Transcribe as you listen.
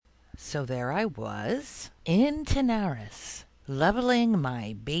So there I was, in Tanaris, leveling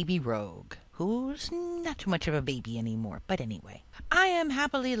my baby rogue, who's not too much of a baby anymore, but anyway. I am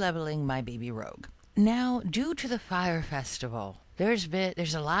happily leveling my baby rogue. Now, due to the Fire Festival, there's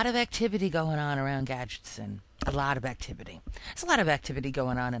a lot of activity going on around Gadgetson. A lot of activity. There's a lot of activity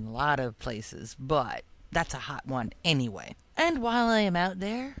going on in a lot of places, but that's a hot one anyway. And while I am out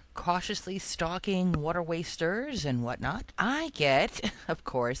there, cautiously stalking water wasters and whatnot, I get, of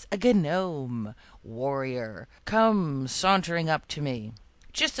course, a gnome warrior come sauntering up to me,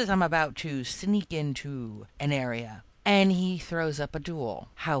 just as I'm about to sneak into an area. And he throws up a duel.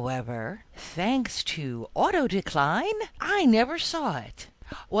 However, thanks to auto-decline, I never saw it.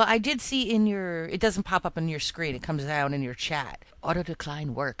 Well, I did see it doesn't pop up on your screen, it comes down in your chat.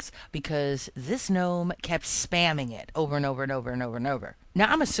 Auto-decline works because this gnome kept spamming it over and over and over and over and over.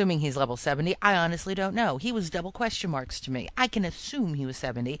 Now, I'm assuming he's level 70. I honestly don't know. He was double question marks to me. I can assume he was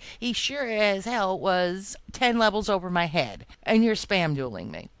 70. He sure as hell was 10 levels over my head. And you're spam dueling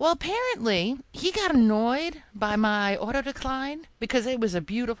me. Well, apparently, he got annoyed by my auto-decline because it was a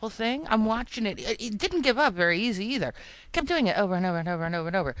beautiful thing. I'm watching it. It didn't give up very easy either. Kept doing it over and over and over and over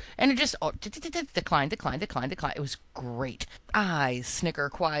and over. And it just decline. It was great. I snicker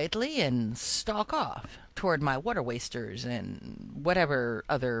quietly and stalk off toward my water wasters and whatever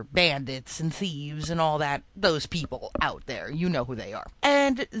other bandits and thieves and all that, those people out there, you know who they are.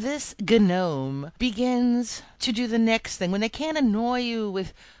 And this gnome begins to do the next thing. When they can't annoy you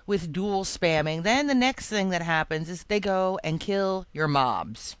with dual spamming, then the next thing that happens is they go and kill your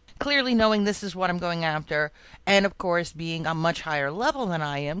mobs. Clearly knowing this is what I'm going after, and of course being a much higher level than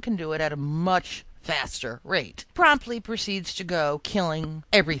I am, can do it at a much faster rate. Promptly proceeds to go killing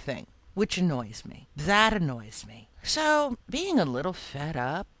everything, which annoys me. That annoys me. So, being a little fed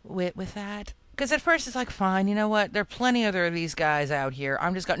up with that, because at first it's like, fine, you know what, there are plenty other of these guys out here.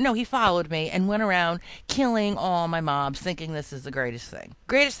 I'm just going, no, he followed me and went around killing all my mobs, thinking this is the greatest thing.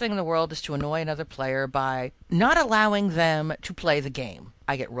 Greatest thing in the world is to annoy another player by not allowing them to play the game.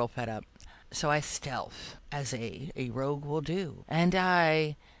 I get real fed up. So I stealth, as a rogue will do. And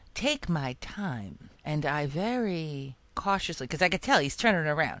I take my time, and I very cautiously, because I could tell he's turning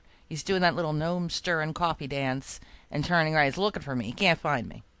around. He's doing that little gnome stirring coffee dance and turning around. He's looking for me. He can't find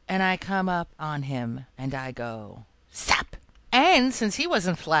me. And I come up on him, and I go, zap! And since he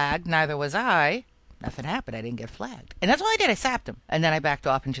wasn't flagged, neither was I. Nothing happened. I didn't get flagged. And that's all I did. I sapped him. And then I backed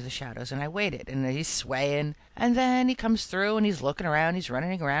off into the shadows, and I waited. And he's swaying. And then he comes through, and he's looking around. He's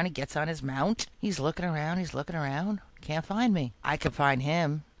running around. He gets on his mount. He's looking around. Can't find me. I can find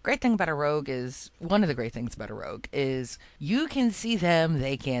him. One of the great things about a rogue is you can see them,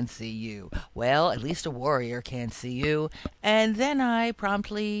 they can't see you. Well, at least a warrior can't see you. And then I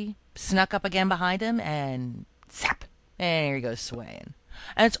promptly snuck up again behind him and zap. And here he goes swaying.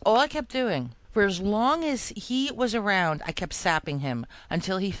 And it's all I kept doing. For as long as he was around, I kept sapping him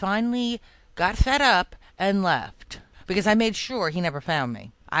until he finally got fed up and left. Because I made sure he never found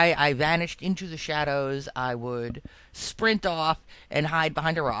me. I vanished into the shadows. I would sprint off and hide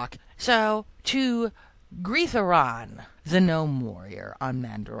behind a rock. So, to Gritharon, the Gnome Warrior on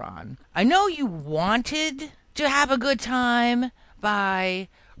Mandaron. I know you wanted to have a good time by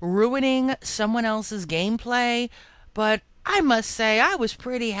ruining someone else's gameplay, but I must say I was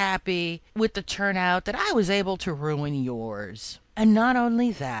pretty happy with the turnout that I was able to ruin yours. And not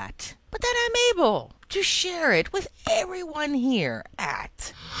only that, but that I'm able to share it with everyone here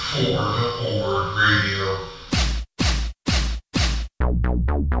at Horde Radio.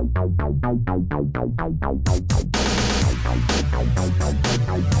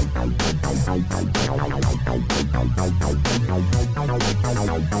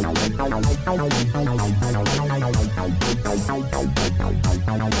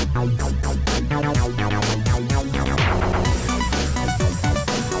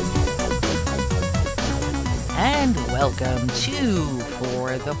 And welcome to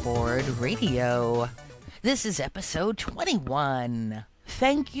For the Horde Radio. This is episode 21.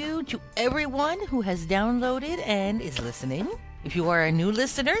 Thank you to everyone who has downloaded and is listening. If you are a new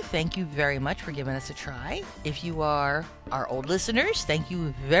listener, thank you very much for giving us a try. If you are our old listeners, thank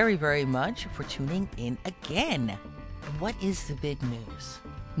you very, very much for tuning in again. What is the big news?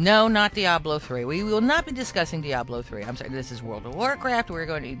 No, not Diablo 3. We will not be discussing Diablo 3. I'm sorry, this is World of Warcraft. We're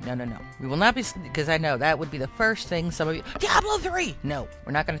going to... No. We will not be... Because I know that would be the first thing some of you... Diablo 3! No,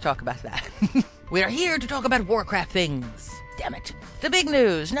 we're not going to talk about that. We are here to talk about Warcraft things. Damn it. The big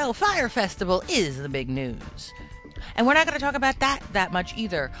news. No, Fire Festival is the big news. And we're not going to talk about that much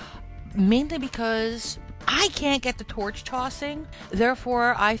either. Mainly because I can't get the torch tossing.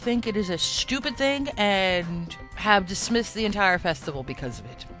 Therefore, I think it is a stupid thing and have dismissed the entire festival because of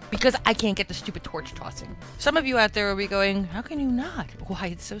it. Because I can't get the stupid torch tossing. Some of you out there will be going, how can you not? Why,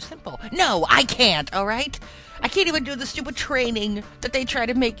 it's so simple. No, I can't, all right? I can't even do the stupid training that they try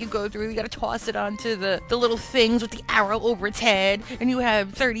to make you go through. You gotta toss it onto the little things with the arrow over its head, and you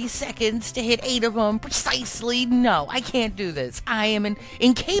have 30 seconds to hit 8 of them precisely. No, I can't do this. I am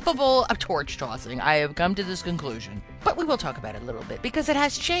incapable of torch tossing. I have come to this conclusion. But we will talk about it a little bit, because it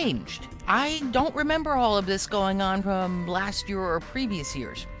has changed. I don't remember all of this going on from last year or previous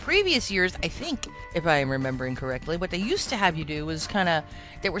years. Previous years, I think, if I am remembering correctly, what they used to have you do was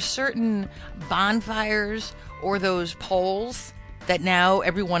there were certain bonfires or those poles that now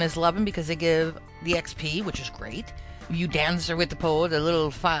everyone is loving because they give the XP, which is great. You dance with the pole, the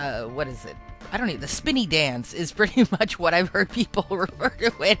little, what is it? I don't know, the spinny dance is pretty much what I've heard people refer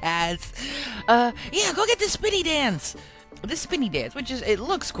to it as. Yeah, go get the spinny dance. The spinny dance, it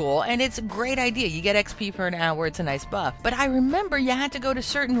looks cool, and it's a great idea. You get XP for an hour, it's a nice buff. But I remember you had to go to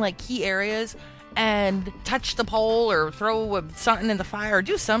certain, key areas and touch the pole or throw something in the fire or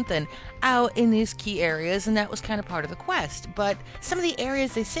do something out in these key areas, and that was kind of part of the quest. But some of the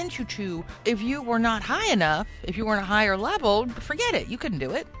areas they sent you to, if you were not high enough, if you weren't a higher level, forget it. You couldn't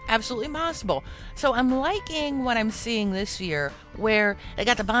do it. Absolutely impossible. So I'm liking what I'm seeing this year, where they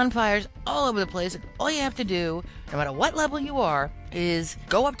got the bonfires all over the place, and all you have to do, no matter what level you are, is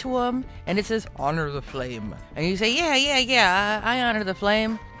go up to them, and it says, honor the flame. And you say, yeah, I honor the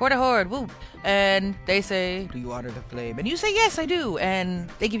flame. For the Horde, woo. And they say, do you honor the flame? And you say, yes, I do. And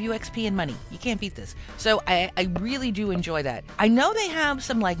they give you XP and money. You can't beat this. So I really do enjoy that. I know they have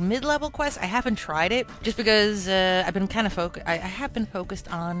some mid-level quests. I haven't tried it just because I've been kind of focused. I have been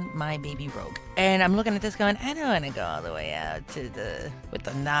focused on my baby rogue. And I'm looking at this going, I don't want to go all the way out with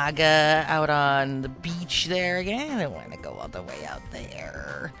the Naga out on the beach there again. I don't want to go all the way out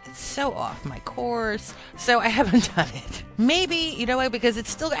there. It's so off my course. So I haven't done it. Maybe, you know what, because it's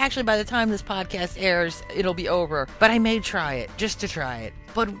still actually by the time this podcast airs, it'll be over. But I may try it, just to try it.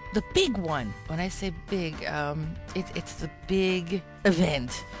 But the big one, when I say big, it's the big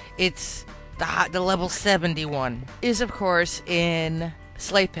event. It's the level 71 is, of course, in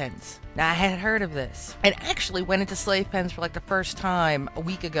slave pens. Now, I had heard of this and actually went into slave pens for the first time a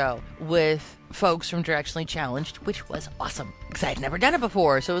week ago with folks from Directionally Challenged, which was awesome because I had never done it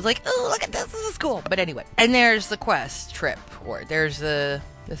before. So it was like, oh, look at this is cool. But anyway, and there's the quest trip for it. There's the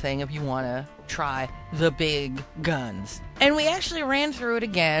thing if you want to try the big guns. And we actually ran through it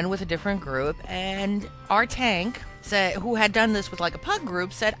again with a different group, and our tank said, who had done this with a pug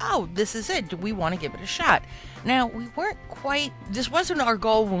group, said, oh, this is it. Do we want to give it a shot? Now, we weren't quite, this wasn't our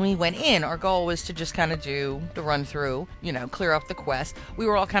goal when we went in. Our goal was to just kind of do the run through, clear off the quest. We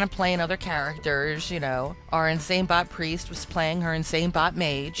were all kind of playing other characters, Our Insane Bot Priest was playing her Insane Bot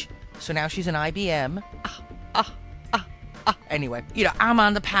Mage, so now she's an IBM. Anyway, I'm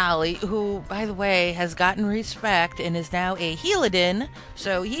on the Pally, who, by the way, has gotten respect and is now a Healadin.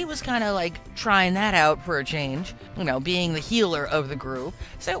 So he was kind of trying that out for a change, being the healer of the group.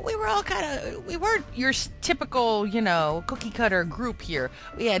 So we were all we weren't your typical, cookie cutter group here.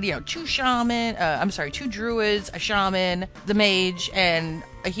 We had, two druids, a shaman, the mage, and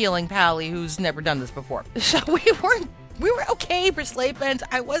a healing Pally who's never done this before. So we were okay for slave pens.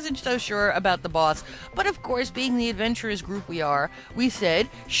 I wasn't so sure about the boss. But of course, being the adventurous group we are, we said,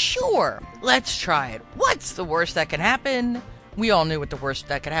 sure, let's try it. What's the worst that can happen? We all knew what the worst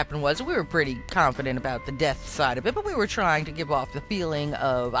that could happen was. We were pretty confident about the death side of it, but we were trying to give off the feeling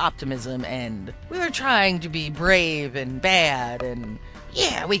of optimism, and we were trying to be brave and bad, and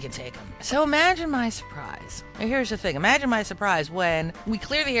yeah, we can take them. So imagine my surprise. Now here's the thing. Imagine my surprise when we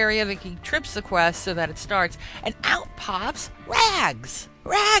clear the area, that he trips the quest so that it starts, and out pops Rags.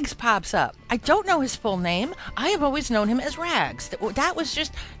 Rags pops up. I don't know his full name. I have always known him as Rags.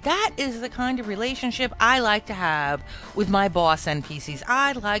 That is the kind of relationship I like to have with my boss NPCs.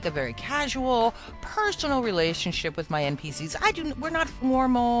 I like a very casual, personal relationship with my NPCs. We're not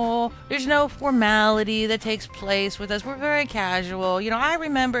formal. There's no formality that takes place with us. We're very casual. I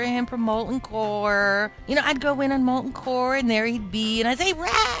remember him from Molten Core. I'd go in on Molten Core and there he'd be, and I'd say,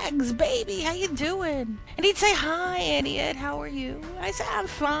 Rags, baby, how you doing? And he'd say, hi, idiot, how are you? I say, I'm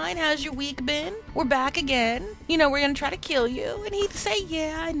fine. How's your week been? We're back again. We're going to try to kill you. And he'd say,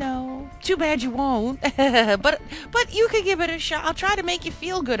 yeah, I know. Too bad you won't. but you could give it a shot. I'll try to make you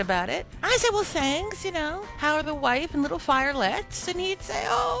feel good about it. I said, well, thanks, How are the wife and little firelets? And he'd say,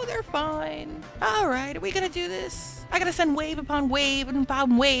 oh, they're fine. All right, are we going to do this? I gotta send wave upon wave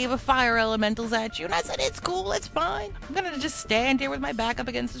of fire elementals at you. And I said, it's cool, it's fine. I'm gonna just stand here with my back up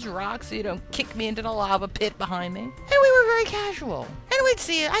against this rock so you don't kick me into the lava pit behind me. And we were very casual. And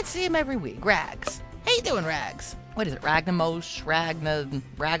I'd see him every week, Rags. How you doing, Rags? What is it? Ragnamos,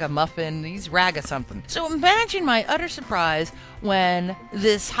 Ragamuffin, he's Raga something. So imagine my utter surprise when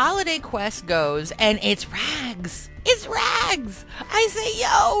this holiday quest goes and it's Rags. It's Rags! I say,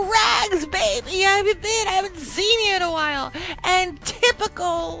 yo, Rags, baby, I haven't seen you in a while. And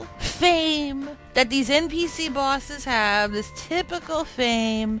typical fame that these NPC bosses have, this typical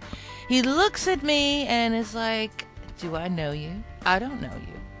fame, he looks at me and is like, do I know you? I don't know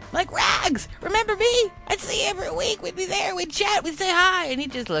you. Like, Rags, remember me? I'd see you every week. We'd be there, we'd chat, we'd say hi. And he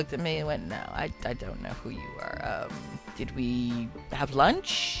just looked at me and went, no, I don't know who you are. Did we have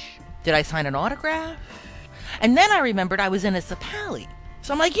lunch? Did I sign an autograph? And then I remembered I was in a Sapali.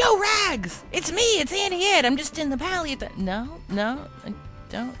 So I'm like, yo, Rags, it's me, it's Annie Ed. I'm just in the pally. No, I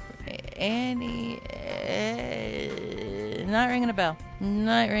don't. Annie Ed. Not ringing a bell.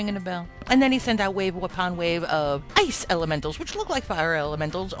 And then he sent out wave upon wave of ice elementals, which look like fire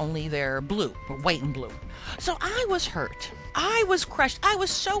elementals, only they're blue, or white and blue. So I was hurt. I was crushed. I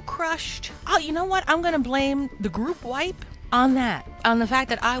was so crushed. Oh, you know what? I'm going to blame the group wipe on that, on the fact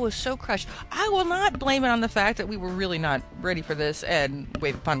that I was so crushed. I will not blame it on the fact that we were really not ready for this and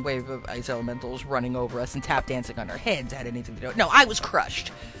wave upon wave of ice elementals running over us and tap dancing on our heads had anything to do with it. No, I was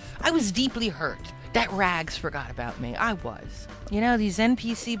crushed. I was deeply hurt that Rags forgot about me. I was. You know, these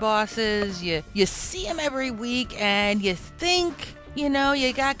NPC bosses, you see them every week and you think, you know,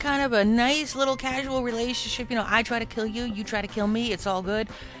 you got kind of a nice little casual relationship. You know, I try to kill you, you try to kill me, it's all good.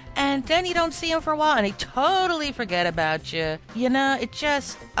 And then you don't see them for a while and they totally forget about you. You know, it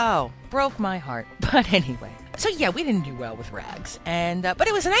just, broke my heart. But anyway. So yeah, we didn't do well with Rags, and but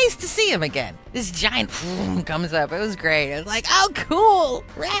it was nice to see him again. This giant comes up. It was great. I was like, oh, cool,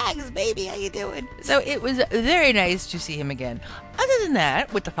 Rags, baby, how you doing? So it was very nice to see him again. Other than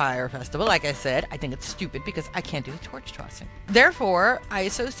that, with the Fire Festival, like I said, I think it's stupid because I can't do the torch tossing. Therefore, I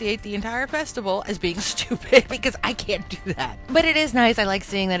associate the entire festival as being stupid because I can't do that. But it is nice. I like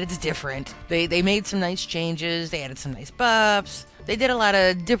seeing that it's different. They made some nice changes. They added some nice buffs. They did a lot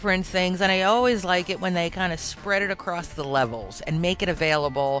of different things, and I always like it when they kind of spread it across the levels and make it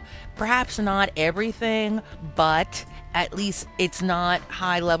available. Perhaps not everything, but at least it's not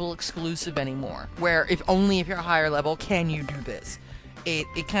high-level exclusive anymore, where if you're a higher level can you do this.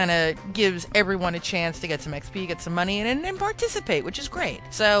 It kind of gives everyone a chance to get some XP, get some money, and participate, which is great.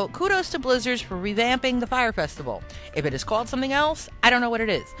 So kudos to Blizzard for revamping the Fire Festival. If it is called something else, I don't know what it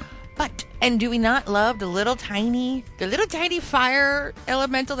is. But, and do we not love the little tiny fire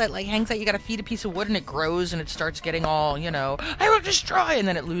elemental that like hangs out? You gotta feed a piece of wood and it grows and it starts getting all, you know, I will destroy, and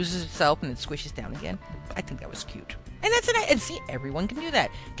then it loses itself and it squishes down again. I think that was cute. And that's it. And see, everyone can do that.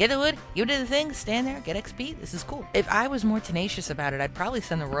 Get the wood, you do the thing, stand there, get XP. This is cool. If I was more tenacious about it, I'd probably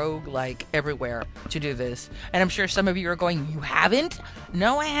send the rogue like everywhere to do this. And I'm sure some of you are going, you haven't?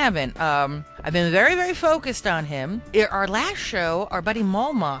 No, I haven't. I've been very, very focused on him. Our last show, our buddy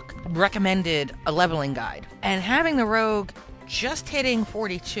Malmok recommended a leveling guide. And having the rogue just hitting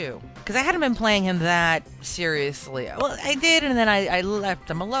 42, because I hadn't been playing him that seriously. Well, I did, and then I left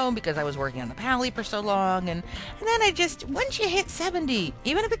him alone because I was working on the pally for so long, and then I just, once you hit 70,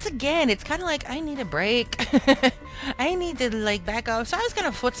 even if it's again, it's kind of like, I need a break. I need to, like, back off. So I was kind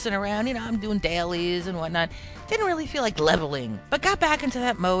of footsing around, you know, I'm doing dailies and whatnot. Didn't really feel like leveling, but got back into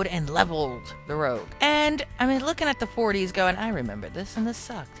that mode and leveled the rogue. And, I mean, looking at the 40s going, I remember this, and this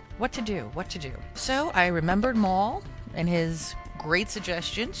sucked. What to do? So I remembered Maul and his great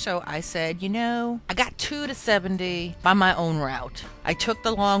suggestion. So I said, you know, I got 2 to 70 by my own route. I took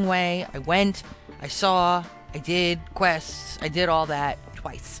the long way. I went, I saw, I did quests, I did all that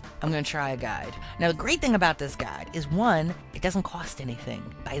twice. I'm going to try a guide. Now, the great thing about this guide is, one, it doesn't cost anything.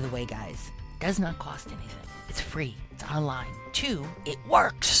 By the way, guys, it does not cost anything. It's free. It's online. 2, it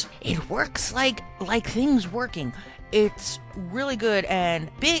works. It works like things working. It's really good, and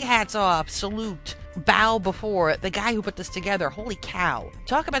big hats off, salute, bow before the guy who put this together. Holy cow.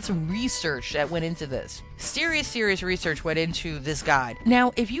 Talk about some research that went into this. Serious research went into this guide.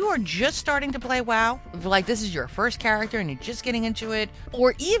 Now, if you are just starting to play WoW, like this is your first character and you're just getting into it,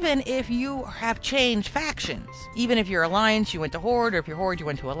 or even if you have changed factions, even if you're Alliance, you went to Horde, or if you're Horde, you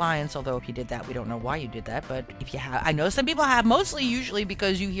went to Alliance, although if you did that, we don't know why you did that, but if you have, I know some people have, usually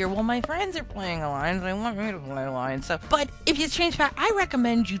because you hear, well, my friends are playing Alliance, they want me to play Alliance, so, but if you change I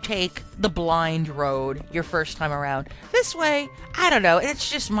recommend you take the blind road your first time around. This way, I don't know, it's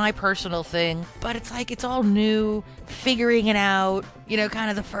just my personal thing, but it's like, it's all new, figuring it out, you know, kind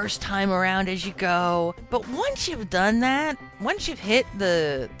of the first time around as you go. But once you've done that, once you've hit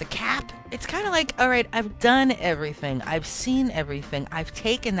the cap, it's kind of like, all right, I've done everything. I've seen everything. I've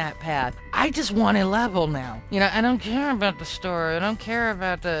taken that path. I just want a level now. You know, I don't care about the story. I don't care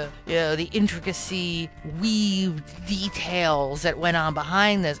about the, you know, the intricacy, weaved details that went on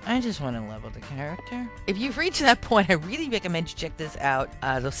behind this. I just want to level the character. If you've reached that point, I really recommend you check this out.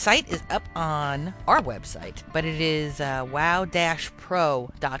 The site is up on our website, but it is wow-pro.com.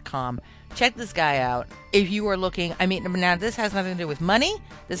 Check this guy out if you are looking. I mean, now this has nothing to do with money.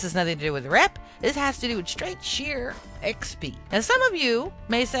 This has nothing to do with rep. This has to do with straight sheer XP. Now, some of you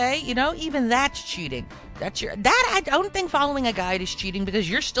may say, you know, even that's cheating. That I don't think following a guide is cheating because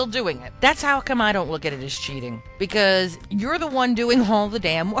you're still doing it. That's how come I don't look at it as cheating. Because you're the one doing all the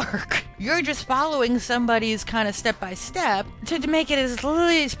damn work. You're just following somebody's kind of step by step to make it as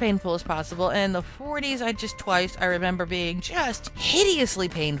least painful as possible. And the 40s, I remember being just hideously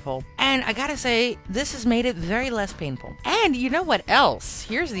painful. And I gotta say, this has made it very less painful. And you know what else?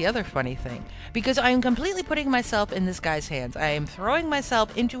 Here's the other funny thing. Because I am completely putting myself in this guy's hands. I am throwing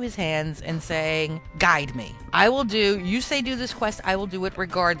myself into his hands and saying, guide me. I will do, you say do this quest, I will do it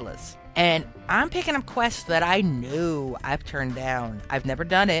regardless. And I'm picking up quests that I know I've turned down. I've never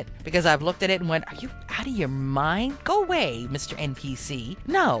done it because I've looked at it and went, are you out of your mind? Go away, Mr. NPC.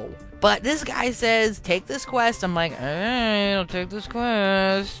 No. But this guy says, take this quest. I'm like, alright, I'll take this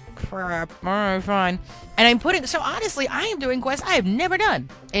quest. Crap. Alright, fine. And I'm putting, so honestly, I am doing quests I have never done.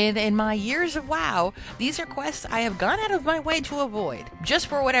 In my years of WoW, these are quests I have gone out of my way to avoid. Just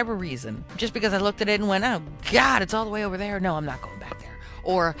for whatever reason. Just because I looked at it and went, oh God, it's all the way over there. No, I'm not going back there.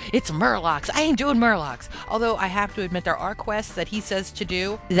 Or it's Murlocs. I ain't doing Murlocs. Although I have to admit there are quests that he says to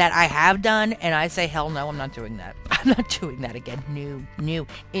do that I have done, and I say, hell no, I'm not doing that. I'm not doing that again. New.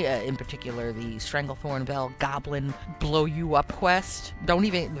 In particular, the Stranglethorn Bell Goblin Blow You Up quest. Don't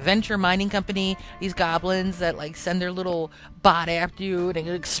even venture mining company. These goblins that like send their little bot after you and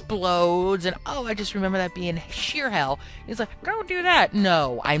it explodes. And oh, I just remember that being sheer hell. He's like, go do that.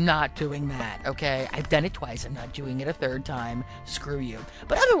 No, I'm not doing that. Okay, I've done it twice. I'm not doing it a third time. Screw you.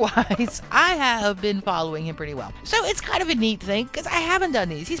 But otherwise, I have been following him pretty well. So it's kind of a neat thing because I haven't done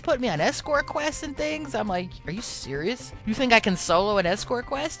these. He's put me on escort quests and things. I'm like, are you serious? You think I can solo an escort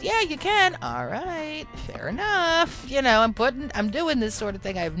quest? Yeah, you can. All right, fair enough. You know, I'm doing this sort of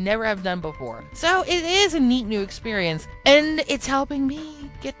thing I've never have done before. So it is a neat new experience, and it's helping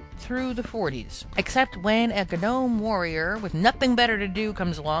me get through the 40s. Except when a Gnome Warrior with nothing better to do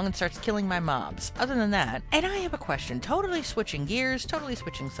comes along and starts killing my mobs. Other than that, and I have a question, totally switching gears, totally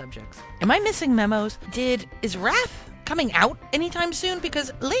switching subjects. Am I missing memos? Is Wrath coming out anytime soon?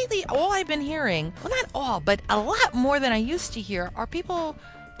 Because lately, all I've been hearing, well, not all, but a lot more than I used to hear, are people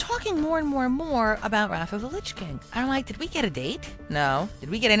talking more and more and more about Wrath of the Lich King. I'm like, did we get a date? No.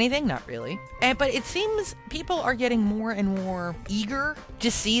 Did we get anything? Not really. But it seems people are getting more and more eager to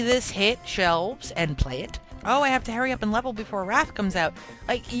see this hit shelves and play it. Oh, I have to hurry up and level before Wrath comes out.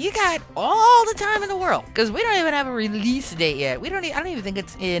 Like, you got all the time in the world. Because we don't even have a release date yet. I don't even think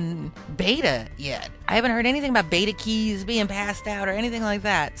it's in beta yet. I haven't heard anything about beta keys being passed out or anything like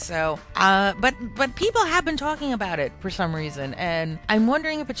that. So, but people have been talking about it for some reason. And I'm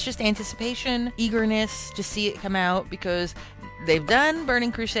wondering if it's just anticipation, eagerness to see it come out. Because they've done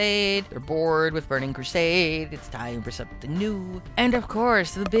Burning Crusade. They're bored with Burning Crusade. It's time for something new. And of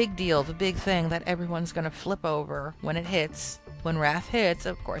course, the big deal, the big thing that everyone's going to flip over when it hits, when Wrath hits,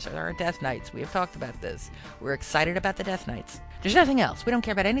 of course, are our Death Knights. We have talked about this. We're excited about the Death Knights. There's nothing else. We don't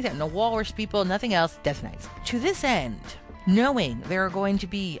care about anything. No Walrus people, nothing else. Death Knights. To this end, knowing there are going to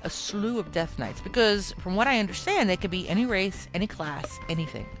be a slew of Death Knights, because from what I understand, they could be any race, any class,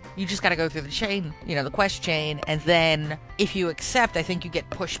 anything. You just got to go through the chain, the quest chain, and then if you accept, I think you get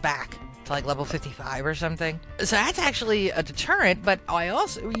pushed back to like level 55 or something. So that's actually a deterrent, but I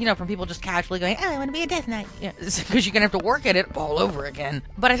also, from people just casually going, oh, I want to be a Death Knight. Because you're going to have to work at it all over again.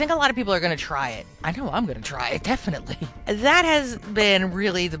 But I think a lot of people are going to try it. I know I'm going to try it, definitely. That has been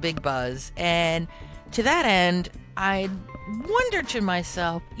really the big buzz, and to that end, I wonder to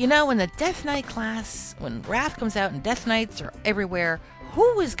myself, in the Death Knight class, when Wrath comes out and Death Knights are everywhere,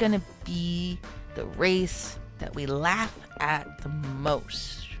 who is going to be the race that we laugh at the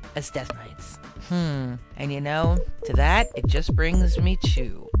most as Death Knights? And to that, it just brings me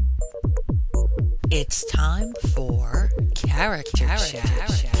to... It's time for Character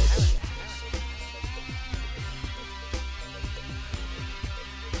Chat.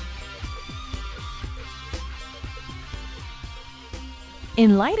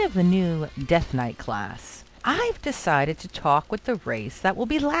 In light of the new Death Knight class, I've decided to talk with the race that will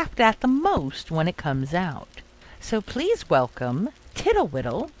be laughed at the most when it comes out. So please welcome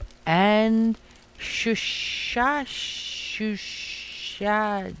Tiddlewhiddle and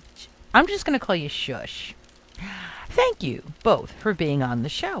I'm just going to call you Shush. Thank you both for being on the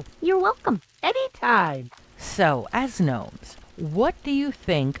show. You're welcome. Anytime. So, as gnomes, what do you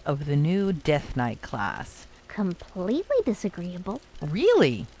think of the new Death Knight class? Completely disagreeable.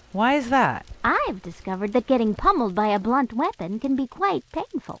 Really? Why is that? I've discovered that getting pummeled by a blunt weapon can be quite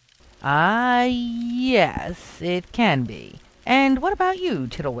painful. Yes, it can be. And what about you,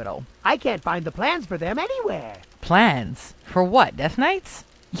 Tiddlewhiddle? I can't find the plans for them anywhere. Plans? For what, Death Knights?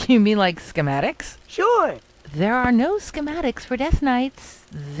 You mean like schematics? Sure. There are no schematics for Death Knights.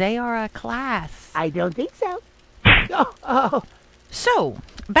 They are a class. I don't think so. Oh. So,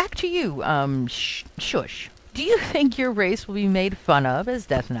 back to you, Shush. Do you think your race will be made fun of as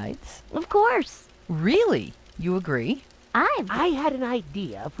Death Knights? Of course. Really? You agree? I had an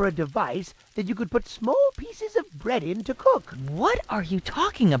idea for a device that you could put small pieces of bread in to cook. What are you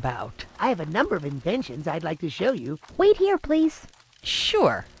talking about? I have a number of inventions I'd like to show you. Wait here, please.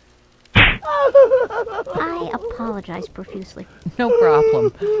 Sure. I apologize profusely. No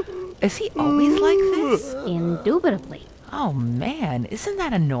problem. Is he always like this? Indubitably. Oh man, isn't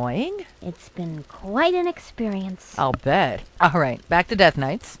that annoying? It's been quite an experience. I'll bet. Alright, back to Death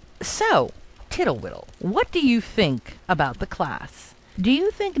Knights. So, Tiddlewhiddle, what do you think about the class? Do you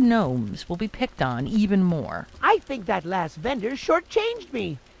think gnomes will be picked on even more? I think that last vendor shortchanged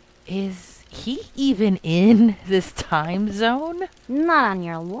me. Is he even in this time zone? Not on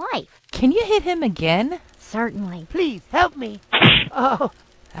your life. Can you hit him again? Certainly. Please, help me. Oh,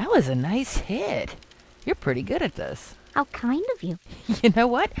 That was a nice hit. You're pretty good at this. How kind of you. You know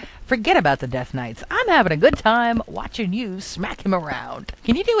what? Forget about the Death Knights. I'm having a good time watching you smack him around.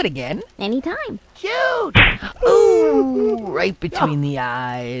 Can you do it again? Anytime. shoot! Ooh, right between the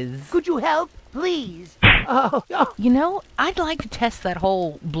eyes. Could you help, please? Oh. You know, I'd like to test that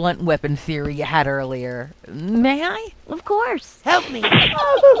whole blunt weapon theory you had earlier. May I? Of course. Help me.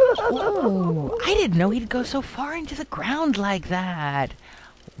 Ooh, I didn't know he'd go so far into the ground like that.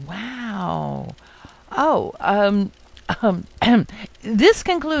 Wow. Oh, this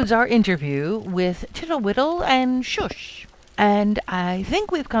concludes our interview with Tiddlewhiddle and Shush. And I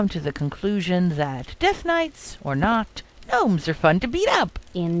think we've come to the conclusion that Death Knights or not, gnomes are fun to beat up.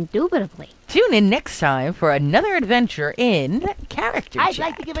 Indubitably. Tune in next time for another adventure in Character I'd Chat.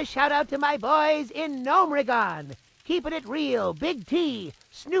 like to give a shout out to my boys in Gnomregon. Keeping it real, Big T,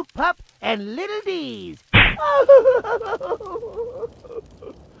 Snoop Pup, and Little D's.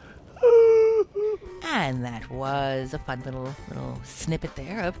 And that was a fun little snippet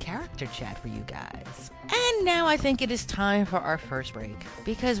there of Character Chat for you guys. And now I think it is time for our first break,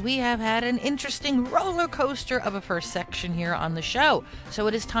 because we have had an interesting roller coaster of a first section here on the show. So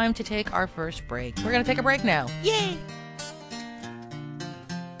it is time to take our first break. We're going to take a break now. Yay!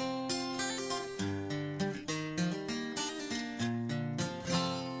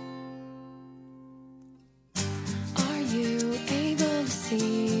 Are you able to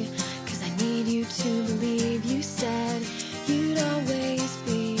see? 'Cause I need you to believe you said you'd always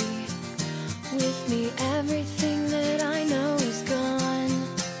be with me. Everything that I know is gone.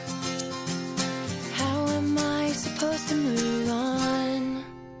 How am I supposed to move on?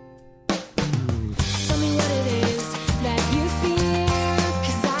 Tell me what it is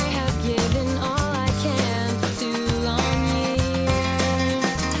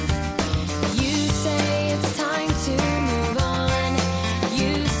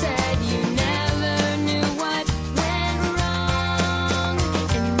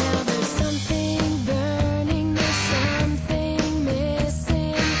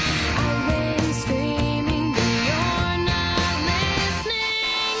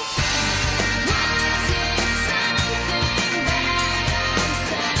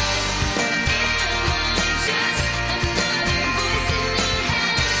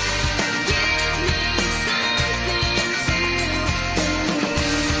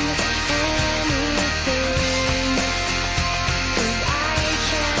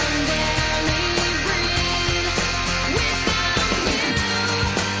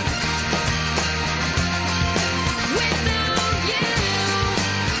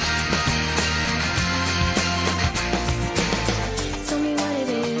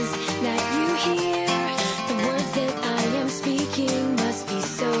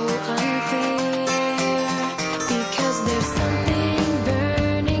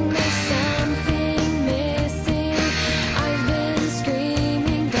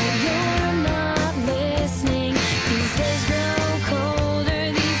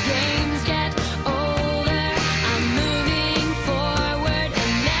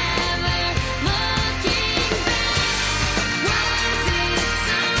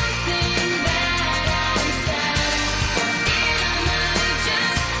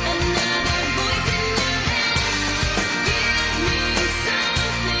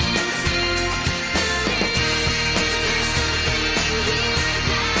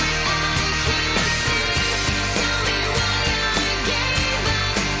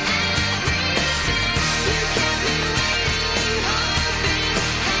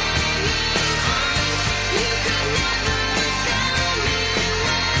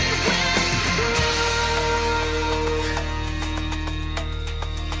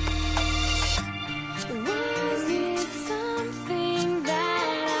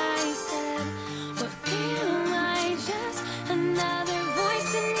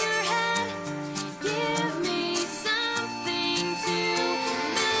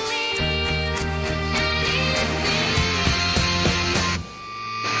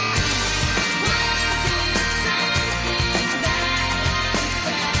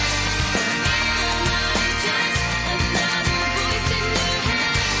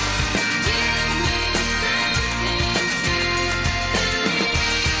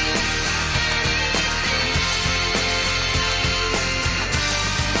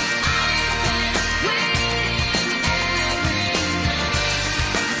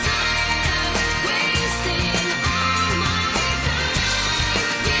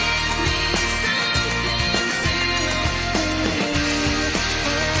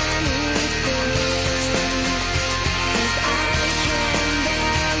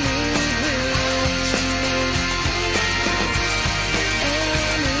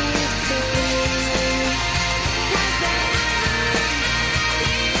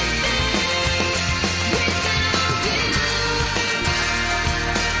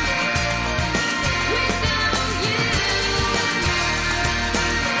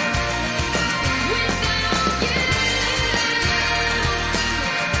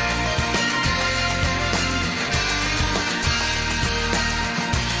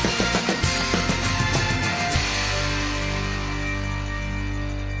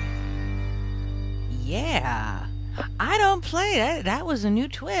I don't play that. That was a new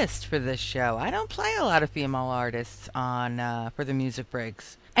twist for this show. I don't play a lot of female artists on for the music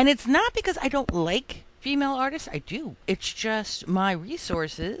breaks. And it's not because I don't like female artists. I do. It's just my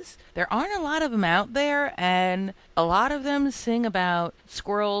resources. There aren't a lot of them out there, and a lot of them sing about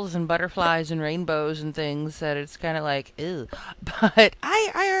squirrels and butterflies and rainbows and things that it's kind of like, ew. But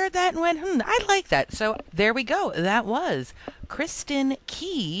I heard that and went, I like that. So there we go. That was Kristen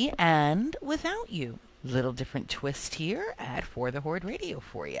Key and Without You. Little different twist here at For the Horde Radio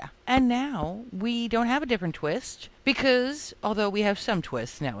for you. And now we don't have a different twist because, although we have some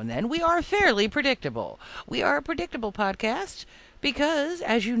twists now and then, we are fairly predictable. We are a predictable podcast because,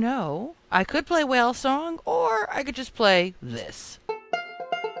 as you know, I could play Whale Song or I could just play this.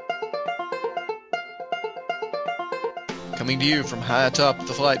 Coming to you from high atop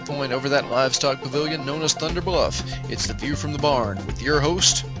the flight point over that livestock pavilion known as Thunder Bluff, it's The View from the Barn with your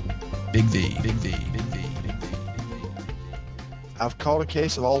host, Big V. Big V. Big V. Big V. Big V. I've caught a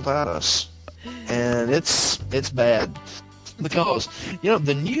case of Alt-itis, and it's bad. Because,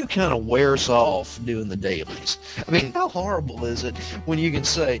 the new kind of wears off doing the dailies. I mean, how horrible is it when you can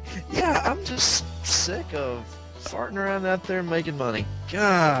say, yeah, I'm just sick of farting around out there making money.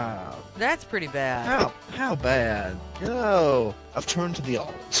 God. That's pretty bad. How bad? I've turned to the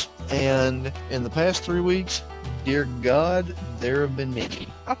alts. And in the past 3 weeks, dear God, there have been many.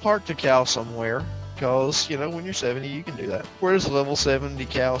 I parked a cow somewhere. Because, when you're 70, you can do that. Where does a level 70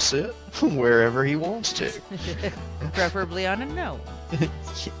 cow sit? Wherever he wants to. Preferably on a gnome.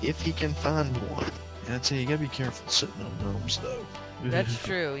 If he can find one. And I'd say you gotta be careful sitting on gnomes, though. That's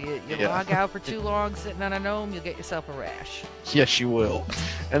true. You log out for too long sitting on a gnome, you'll get yourself a rash. Yes, you will.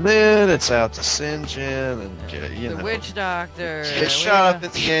 And then it's out to Sinjin and, the witch doctor. You shot up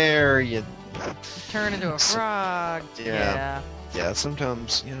in the air, you turn into a frog. Yeah,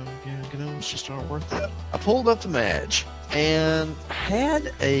 sometimes, gnomes just aren't worth it. I pulled up the Mage and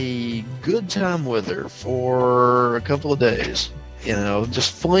had a good time with her for a couple of days.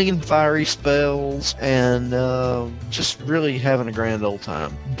 Just flinging fiery spells and just really having a grand old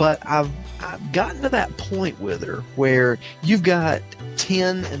time. But I've gotten to that point with her where you've got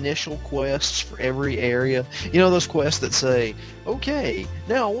 10 initial quests for every area. Those quests that say, okay,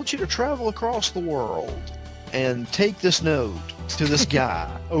 now I want you to travel across the world and take this node to this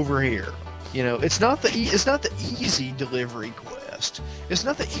guy over here. It's not the easy delivery quest. It's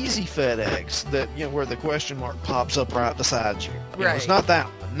not the easy FedEx that where the question mark pops up right beside you. Right. It's not that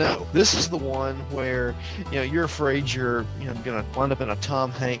one. No, this is the one where you're afraid you're gonna wind up in a Tom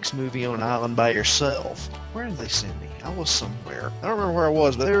Hanks movie on an island by yourself. Where did they send me? I was somewhere. I don't remember where I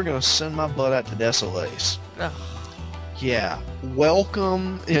was, but they were gonna send my butt out to Desolace. Ugh. Yeah,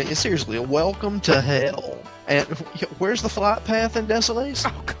 welcome. Seriously, welcome to hell. And where's the flight path in Desolace?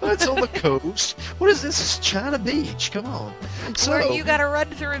 Oh, God. It's on the coast. What is this? It's China Beach. Come on. Where you gotta run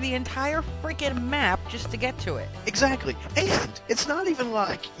through the entire freaking map just to get to it. Exactly. And it's not even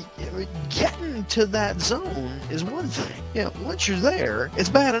like getting to that zone is one thing. Once you're there, it's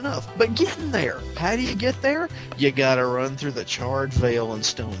bad enough. But getting there, how do you get there? You gotta run through the Charred Vale and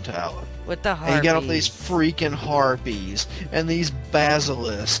Stone Tower. With the harpies. And you got all these freaking harpies and these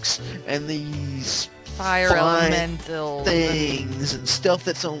basilisks and these fire elemental things and stuff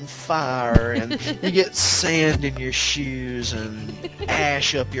that's on fire, and you get sand in your shoes and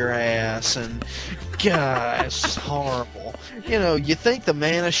ash up your ass, and God, it's just horrible. You think the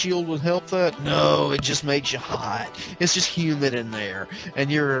mana shield would help that? No, it just makes you hot. It's just humid in there,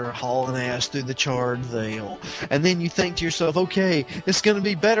 and you're hauling ass through the Charred Vale, and then you think to yourself, okay, it's going to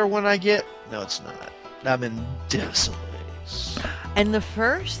be better when I get... No, it's not. I'm in Desolace. And the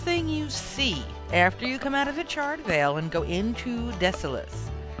first thing you see after you come out of the Charred Vale and go into Desolace,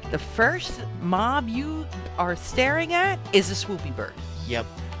 the first mob you are staring at is a swoopy bird. Yep,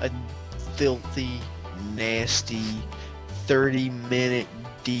 a filthy, nasty, 30-minute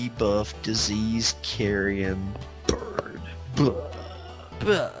debuff, disease-carrying bird.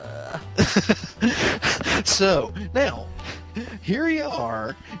 Buh. So, now... Here you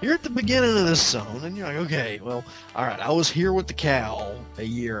are, you're at the beginning of this zone, and you're like, okay, well, alright, I was here with the cow a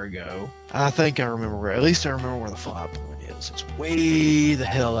year ago. I think I remember where, at least I remember where the fly point is. It's way the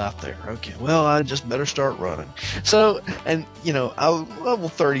hell out there. Okay, well, I just better start running. So, and, I'm level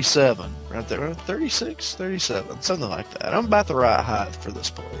 37, right there, 36, 37, something like that. I'm about the right height for this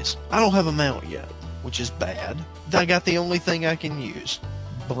place. I don't have a mount yet, which is bad. I got the only thing I can use,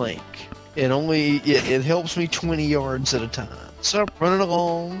 Blink. It helps me 20 yards at a time. So I'm running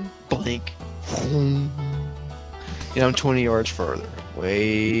along, blink, I'm 20 yards further.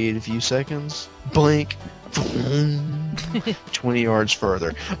 Wait a few seconds, blink, 20 yards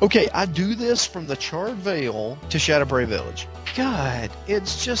further. Okay, I do this from the Charred Vale to Shadowbray Village. God,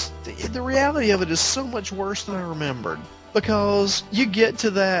 it's just, the reality of it is so much worse than I remembered. Because you get to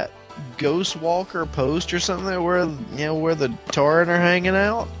that Ghost Walker post or something where, where the Tauren are hanging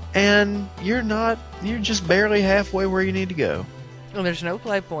out, and you're just barely halfway where you need to go. Well, there's no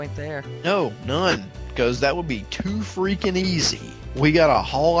play point there. No, none. Because that would be too freaking easy. We gotta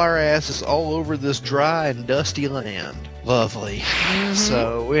haul our asses all over this dry and dusty land. Lovely. Mm-hmm.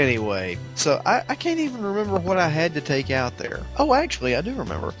 So, anyway. So, I can't even remember what I had to take out there. Oh, actually, I do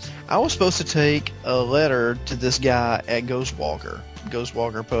remember. I was supposed to take a letter to this guy at Ghostwalker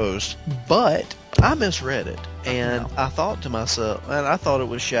Post. But I misread it. And I thought to myself, and I thought it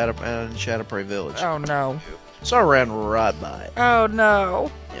was Shadowbray Village. Oh, no. So I ran right by it. Oh,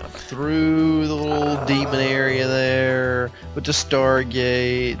 no. Through the little demon area there, with the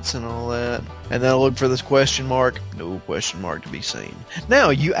stargates and all that. And then I looked for this question mark. No question mark to be seen. Now,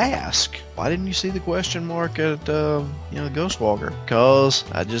 you ask, why didn't you see the question mark at, Ghostwalker? Because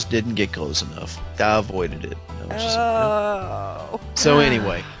I just didn't get close enough. I avoided it. So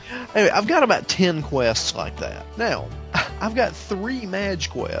anyway, I've got about 10 quests like that. Now, I've got 3 Mage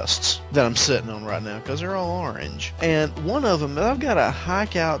quests that I'm sitting on right now because they're all orange. And one of them, I've got to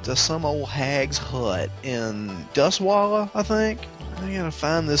hike out to some old hag's hut in Dustwalla, I think. I gotta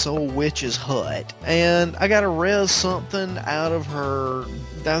find this old witch's hut. And I gotta res something out of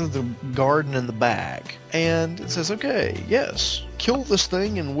the garden in the back. And it says, okay, yes, kill this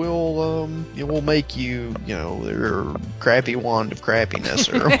thing and we'll make you, your crappy wand of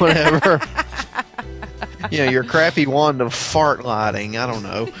crappiness or whatever. Your crappy wand of fart lighting. I don't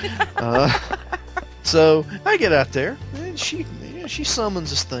know. So I get out there and she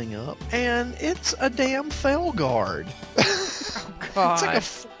summons this thing up, and it's a damn fell guard. God. It's like a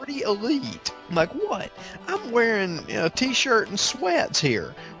 40 elite. I'm like, what? I'm wearing a t-shirt and sweats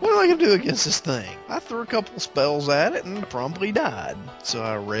here. What am I going to do against this thing? I threw a couple spells at it and promptly died. So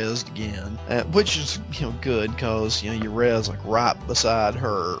I rezzed again, which is good because you res like right beside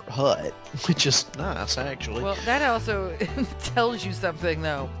her hut, which is nice actually. Well, that also tells you something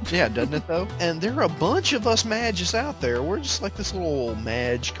though. Yeah, doesn't it though? And there are a bunch of us mages out there. We're just like this little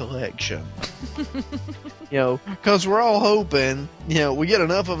mage collection. Because we're all hoping, we get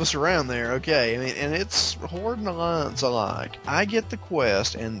enough of us around there, okay? I mean, and it's Horde and Alliance alike. I get the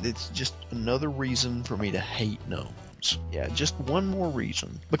quest, and it's just another reason for me to hate gnomes. Yeah, just one more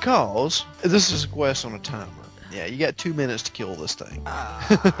reason. Because this is a quest on a timer. Yeah, you got 2 minutes to kill this thing.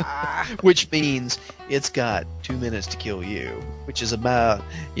 Which means it's got 2 minutes to kill you, which is about,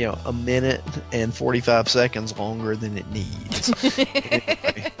 a minute and 45 seconds longer than it needs.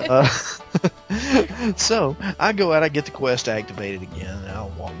 Anyway, so I go out, I get the quest activated again, and I'll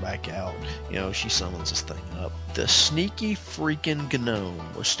walk back out. She summons this thing up. The sneaky freaking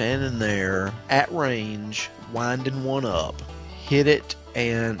gnome was standing there at range, winding one up, hit it,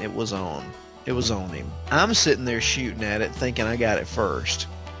 and it was on. It was on him. I'm sitting there shooting at it, thinking I got it first.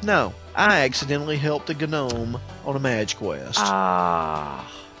 No, I accidentally helped a gnome on a Mage quest.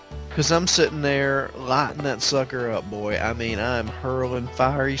 Because I'm sitting there lighting that sucker up, boy. I mean, I'm hurling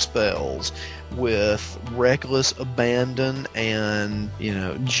fiery spells with reckless abandon and,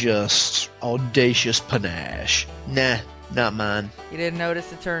 just audacious panache. Nah, not mine. You didn't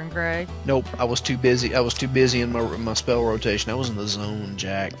notice it turned gray? Nope, I was too busy. I was too busy in my spell rotation. I was in the zone,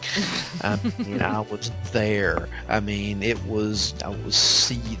 Jack. I was there. I mean, I was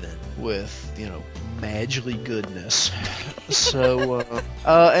seething with, magically goodness. So,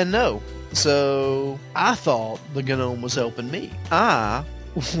 and no. So, I thought the gnome was helping me. I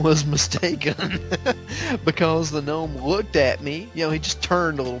was mistaken because the gnome looked at me. He just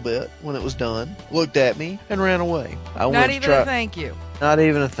turned a little bit when it was done, looked at me, and ran away. Not even a thank you. Not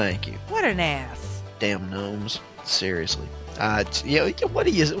even a thank you. What an ass. Damn gnomes. Seriously. What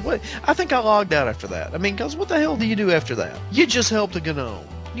do you? What? I think I logged out after that. I mean, because what the hell do you do after that? You just helped a gnome.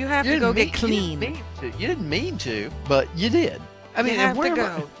 You have to go get clean. You didn't mean to, but you did. I mean, you have to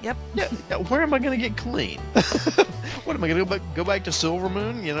go. Yep. Yeah. Where am I going to get clean? What am I going to go back to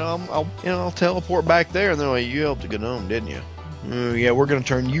Silvermoon? I'll teleport back there, and then you helped a gnome, didn't you? Yeah, we're going to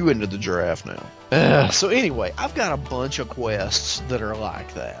turn you into the giraffe now. So anyway, I've got a bunch of quests that are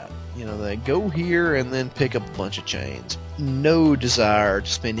like that. They go here and then pick up a bunch of chains. No desire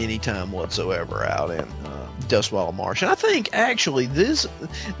to spend any time whatsoever out in Dustwalla Marsh. And I think, actually, this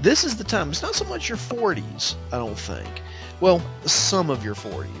is the time. It's not so much your 40s, I don't think. Well, some of your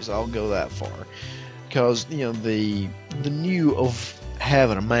 40s, I'll go that far. Because, the new of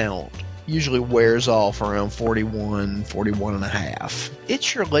having a mount usually wears off around 41 and a half.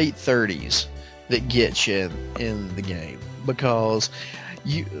 It's your late 30s that get you in the game, because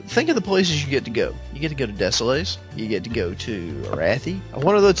you think of the places you get to go. You get to go to Desolace. You get to go to Arathi.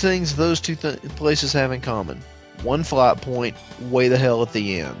 One of the things those two places have in common: one flight point way the hell at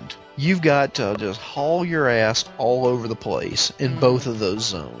the end. You've got to just haul your ass all over the place in both of those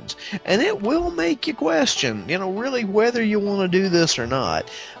zones. And it will make you question, really whether you want to do this or not.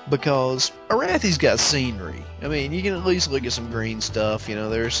 Because Arathi's got scenery. I mean, you can at least look at some green stuff.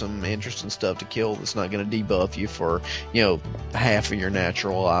 There's some interesting stuff to kill that's not going to debuff you for, half of your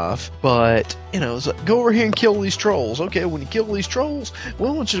natural life. But, it's like, go over here and kill these trolls. Okay, when you kill these trolls,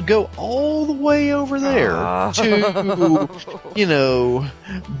 we want you to go all the way over there to,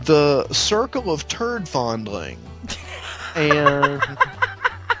 the circle of turd fondling. And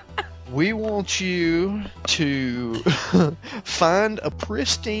we want you to find a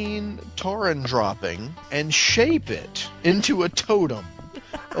pristine Tauren dropping and shape it into a totem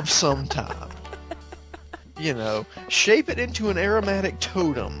of some type. Shape it into an aromatic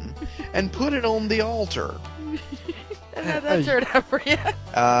totem and put it on the altar. And how that turned out for you?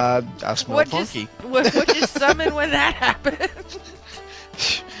 I smell funky. What you summon when that happened?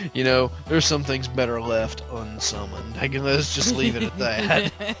 There's some things better left unsummoned. Let's just leave it at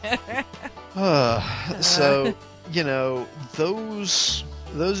that. So, those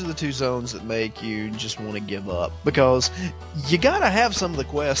are the two zones that make you just want to give up. Because you gotta have some of the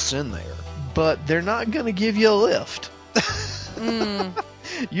quests in there, but they're not gonna give you a lift.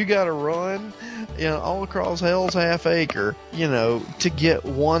 You gotta run, all across Hell's Half Acre, to get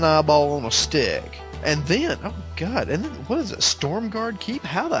one eyeball on a stick. And then, oh god, and then, what is it, Stormguard Keep?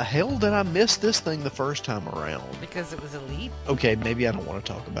 How the hell did I miss this thing the first time around? Because it was elite. Okay, maybe I don't want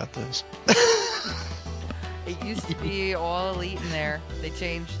to talk about this. It used to be all elite in there. They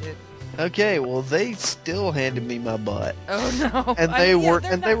changed it. Okay, well, they still handed me my butt. Oh no! And they were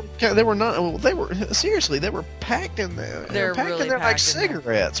seriously, they were packed in there. They're packed really in there packed like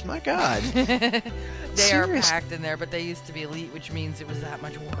cigarettes. My god. They are packed in there, but they used to be elite, which means it was that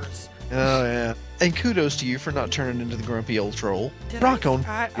much worse. Oh yeah. And kudos to you for not turning into the grumpy old troll.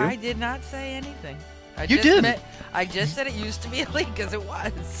 I did not say anything. I just said it used to be elite because it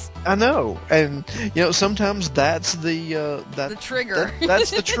was. I know, and sometimes that's the trigger.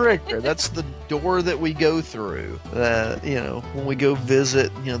 That's the trigger. That's the door that we go through. When we go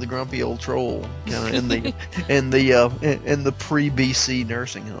visit, the grumpy old troll, kind of in the pre-BC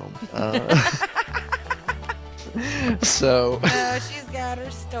nursing home. So. No, she's got her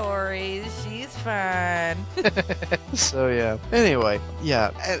stories. She's fine. So yeah. Anyway,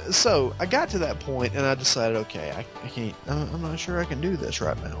 yeah. So I got to that point, and I decided, okay, I can't. I'm not sure I can do this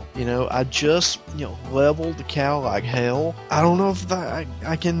right now. I just leveled the cow like hell. I don't know if I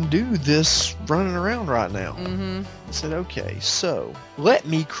can do this running around right now. Mm-hmm. I said, okay, so let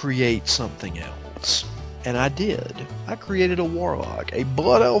me create something else. And I did. I created a warlock, a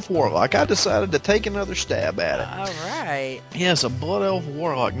Blood Elf warlock. I decided to take another stab at it. All right. Yes, a Blood Elf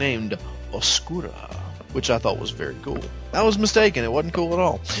warlock named Oscura, which I thought was very cool. I was mistaken. It wasn't cool at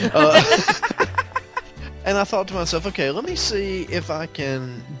all. And I thought to myself, okay, let me see if I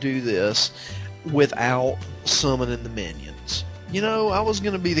can do this without summoning the minions. I was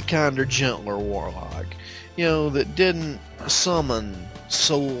going to be the kinder, gentler warlock, that didn't summon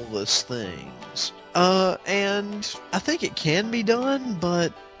soulless things. And I think it can be done,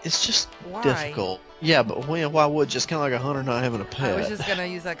 but it's just difficult. Yeah, but why would? Just kind of like a hunter not having a pet. I was just going to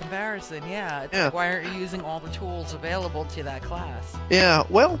use that comparison, yeah. Like, why aren't you using all the tools available to that class? Yeah,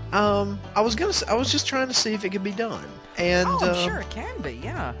 well, I was just trying to see if it could be done. And, I'm sure it can be,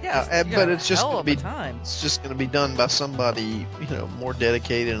 yeah. Yeah, but it's just going to be time. It's just going to be done by somebody, more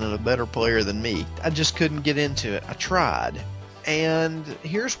dedicated and a better player than me. I just couldn't get into it. I tried. And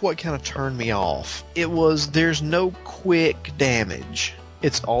here's what kind of turned me off. There's no quick damage.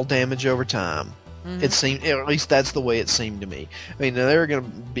 It's all damage over time. Mm-hmm. It seemed, at least that's the way it seemed to me. I mean, there are going to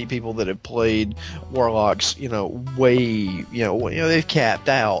be people that have played warlocks, they've capped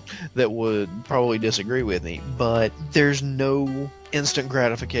out that would probably disagree with me. But there's no instant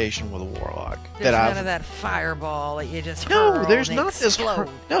gratification with a warlock. There's none of that fireball that you just No, there's not explode.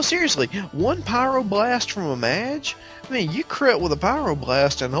 No, seriously. One pyro blast from a mage? I mean, you crit with a pyro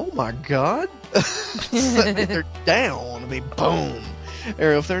blast and oh my god. They're down. I mean, boom.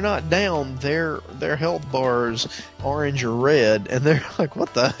 Or if they're not down, their health bars orange or red, and they're like,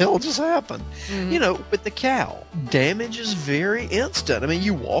 what the hell just happened? Mm-hmm. With the cow, damage is very instant. I mean,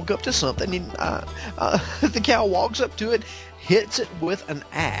 you walk up to something, and the cow walks up to it, hits it with an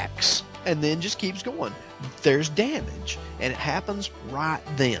axe, and then just keeps going. There's damage, and it happens right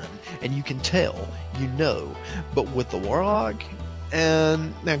then, and you can tell, But with the warlock,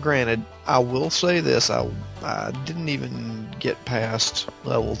 And now, granted, I will say this: I didn't even get past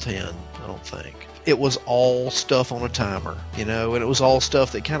level 10. I don't think. It was all stuff on a timer, and it was all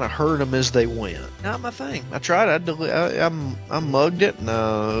stuff that kind of hurt them as they went. Not my thing. I tried. I mugged it, and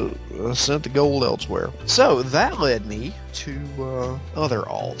I sent the gold elsewhere. So that led me to other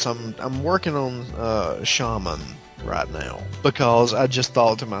alts. I'm working on shaman right now because I just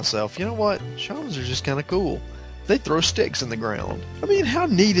thought to myself, you know what? Shamans are just kind of cool. They throw sticks in the ground. I mean, how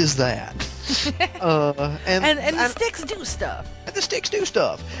neat is that? And the sticks do stuff. And the sticks do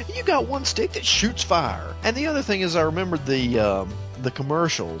stuff. You got one stick that shoots fire. And the other thing is, I remembered the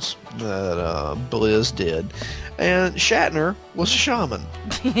commercials that Blizz did, and Shatner was a shaman.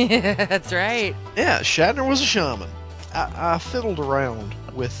 That's right. Yeah, Shatner was a shaman. I fiddled around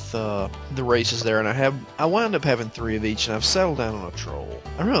with the races there, and I wound up having 3 of each, and I've settled down on a troll.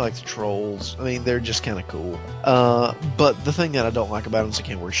 I really like the trolls. I mean, they're just kind of cool. But the thing that I don't like about them is they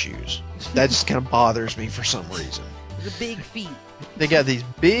can't wear shoes. That just kind of bothers me for some reason. The big feet. They got these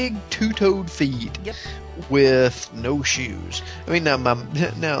big two-toed feet. Yep. With no shoes. I mean, now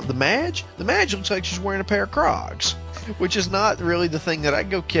the Mage looks like she's wearing a pair of Crocs, which is not really the thing that I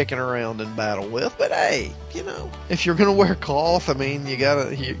go kicking around in battle with. But hey, if you're gonna wear cloth, I mean,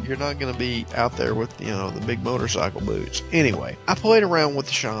 you're not gonna be out there with the big motorcycle boots. Anyway, I played around with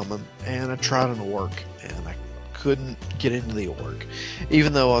the shaman and I tried an orc, and I couldn't get into the orc,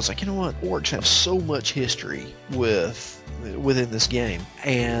 even though I was like, you know what, orcs have so much history within this game,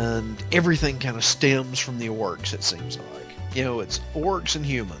 and everything kind of stems from the orcs, it seems like. It's orcs and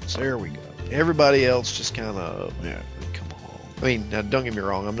humans. There we go. Everybody else just kind of, come on. I mean, now, don't get me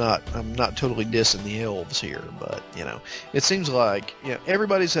wrong, I'm not totally dissing the elves here, but, it seems like,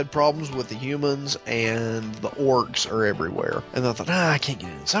 everybody's had problems with the humans, and the orcs are everywhere. And I thought, I can't get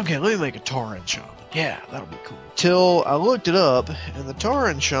in this. Okay, let me make a Tauren shaman. Yeah, that'll be cool. Till I looked it up, and the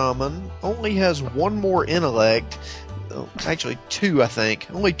Tauren shaman only has 1 more intellect. Actually 2, I think.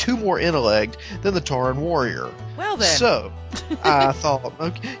 Only 2 more intellect than the Tauren Warrior. Well then. So, I thought,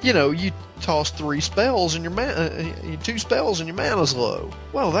 okay, you toss 3 spells and 2 spells and your mana's low.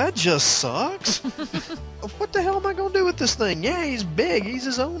 Well, that just sucks. What the hell am I going to do with this thing? Yeah, he's big. He's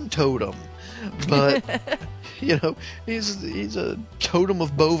his own totem. But, he's a totem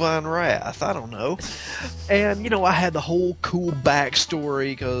of bovine wrath. I don't know. And, I had the whole cool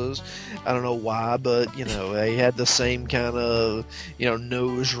backstory because, I don't know why, but, they had the same kind of,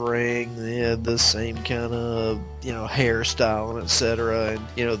 nose ring. They had the same kind of, hairstyle and etc.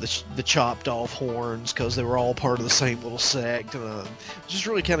 And, the chopped off horns because they were all part of the same little sect. And just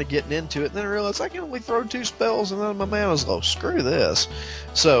really kind of getting into it. And then I realized I can only throw 2 spells and then my mana's low. Screw this.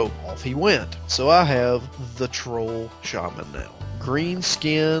 So, off he went. So I have the Troll Shaman now. Green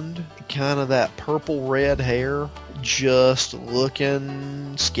skinned, kind of that purple red hair, just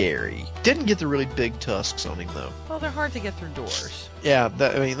looking scary. Didn't get the really big tusks on him though. Well, they're hard to get through doors. Yeah,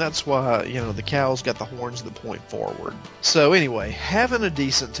 that's why, the cow's got the horns that point forward. So anyway, having a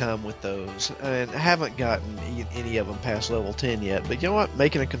decent time with those, and haven't gotten any of them past level 10 yet, but you know what,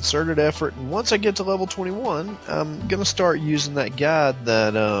 making a concerted effort, and once I get to level 21, I'm going to start using that guide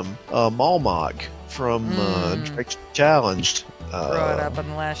that Malmok from Drake's Challenged brought up on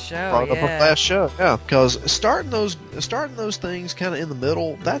the last show. Brought up on the last show, yeah. Because starting those things kind of in the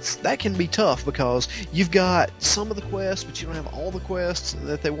middle, that can be tough because you've got some of the quests, but you don't have all the quests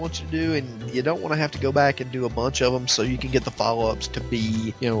that they want you to do, and you don't want to have to go back and do a bunch of them so you can get the follow-ups to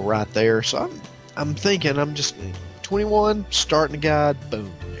be right there. So I'm thinking I'm just 21, starting a guide,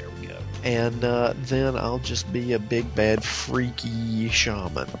 boom. And then I'll just be a big bad freaky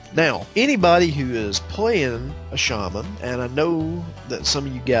shaman. Now, anybody who is playing a shaman, and I know that some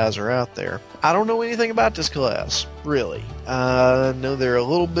of you guys are out there, I don't know anything about this class, really. I know they're a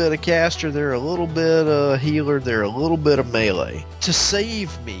little bit of caster, they're a little bit of healer, they're a little bit of melee. To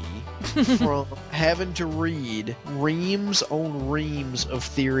save me from having to read reams on reams of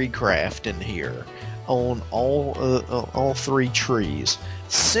theory craft in here on all 3 trees,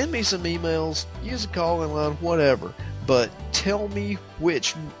 send me some emails, use a calling line, whatever, but tell me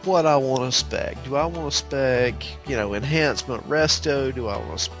what I want to spec. Do I want to spec, enhancement resto? Do I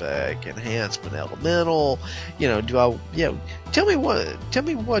want to spec enhancement elemental? Tell me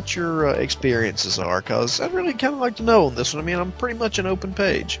what your experiences are, because I'd really kind of like to know on this one. I mean, I'm pretty much an open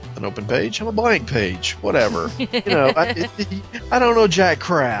page. An open page? I'm a blank page. Whatever. I don't know jack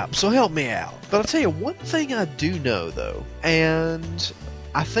crap, so help me out. But I'll tell you one thing I do know, though, and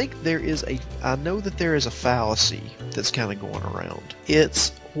I think I know that there is a fallacy that's kind of going around.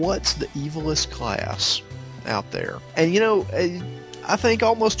 It's what's the evilest class out there? And I think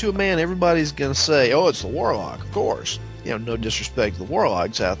almost to a man, everybody's going to say, oh, it's the Warlock, of course. no disrespect to the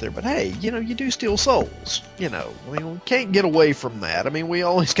warlocks out there, but hey, you do steal souls. We can't get away from that. I mean, we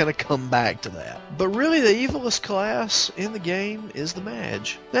always kind of come back to that. But really, the evilest class in the game is the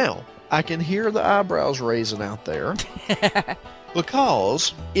mage. Now, I can hear the eyebrows raising out there.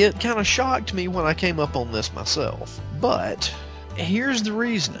 Because it kind of shocked me when I came up on this myself. But here's the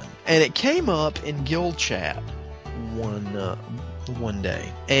reasoning. And it came up in guild chat one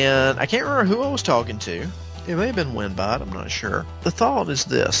day. And I can't remember who I was talking to. It may have been Winbot, I'm not sure. The thought is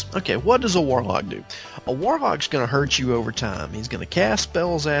this. Okay, what does a warlock do? A warlock's going to hurt you over time. He's going to cast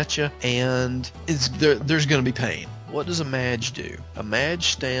spells at you, and there's going to be pain. What does a mage do? A mage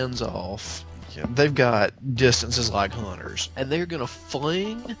stands off. They've got distances like hunters, and they're going to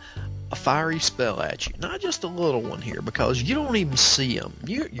fling a fiery spell at you. Not just a little one here, because you don't even see them.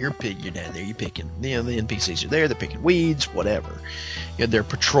 You're down there, you're picking, the NPCs are there, they're picking weeds, whatever. They're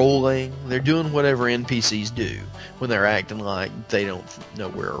patrolling, they're doing whatever NPCs do when they're acting like they don't know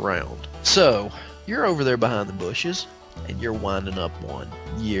we're around. So, you're over there behind the bushes, and you're winding up one.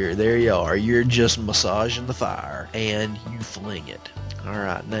 There you are, you're just massaging the fire, and you fling it.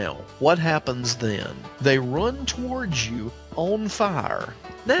 Alright, now, what happens then? They run towards you on fire.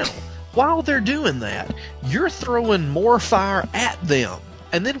 Now, while they're doing that, you're throwing more fire at them.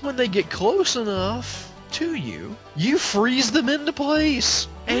 And then when they get close enough to you, you freeze them into place,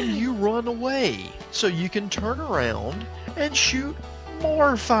 and you run away. So you can turn around and shoot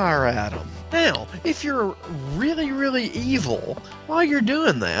more fire at them. Now, if you're really, really evil, while you're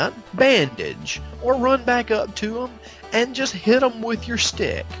doing that, bandage, or run back up to them and just hit them with your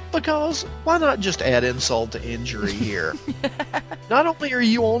stick. Because why not just add insult to injury here? Not only are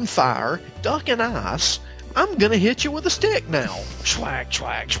you on fire, ducking ice, I'm going to hit you with a stick now. Schwack,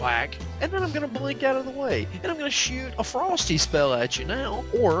 schwack, schwack. And then I'm going to blink out of the way. And I'm going to shoot a frosty spell at you now.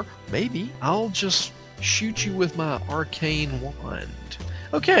 Or maybe I'll just shoot you with my arcane wand.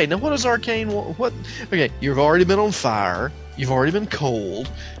 Okay, now what is arcane? Okay, you've already been on fire. You've already been cold.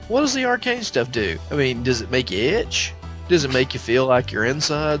 What does the arcane stuff do? I mean, does it make you itch? Does it make you feel like your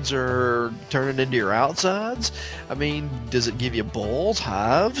insides are turning into your outsides? I mean, does it give you balls,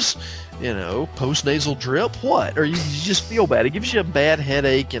 hives, post-nasal drip? What? Or you just feel bad? It gives you a bad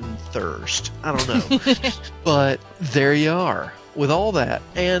headache and thirst. I don't know. But there you are. With all that,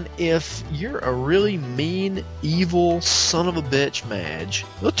 and if you're a really mean, evil, son of a bitch mage,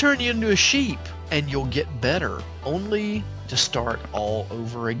 they'll turn you into a sheep, and you'll get better, only to start all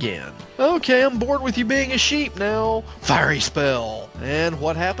over again. Okay, I'm bored with you being a sheep now. Fiery spell. And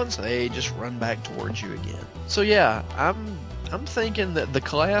what happens? They just run back towards you again. So yeah, I'm thinking that the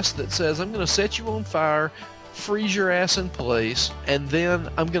class that says I'm going to set you on fire, freeze your ass in place, and then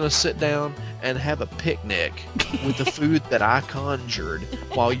I'm going to sit down and have a picnic with the food that I conjured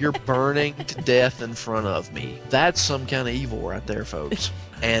while you're burning to death in front of me. That's some kind of evil right there, folks.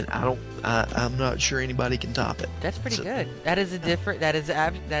 And I'm not sure anybody can top it. That's pretty good. That's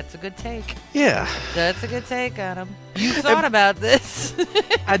a good take. Yeah. That's a good take, Adam. You thought about this.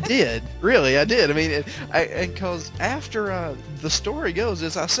 I did. Really, I did. I mean, because after the story goes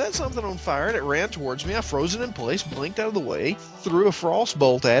is I set something on fire and it ran towards me. I froze it in place, blinked out of the way, threw a frost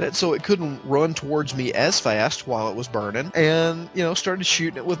bolt at it so it couldn't run towards me as fast while it was burning, and, started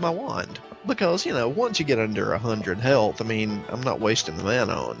shooting it with my wand. Because, once you get under 100 health, I mean, I'm not wasting the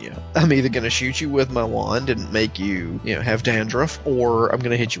mana on you. I'm either going to shoot you with my wand and make you, have dandruff, or I'm going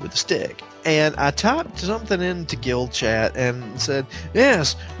to hit you with a stick. And I typed something into guild chat and said,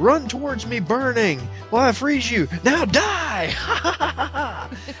 yes, run towards me burning while I freeze you. Now die!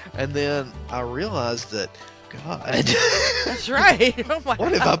 And then I realized that, God. That's right. Oh my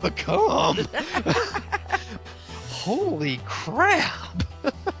What God. have I become? Holy crap!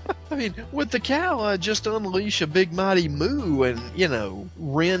 I mean, with the cow, I just unleash a big mighty moo and,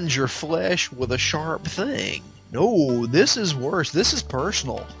 rend your flesh with a sharp thing. No, this is worse. This is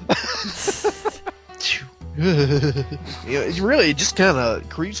personal. It just kind of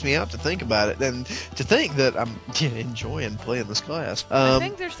creeps me out to think about it, and to think that I'm enjoying playing this class. I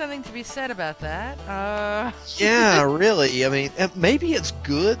think there's something to be said about that. Yeah, really. I mean, maybe it's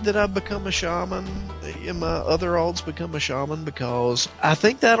good that I've become a shaman, and my other alts become a shaman, because I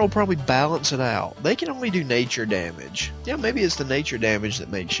think that'll probably balance it out. They can only do nature damage. Yeah, maybe it's the nature damage that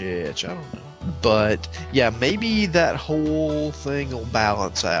makes you itch. I don't know. But, yeah, maybe that whole thing will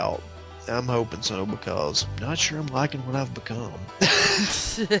balance out. I'm hoping so, because I'm not sure I'm liking what I've become.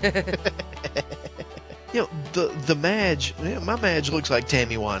 The Madge, my Madge looks like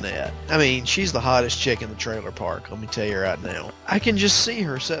Tammy Wynette. I mean, she's the hottest chick in the trailer park, let me tell you right now. I can just see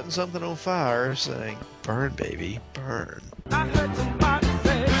her setting something on fire, saying, burn, baby, burn. I heard somebody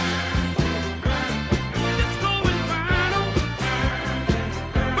say, it's going round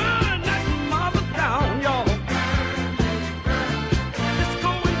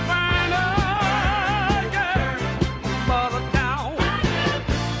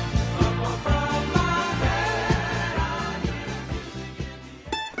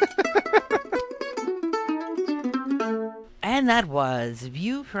that was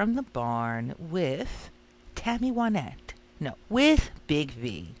View from the Barn with Tammy Wynette. No, with Big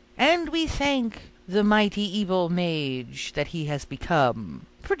V. And we thank the mighty evil mage that he has become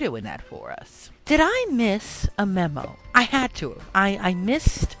for doing that for us. Did I miss a memo? I had to. I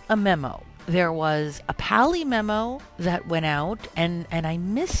missed a memo. There was a Pally memo that went out, and I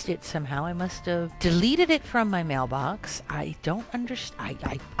missed it somehow. I must have deleted it from my mailbox. I don't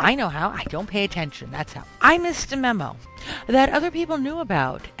understand. I know how. I don't pay attention. That's how. I missed a memo that other people knew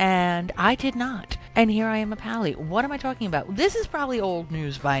about, and I did not. And here I am a Pally. What am I talking about? This is probably old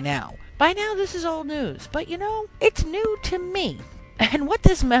news by now. By now, this is old news. But, it's new to me. And what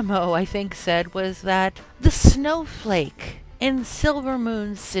this memo, I think, said was that the Snowflake in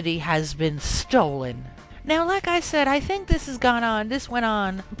Silvermoon City has been stolen. Now, like I said, I think this went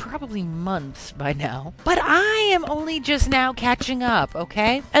on probably months by now. But I am only just now catching up,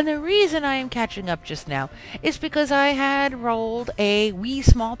 okay? And the reason I am catching up just now is because I had rolled a wee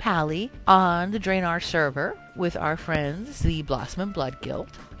small pally on the Draenor server with our friends, the Blossom and Blood Guild.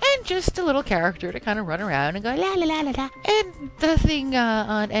 And just a little character to kind of run around and go la la la la la. And nothing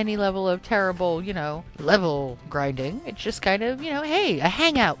on any level of terrible, level grinding. It's just kind of, hey, a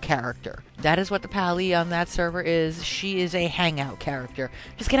hangout character. That is what the pally on that server is. She is a hangout character.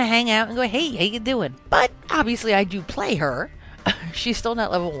 Just gonna hang out and go, hey, how you doing? But obviously I do play her. She's still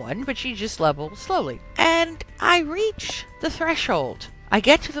not level 1, but she just levels slowly. And I reach the threshold. I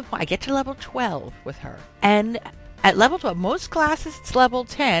get to level 12 with her. And at level 12, most classes it's level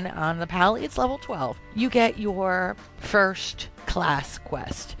 10. On the Pally, it's level 12. You get your first class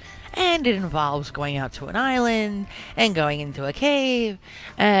quest. And it involves going out to an island and going into a cave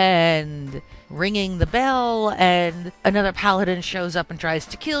and ringing the bell, and another paladin shows up and tries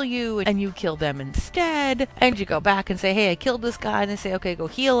to kill you, and you kill them instead. And you go back and say, hey, I killed this guy, and they say, okay, go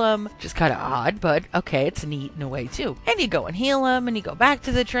heal him. Just kind of odd, but okay, it's neat in a way too. And you go and heal him, and you go back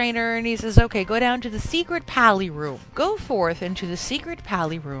to the trainer, and he says, okay, go down to the secret pally room. Go forth into the secret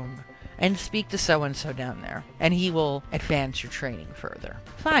pally room and speak to so-and-so down there, and he will advance your training further.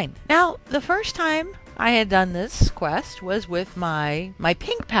 Fine. Now, the first time I had done this quest was with my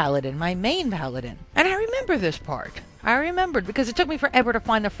pink paladin, my main paladin. And I remember this part. I remembered because it took me forever to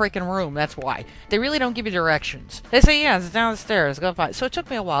find the freaking room. That's why. They really don't give you directions. They say, yeah, it's downstairs. Go find it. So it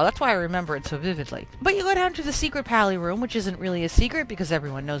took me a while. That's why I remember it so vividly. But you go down to the secret pally room, which isn't really a secret because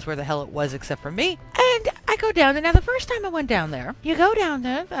everyone knows where the hell it was except for me. And I go down there. Now, the first time I went down there, you go down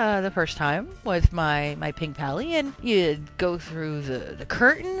there the first time with my pink pally, and you go through the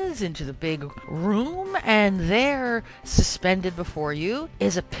curtains into the big room, and there, suspended before you,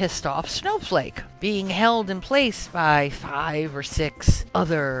 is a pissed off snowflake being held in place by 5 or 6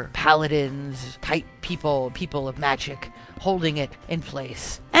 other paladins, type people of magic, holding it in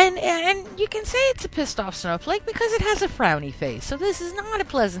place. And you can say it's a pissed off snowflake because it has a frowny face. So this is not a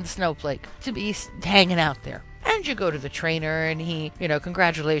pleasant snowflake to be hanging out there. And you go to the trainer, and he,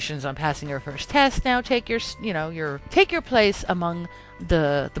 congratulations on passing your first test. Now take your place among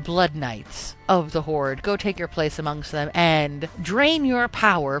the Blood Knights of the Horde. Go take your place amongst them and drain your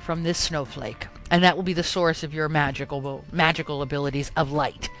power from this snowflake. And that will be the source of your magical abilities of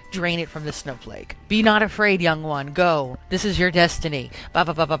light. Drain it from the snowflake. Be not afraid, young one. Go. This is your destiny. Ba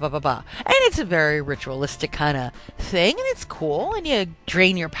ba ba ba ba ba ba. And it's a very ritualistic kind of thing, and it's cool. And you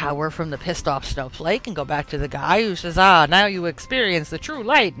drain your power from the pissed off snowflake and go back to the guy who says, now you experience the true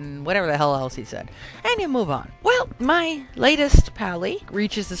light, and whatever the hell else he said. And you move on. Well, my latest pally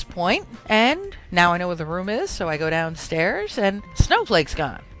reaches this point, and now I know where the room is, so I go downstairs, and snowflake's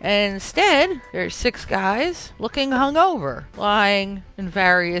gone. And instead, there's 6 guys looking hungover, lying in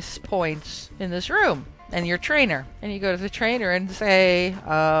various points in this room. And your trainer. And you go to the trainer and say,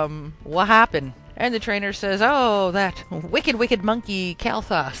 what happened? And the trainer says, that wicked monkey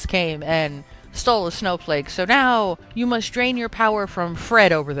Kalthos came and stole a snowflake. So now you must drain your power from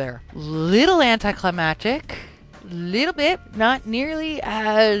Fred over there. Little anticlimactic. Little bit. Not nearly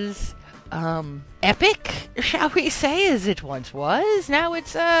as epic, shall we say, as it once was. Now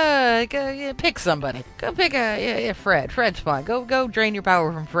it's pick somebody. Go pick Fred. Fred's fine. Go drain your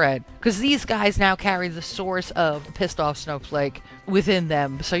power from Fred, because these guys now carry the source of the pissed off snowflake within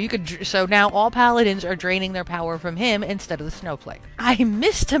them. So now all paladins are draining their power from him instead of the snowflake. I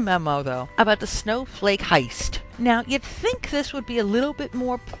missed a memo though about the Snowflake Heist. Now, you'd think this would be a little bit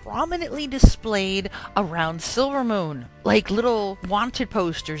more prominently displayed around Silvermoon, like little wanted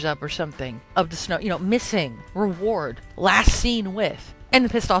posters up or something of the snow, missing, reward, last seen with, and the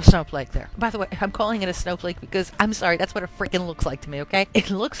pissed off snowflake there. By the way, I'm calling it a snowflake because, I'm sorry, that's what it freaking looks like to me, okay?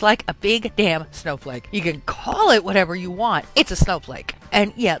 It looks like a big damn snowflake. You can call it whatever you want. It's a snowflake.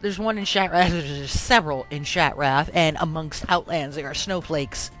 And yeah, there's one in Shatrath, there's several in Shatrath, and amongst Outlands there are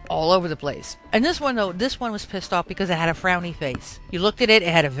snowflakes all over the place. And this one though, this one was pissed off because it had a frowny face. You looked at it, it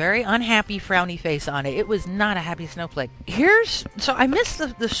had a very unhappy frowny face on it. It was not a happy snowflake. So I missed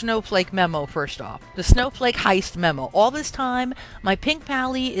the snowflake memo first off. The Snowflake Heist memo. All this time, my pink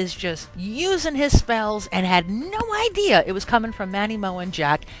pally is just using his spells and had no idea it was coming from Manny Mo and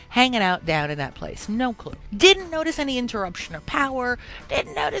Jack hanging out down in that place. No clue. Didn't notice any interruption of power.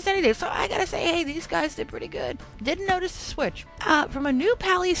 Didn't notice anything. So I gotta say, hey, these guys did pretty good. Didn't notice the switch. From a new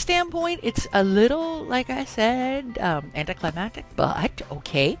pally standpoint, it's a little, like I said, anticlimactic, but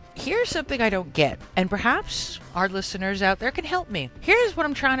okay. Here's something I don't get, and perhaps our listeners out there can help me. Here's what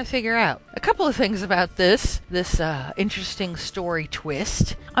I'm trying to figure out. A couple of things about this interesting story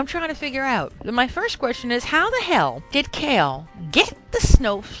twist I'm trying to figure out. My first question is, how the hell did Kale get the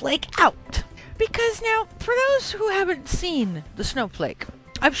snowflake out? Because now, for those who haven't seen the snowflake,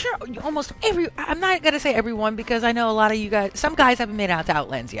 I'm sure almost I'm not going to say everyone because I know a lot of you guys, some guys haven't made it out to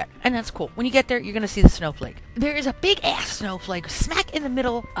Outlands yet. And that's cool. When you get there, you're going to see the snowflake. There is a big ass snowflake smack in the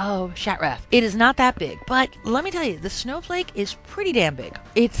middle of Shatrath. It is not that big, but let me tell you, the snowflake is pretty damn big.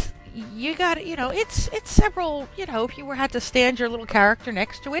 It's several, if you had to stand your little character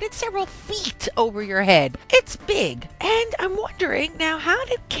next to it, it's several feet over your head. It's big. And I'm wondering now, how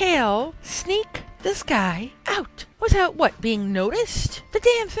did Kale sneak this guy out? Without being noticed? The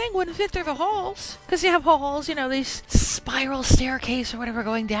damn thing wouldn't fit through the halls. Because you have halls, these spiral staircase or whatever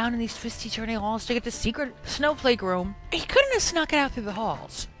going down in these twisty turning halls to get the secret snowflake room. He couldn't have snuck it out through the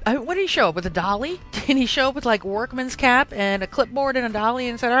halls. What did he show up with, a dolly? Did he show up with workman's cap and a clipboard and a dolly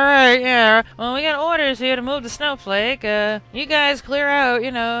and said, alright, yeah, well, we got orders here to move the snowflake. You guys clear out,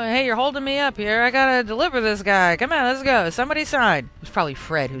 hey, you're holding me up here. I gotta deliver this guy. Come on, let's go. Somebody sign. It was probably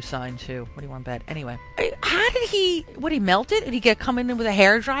Fred who signed too. What do you want to bet? Anyway, how did he melt it? Did he come in with a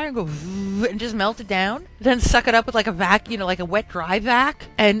hairdryer and go and just melt it down? Then suck it up with a vac, like a wet dry vac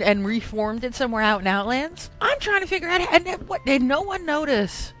and reformed it somewhere out in Outlands? I'm trying to figure out, and what did no one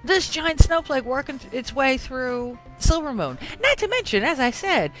notice this giant snowflake working its way through Silvermoon? Not to mention, as I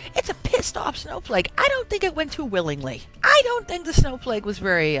said, it's a pissed off snowflake. I don't think it went too willingly. I don't think the snowflake was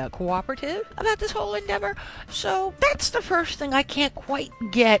very cooperative about this whole endeavor. So that's the first thing I can't quite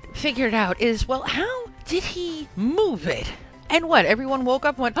get figured out is, well, how did he move it? And everyone woke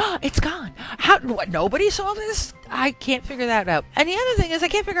up and went, oh, it's gone. Nobody saw this? I can't figure that out. And the other thing is, I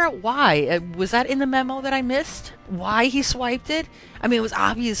can't figure out why. Was that in the memo that I missed? Why he swiped it? I mean, it was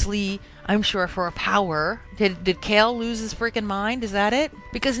obviously, I'm sure, for a power. Did Kale lose his freaking mind? Is that it?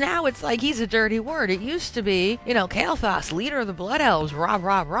 Because now it's like he's a dirty word. It used to be, Kael'thas, leader of the Blood Elves, rah,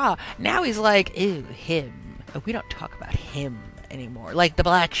 rah, rah. Now he's like, ew, him. We don't talk about him anymore, like the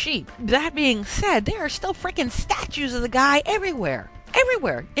black sheep. That being said, there are still freaking statues of the guy everywhere.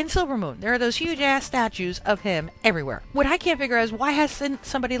 Everywhere in Silvermoon, there are those huge ass statues of him everywhere. What I can't figure out is why hasn't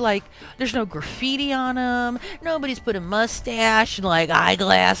somebody there's no graffiti on him, nobody's put a mustache and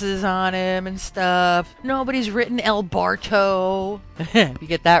eyeglasses on him and stuff. Nobody's written El Barto. If you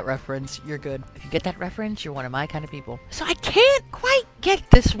get that reference, you're good. If you get that reference, you're one of my kind of people. So I can't quite get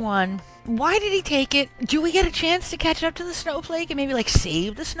this one. Why did he take it? Do we get a chance to catch up to the snowflake and maybe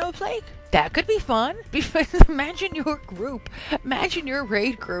save the snowflake? That could be fun. Imagine your group, imagine your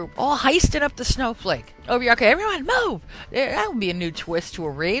raid group all heisting up the snowflake. Okay, everyone move. That would be a new twist to a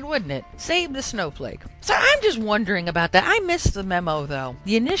raid, wouldn't it? Save the snowflake. So I'm just wondering about that. I missed the memo though.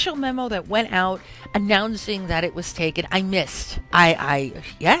 The initial memo that went out announcing that it was taken, I missed.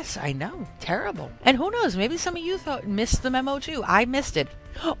 Yes, I know. Terrible. And who knows, maybe some of you missed the memo too. I missed it.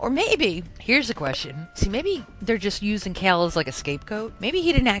 Or maybe, here's the question. See, maybe they're just using Kale as a scapegoat. Maybe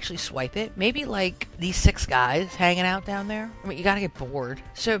he didn't actually swipe it. Maybe these 6 guys hanging out down there. I mean, you gotta get bored.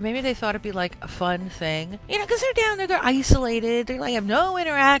 So maybe they thought it'd be a fun thing. Because they're down there, they're isolated. They have no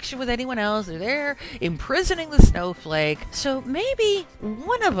interaction with anyone else. They're there imprisoning the snowflake. So maybe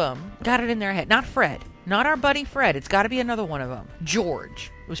one of them got it in their head. Not Fred. Not our buddy Fred. It's got to be another one of them. George.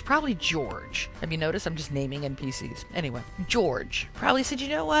 It was probably George. Have you noticed? I'm just naming NPCs. Anyway, George probably said, you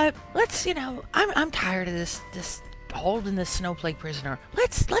know what? Let's, I'm tired of this holding this snowflake prisoner.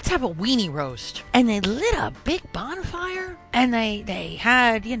 Let's have a weenie roast. And they lit a big bonfire and they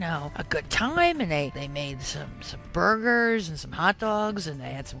had, a good time, and they made some burgers and some hot dogs, and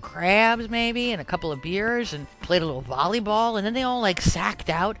they had some crabs maybe and a couple of beers and played a little volleyball, and then they all sacked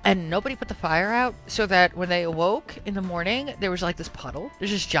out and nobody put the fire out, so that when they awoke in the morning there was this puddle.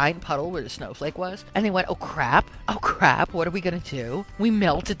 There's this giant puddle where the snowflake was, and they went, oh crap, crap, what are we gonna do? We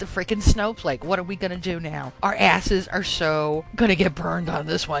melted the freaking snowflake. What are we gonna do now? Our asses are so gonna get burned on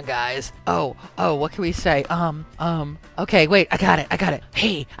this one, guys. Oh, what can we say? Okay, wait, I got it.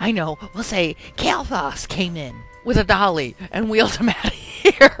 Hey, I know, we'll say Kalthos came in with a dolly and wheeled him out of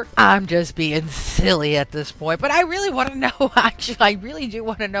here. I'm just being silly at this point, but I really want to know, actually, I really do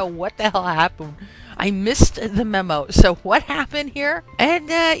want to know what the hell happened. I missed the memo. So what happened here? And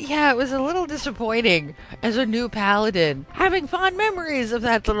yeah, it was a little disappointing as a new paladin, having fond memories of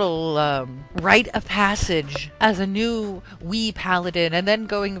that little rite of passage as a new wee paladin, and then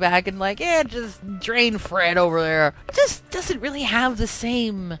going back and like, yeah, just drain Fred over there. It just doesn't really have the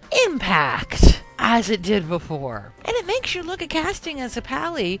same impact as it did before. And it makes you look at casting as a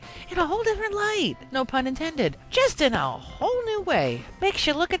pally in a whole different light. No pun intended. Just in a whole new way. Makes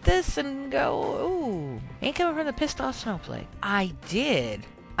you look at this and go, ooh, ain't coming from the pissed off snowflake. I did,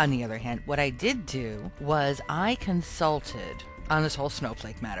 on the other hand, what I did do was I consulted on this whole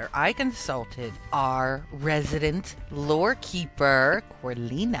snowflake matter. I consulted our resident lore keeper,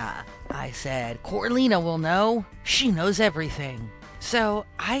 Corlina. I said, Corlina will know. She knows everything. So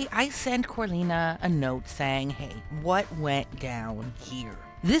I sent Corlina a note saying, hey, what went down here?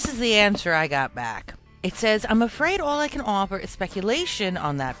 This is the answer I got back. It says, I'm afraid all I can offer is speculation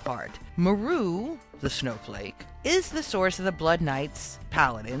on that part. Maru, the snowflake, is the source of the Blood Knight's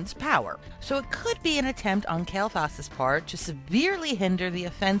paladin's power. So it could be an attempt on Kalthos' part to severely hinder the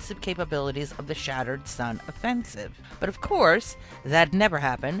offensive capabilities of the Shattered Sun offensive. But of course, that never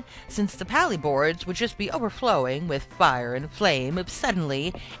happened, since the pally boards would just be overflowing with fire and flame if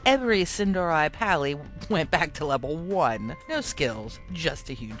suddenly every Sindori pally went back to level 1. No skills, just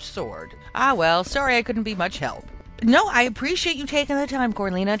a huge sword. Ah well, sorry I couldn't be much help. No, I appreciate you taking the time,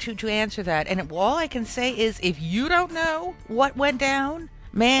 Corlina, to answer that. And all I can say is, if you don't know what went down,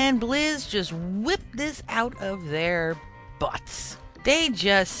 man, Blizz just whipped this out of their butts. They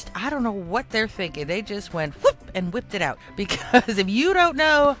just, I don't know what they're thinking. They just went whoop and whipped it out. Because if you don't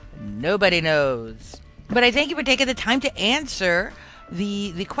know, nobody knows. But I thank you for taking the time to answer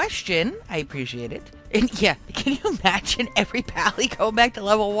the question. I appreciate it. And yeah, can you imagine every pally going back to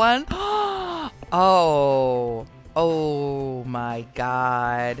level 1? Oh my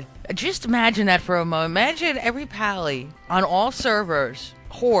god. Just imagine that for a moment. Imagine every pally on all servers.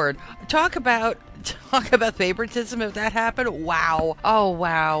 Horde. Talk about favoritism if that happened. Wow. Oh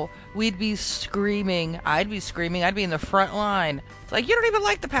wow. We'd be screaming. I'd be screaming. I'd be in the front line. It's like, you don't even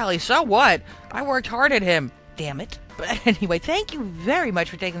like the pally. So what? I worked hard at him. Damn it. But anyway, thank you very much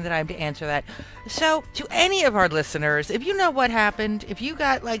for taking the time to answer that. So, to any of our listeners, if you know what happened, if you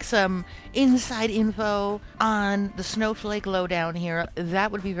got like some inside info on the snowflake lowdown here,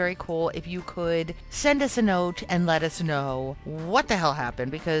 that would be very cool if you could send us a note and let us know what the hell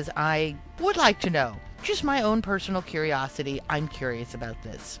happened, because I would like to know. Just my own personal curiosity. I'm curious about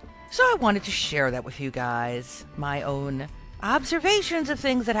this. So I wanted to share that with you guys. My own observations of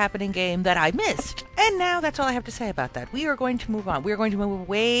things that happen in game that I missed. And now that's all I have to say about that. We are going to move on. We are going to move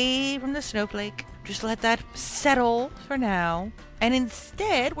away from the snowflake. Just let that settle for now. And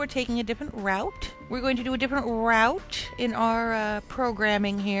instead, we're taking a different route. We're going to do a different route in our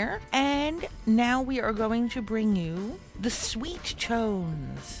programming here. And now we are going to bring you the sweet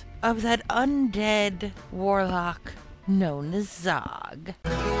tones of that undead warlock known as Zog.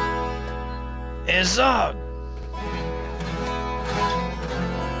 Hey, Zog!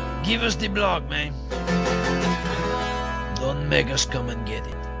 Give us the blog, man. Don't make us come and get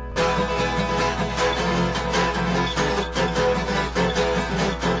it.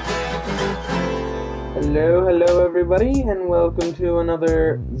 Hello everybody, and welcome to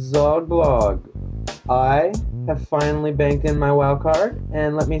another Zog blog. I have finally banked in my WoW card,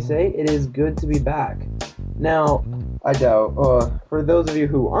 and let me say, it is good to be back. Now, I doubt, for those of you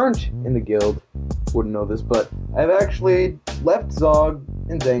who aren't in the guild, wouldn't know this, but I've actually left Zog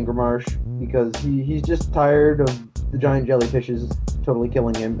in Zangarmarsh because he's just tired of the giant jellyfishes totally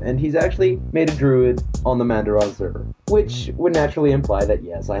killing him, and he's actually made a druid on the Mandaron server, which would naturally imply that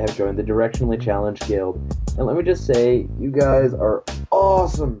yes, I have joined the Directionally Challenged Guild, and let me just say, you guys are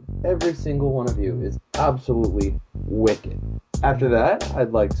awesome. Every single one of you is absolutely wicked. After that,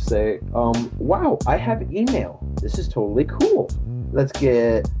 I'd like to say, wow, I have email. This is totally cool. Let's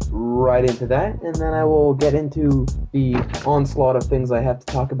get right into that, and then I will get into the onslaught of things I have to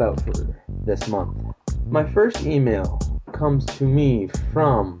talk about for this month. My first email comes to me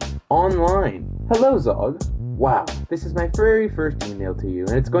from online. Hello, Zog. Wow, this is my very first email to you,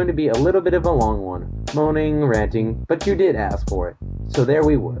 and it's going to be a little bit of a long one. Moaning, ranting, but you did ask for it. So there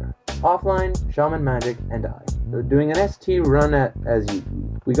we were. Offline, Shaman Magic, and I. Doing an ST run as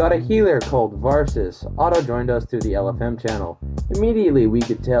usual. We got a healer called Varsis. Otto joined us through the LFM channel. Immediately we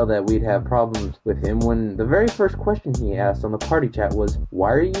could tell that we'd have problems with him when the very first question he asked on the party chat was,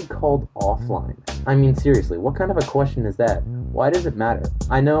 why are you called offline? I mean, seriously, what kind of a question is that? Why does it matter?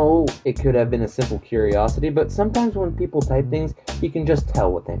 I know it could have been a simple curiosity, but sometimes when people type things, you can just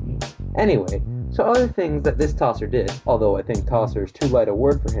tell what they mean. Anyway, so other things that this tosser did, although I think tosser is too light a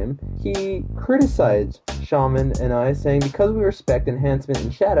word for him, he criticized Shaman and I, saying because we respect enhancement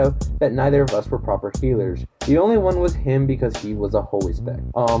and shadow, that neither of us were proper healers. The only one was him because he was a holy spec.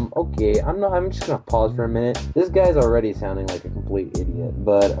 Okay, I'm just gonna pause for a minute. This guy's already sounding like a complete idiot,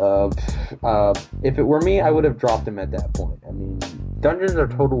 but if it were me, I would have dropped him at that point. I mean, dungeons are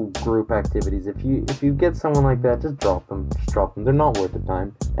total group activities. If you get someone like that, just drop them. They're not worth the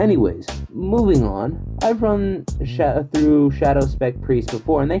time. Anyways, moving on. I've run through Shadow Spec Priest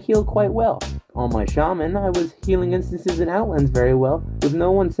before, and they heal quite well. On my Shaman, I was healing instances in Outlands very well, with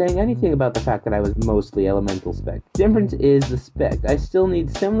no one saying anything about the fact that I was mostly Elemental Spec. Difference is the spec. I still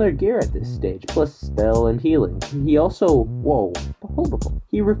need similar gear at this stage, plus spell and healing. He also... Whoa. Hold.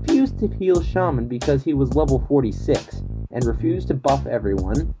 He refused to heal Shaman because he was level 46, and refused to buff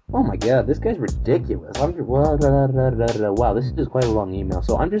everyone. Oh my god, this guy's ridiculous. Wow, this is quite a long email,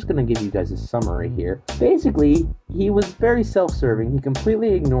 so I'm just gonna give you guys a summary here. Basically, he was very self-serving. He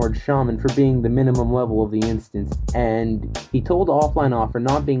completely ignored Shaman for being the minimum level of the instance, and he told offline off for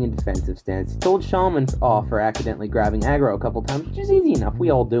not being in defensive stance. He told Shaman off for accidentally grabbing aggro a couple times, which is easy enough, we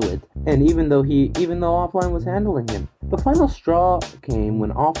all do it. And even though offline was handling him. The final straw came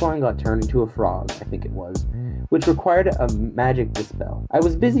when offline got turned into a frog, I think it was, which required a magic dispel. I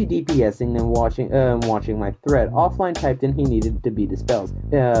was busy DPSing and watching my thread. Offline typed in he needed to be dispelled,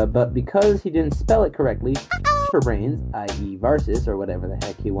 but because he didn't spell it correctly, for brains, i.e. Varsis, or whatever the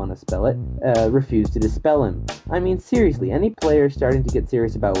heck you want to spell it, refused to dispel him. I mean, seriously, any player starting to get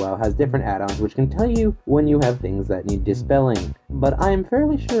serious about WoW has different add-ons which can tell you when you have things that need dispelling. But I am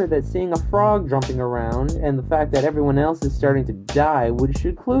fairly sure that seeing a frog jumping around and the fact that everyone else is starting to die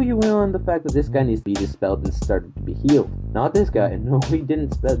should clue you in on the fact that this guy needs to be dispelled and started to be healed. Not this guy. No, he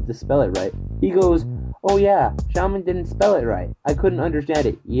didn't dispel it right. He goes, oh yeah, Shaman didn't spell it right. I couldn't understand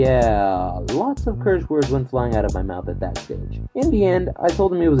it. Yeah, lots of curse words went flying out of my mouth at that stage. In the end, I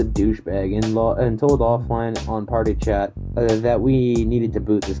told him he was a douchebag and told offline on party chat that we needed to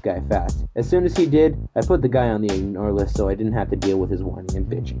boot this guy fast. As soon as he did, I put the guy on the ignore list so I didn't have to deal with his whining and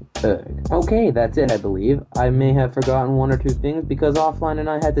bitching. Okay, that's it, I believe. I may have forgotten one or two things because offline and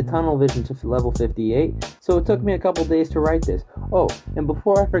I had to tunnel vision to level 58, so it took me a couple days to write this. Oh, and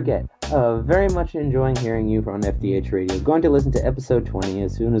before I forget, very much enjoying hearing you on FDH Radio. Going to listen to episode 20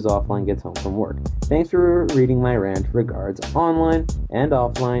 as soon as offline gets home from work. Thanks for reading my rant. Regards, online and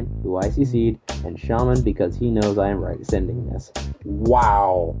offline, who I CC'd, and Shaman because he knows I am right sending this.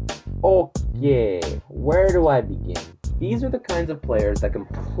 Wow. Okay, where do I begin? These are the kinds of players that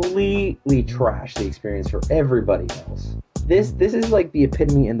completely trash the experience for everybody else. This is like the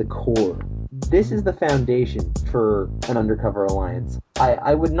epitome and the core. This is the foundation for an undercover alliance.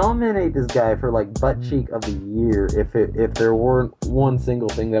 I would nominate this guy for like butt cheek of the year if there weren't one single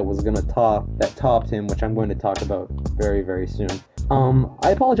thing that was gonna topped him, which I'm going to talk about very, very soon.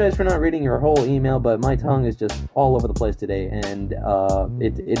 I apologize for not reading your whole email, but my tongue is just all over the place today, and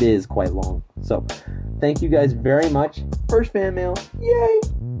it is quite long. So, thank you guys very much. First fan mail, yay!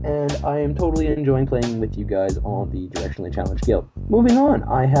 And I am totally enjoying playing with you guys on the Directionally Challenged Guild. Moving on,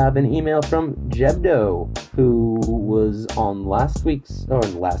 I have an email from Jebdo, who was on last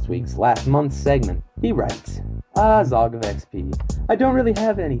month's segment. He writes, Zogofxp. I don't really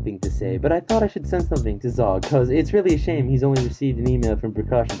have anything to say, but I thought I should send something to Zog, cause it's really a shame he's only received an email from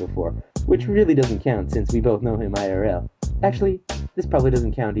Precaution before, which really doesn't count since we both know him IRL. Actually, this probably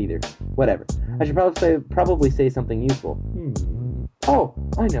doesn't count either. Whatever. I should probably say something useful. Oh,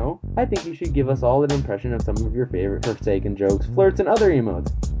 I know. I think you should give us all an impression of some of your favorite Forsaken jokes, flirts, and other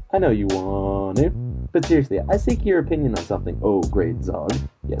emotes. I know you want to. But seriously, I seek your opinion on something. Oh, great, Zog.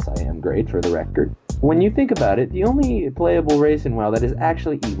 Yes, I am great, for the record. When you think about it, the only playable race in WoW that is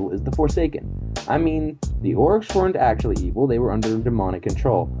actually evil is the Forsaken. I mean, the Orcs weren't actually evil, they were under demonic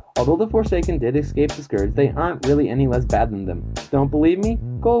control. Although the Forsaken did escape the Scourge, they aren't really any less bad than them. Don't believe me?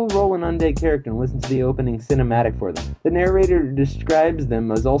 Go roll an undead character and listen to the opening cinematic for them. The narrator describes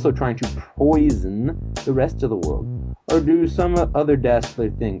them as also trying to poison the rest of the world, or do some other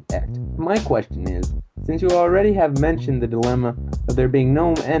dastardly thing. My question is, since you already have mentioned the dilemma of there being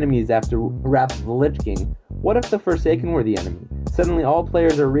no enemies after Wrath of the Lich King, what if the Forsaken were the enemy? Suddenly all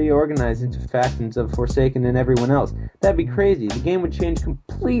players are reorganized into factions of Forsaken and everyone else. That'd be crazy. The game would change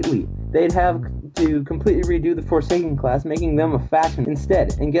completely. They'd have to completely redo the Forsaken class, making them a faction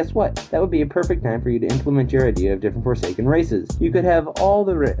instead. And guess what? That would be a perfect time for you to implement your idea of different Forsaken races. You could have all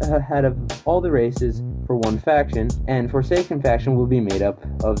the head of all the races for one faction, and Forsaken faction will be made up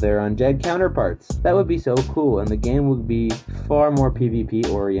of their undead counterparts. That would be so cool, and the game would be far more PvP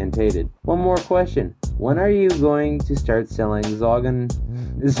orientated. One more question. When are you going to start selling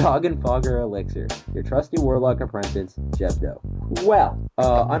Zoggenfogger Elixir? Your trusty warlock apprentice, Jebdo. Well,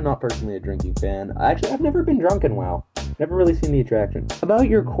 I'm not personally a drinking fan. Actually, I've never been drunk in WoW. Never really seen the attraction. About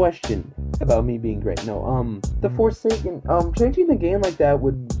your question about me being great. No, the Forsaken, changing the game like that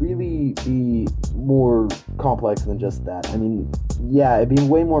would really be more complex than just that. I mean, yeah, it'd be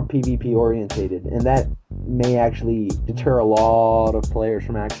way more PvP orientated, and that may actually deter a lot of players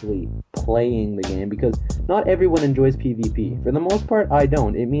from actually playing the game, because not everyone enjoys PvP. For the most part, I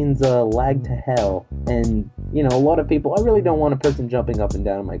don't. It means lag to hell, and, you know, a lot of people, I really don't want a person jumping up and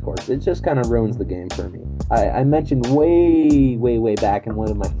down in my course. It just kind of ruins the game for me. I mentioned way back in one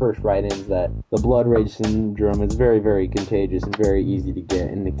of my first write-ins that the Blood Rage syndrome is very, very contagious and very easy to get,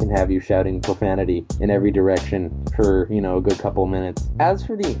 and it can have you shouting profanity in every direction for, you know, a good couple minutes. As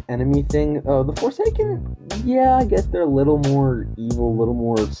for the enemy thing, the Forsaken, yeah, I guess they're a little more evil, a little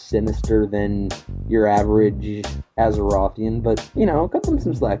more sinister than your average Azerothian, but, you know, cut them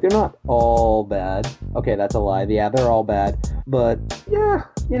some slack. They're not all bad. Okay, that's a lie. Yeah, they're all bad. But, yeah,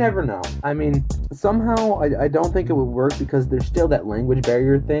 you never know. I mean, somehow, I don't think it would work because there's still that language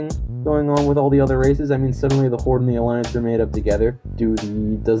barrier thing going on with all the other races. I mean, suddenly the Horde and the Alliance are made up together.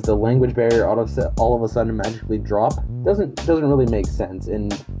 Does the language barrier all of a sudden magically drop? Doesn't really make sense.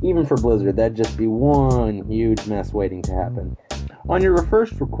 And even for Blizzard, that'd just be one huge mess waiting to happen. On your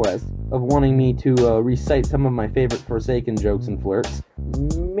first request of wanting me to recite some of my favorite Forsaken jokes and flirts,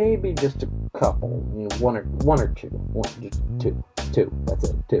 maybe just a couple, you know, one or two. That's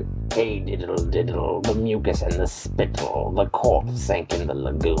it, two. Hey diddle diddle, the mucus and the spittle, the corpse sank in the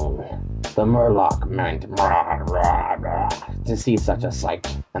lagoon. The murloc meant rah rah rah to see such a sight,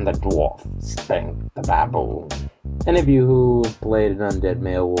 and the dwarf spanked the baboon. Any of you who played an undead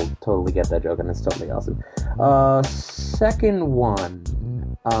male will totally get that joke, and it's totally awesome. Second one.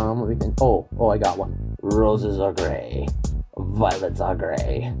 Let me think. Oh, I got one. Roses are gray. Violets are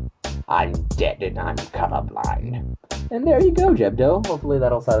gray. I'm dead and I'm colorblind. And there you go, Jebdo. Hopefully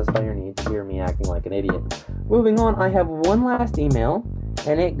that'll satisfy your need to hear me acting like an idiot. Moving on, I have one last email,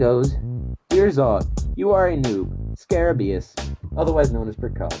 and it goes, Dear Zog, you are a noob. Scarabeus, otherwise known as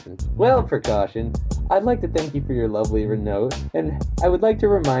Precaution. Well, Precaution, I'd like to thank you for your lovely note, and I would like to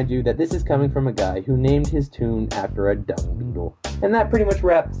remind you that this is coming from a guy who named his tune after a dung beetle. And that pretty much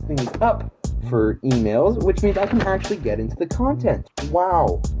wraps things up for emails, which means I can actually get into the content.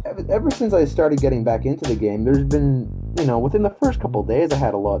 Wow. Ever since I started getting back into the game, there's been, you know, within the first couple days, I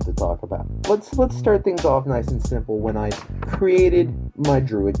had a lot to talk about. Let's start things off nice and simple when I created my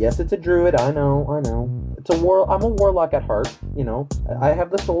druid. Yes, it's a druid, I know. I'm a warlock at heart, you know. I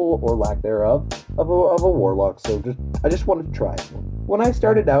have the soul, or lack thereof, of a warlock, so I just wanted to try it. When I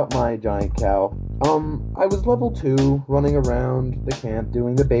started out my giant cow, I was level 2, running around the camp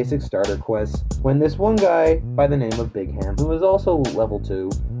doing the basic starter quests, when this one guy by the name of Big Ham, who was also level 2,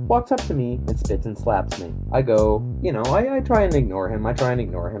 walks up to me and spits and slaps me. I go, you know, I try and ignore him.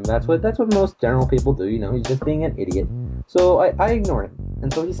 That's what most general people do, you know, he's just being an idiot. So I ignore him.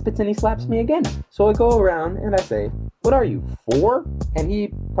 And so he spits and he slaps me again. So I go around and I say, what are you, 4? And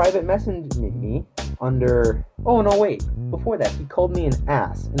he private messaged me under... Oh, no, wait. Before that, he called me an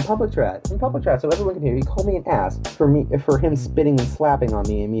ass in public chat, so everyone can hear. He called me an ass for him spitting and slapping on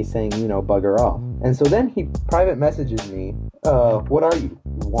me and me saying, you know, bugger off. And so then he private messages me, what are you,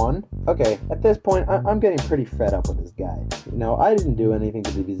 1? Okay, at this point, I'm getting pretty fed up with this guy. You know, I didn't do anything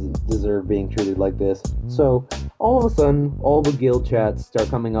to deserve being treated like this. So, all of a sudden, all the guild chats start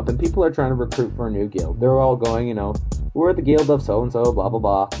coming up and people are trying to recruit for a new guild. They're all going, you know, we're the guild of so-and-so, blah, blah,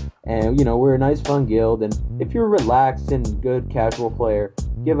 blah. And, you know, we're a nice, fun guild, and if you're a relaxed and good casual player,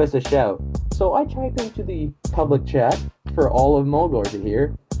 give us a shout. So I typed into the public chat for all of Mulgore to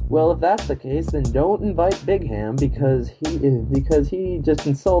hear. Well, if that's the case, then don't invite Big Ham because he just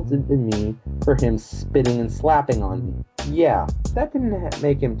insulted me for him spitting and slapping on me. Yeah, that didn't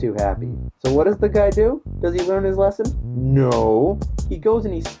make him too happy. So what does the guy do? Does he learn his lesson? No. He goes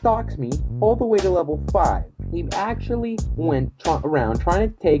and he stalks me all the way to level 5. He actually went around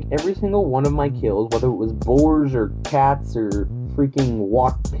trying to take every single one of my kills, whether it was boars or cats or freaking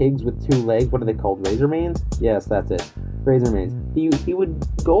walked pigs with 2 legs. What are they called? Razor manes? Yes, that's it. Razor manes. He would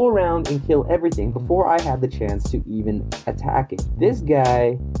go around and kill everything before I had the chance to even attack it. This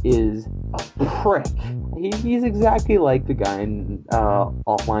guy is a prick. He's exactly like the guy in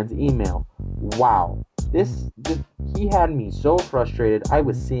Offline's email. wow. He had me so frustrated, I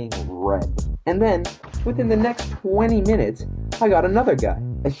was seeing red. And then, within the next 20 minutes, I got another guy.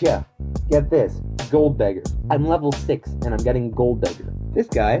 Yeah, get this, Gold Beggar. I'm level 6, and I'm getting Gold Beggar. This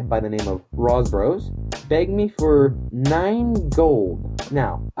guy, by the name of Rosbros, begged me for 9 gold.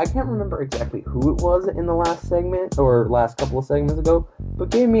 Now, I can't remember exactly who it was in the last segment, or last couple of segments ago, but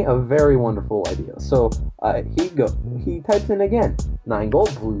gave me a very wonderful idea. So, he types in again, 9 gold,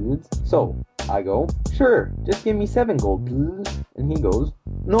 please. So, I go, sure, just give me 7 gold, please. And he goes,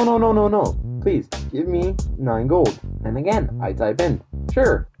 no, please, give me 9 gold. And again, I type in,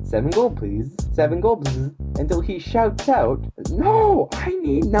 sure, 7 gold, please, 7 gold, please, until he shouts out, no, I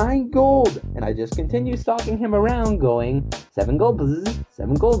need 9 gold. And I just continue stalking him around going, 7 gold, please,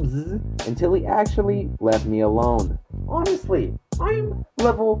 7 gold, please, until he actually left me alone. Honestly, I'm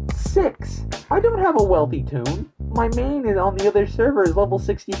level 6. I don't have a wealthy tune. My main is on the other server is level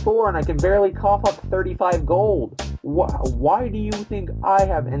 64 and I can barely cough up 35 gold. Why do you think I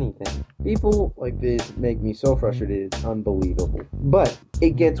have anything? People like this make me so frustrated, it's unbelievable. But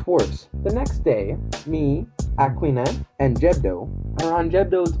it gets worse. The next day, me, Aquina, and Jebdo are on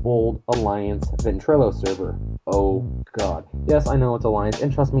Jebdo's old Alliance Ventrilo server. Oh god. Yes, I know it's Alliance,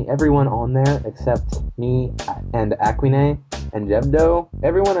 and trust me, everyone on there except me and Aquina and Jebdo,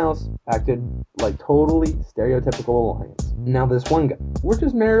 everyone else acted like totally stereotypical Alliance. Now this one guy, we're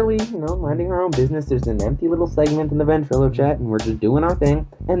just merrily, minding our own business. There's an empty little segment in the Ventrilo chat, and we're just doing our thing.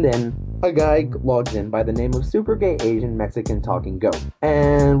 And then a guy logs in by the name of Super Gay Asian Mexican Talking Goat.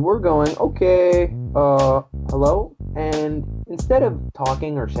 And we're going, okay, hello? And instead of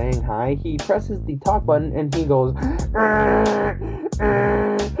talking or saying hi, he presses the talk button and he goes,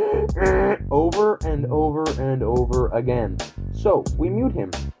 over and over and over again. So, we mute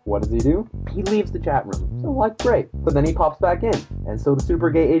him. What does he do? He leaves the chat room. So, great. But then he pops back in. And so the Super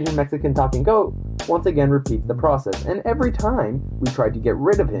Gay Asian Mexican Talking Goat once again repeats the process. And every time we tried to get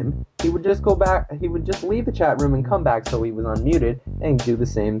rid of him, he would just go back, he would just leave the chat room and come back so he was unmuted and do the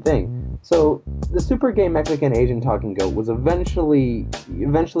same thing. So, the Super Gay Mexican Asian Talking Goat was eventually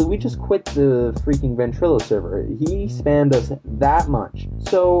we just quit the freaking Ventrilo server. He spammed us that much.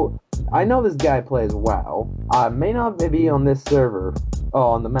 So, I know this guy plays WoW. I may not be on this server,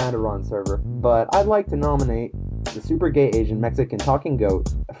 on the Madaron server, but I'd like to nominate the Super Gay Asian Mexican Talking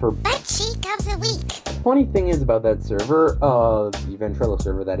Goat for Butt Cheek of the Week. The funny thing is about that server, the Ventrilo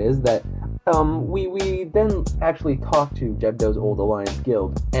server that is, that we then actually talked to Jebdo's old Alliance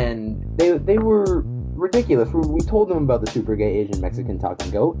guild, and they were ridiculous. We told them about the Super Gay Asian Mexican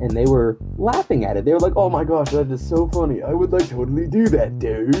Talking Goat, and they were laughing at it. They were like, oh my gosh, that is so funny. I would totally do that,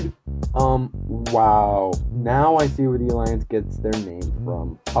 dude. Wow. Now I see where the Alliance gets their name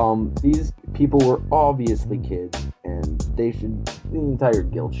from. These people were obviously kids, and the entire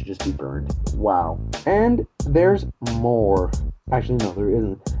guild should just be burned. Wow. And there's more. Actually, no, there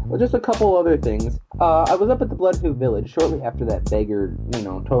isn't. Well, just a couple other things. I was up at the Bloodhoof Village shortly after that beggar,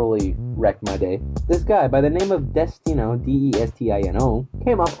 totally wrecked my day. This guy, by the name of Destino, Destino,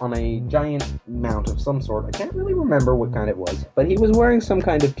 came up on a giant mount of some sort. I can't really remember what kind it was, but he was wearing some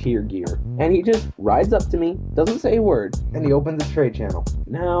kind of tier gear. And he just rides up to me, doesn't say a word, and he opens a trade channel.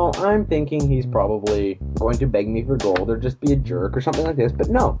 Now, I'm thinking he's probably going to beg me for gold or just be a jerk or something like this, but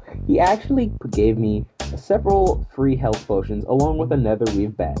no. He actually gave me several free health potions along with a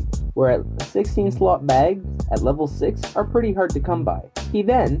netherweave bag, where at 16 slot bags at level 6 are pretty hard to come by. He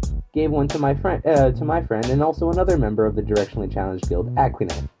then gave one to my friend and also another member of the Directionally Challenged Guild,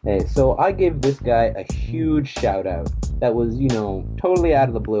 Aquina. Hey, so I gave this guy a huge shout out. That was, totally out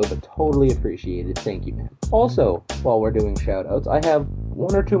of the blue, but totally appreciated. Thank you, man. Also, while we're doing shout outs, I have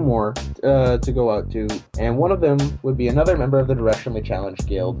one or two more to go out to, and one of them would be another member of the Directionally Challenged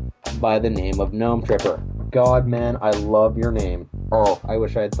Guild by the name of Gnome Tripper. God, man, I love your name. Oh, I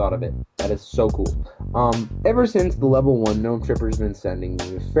wish I had thought of it. That is so cool. Ever since the level 1, Gnome Tripper's been sending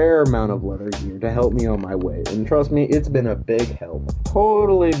me a fair amount of leather gear to help me on my way, and trust me, it's been a big help.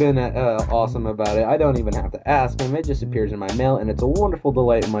 Totally been awesome about it. I don't even have to ask him, it just appears in my mail, and it's a wonderful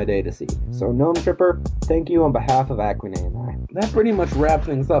delight in my day to see. So, Gnome Tripper, thank you on behalf of Aquina and I. That pretty much wraps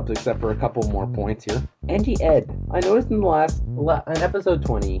things up, except for a couple more points here. Angie Ed, I noticed in in episode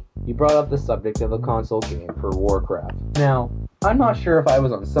 20, you brought up the subject of a console game for Warcraft. Now, I'm not sure if I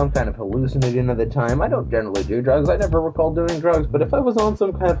was on some kind of hallucinogen at the time. I don't generally do drugs. I never recall doing drugs. But if I was on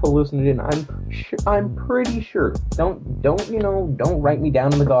some kind of hallucinogen, I'm pretty sure. Don't write me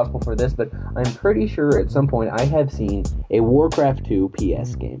down in the gospel for this, but I'm pretty sure at some point I have seen a Warcraft 2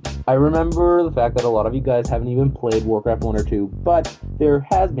 PS game. I remember the fact that a lot of you guys haven't even played Warcraft 1 or 2, but there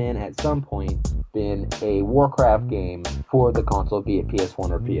has been at some point been a Warcraft game for the console, be it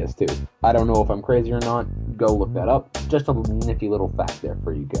PS1 or PS2. I don't know if I'm crazy or not. Go look that up. Just a nifty little fact there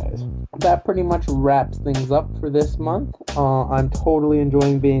for you guys. That pretty much wraps things up for this month. I'm totally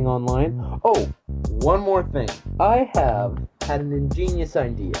enjoying being online. Oh, one more thing. I have had an ingenious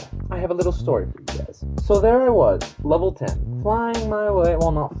idea. I have a little story for you guys. So there I was, level 10, flying my way,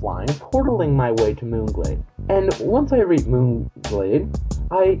 well not flying, portaling my way to Moonglade. And once I reach Moonglade,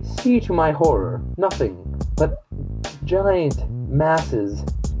 I see to my horror nothing but giant masses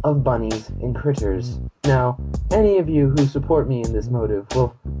of bunnies and critters. Now, any of you who support me in this motive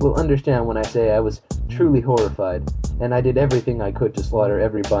will understand when I say I was truly horrified, and I did everything I could to slaughter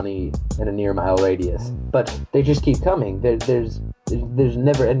every bunny in a near mile radius. But they just keep coming. There's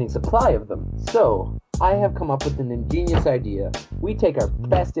never ending supply of them. So, I have come up with an ingenious idea. We take our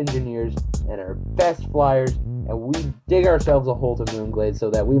best engineers and our best flyers, and we dig ourselves a hole to Moonglade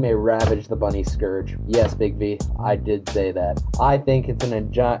so that we may ravage the bunny scourge. Yes, Big V, I did say that. I think it's an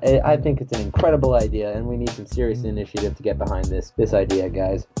incredible idea, and we need some serious initiative to get behind this idea,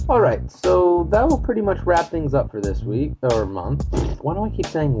 guys. Alright, so that will pretty much wrap things up for this week, or month. Why do I keep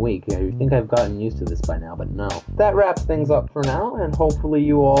saying week? I think I've gotten used to this by now, but no. That wraps things up for now, and hopefully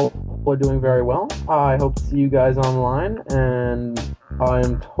you all are doing very well. I hope to see you guys online, and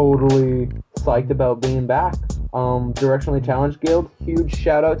I'm totally psyched about being back. Directionally Challenged Guild, huge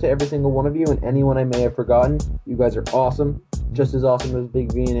shout out to every single one of you and anyone I may have forgotten. You guys are awesome. Just as awesome as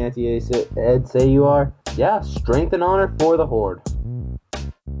Big V and Auntie Ed say you are. Yeah, strength and honor for the Horde.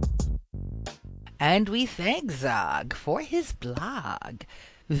 And we thank Zog for his blog.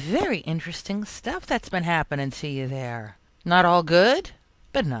 Very interesting stuff that's been happening to you there. Not all good,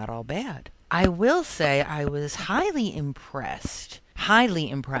 but not all bad. I will say I was highly impressed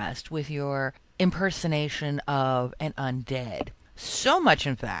with your impersonation of an undead. So much,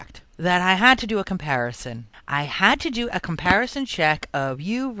 in fact, that I had to do a comparison. I had to do a comparison check of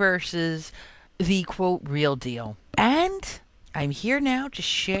you versus the, quote, real deal. And I'm here now to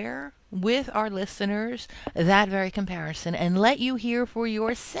share with our listeners that very comparison and let you hear for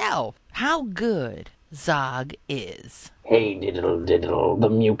yourself how good Zog is. Hey diddle diddle, the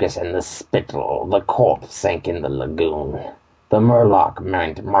mucus and the spittle, the corpse sank in the lagoon. The murloc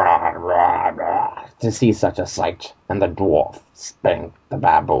meant rah, rah, rah, to see such a sight, and the dwarf spanked the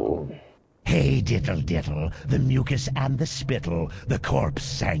baboon. Hey diddle diddle, the mucus and the spittle, the corpse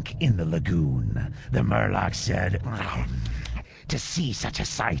sank in the lagoon. The murloc said, to see such a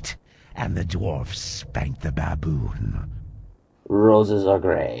sight, and the dwarf spanked the baboon. Roses are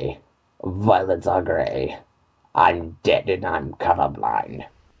gray, violets are gray. I'm dead and I'm colorblind.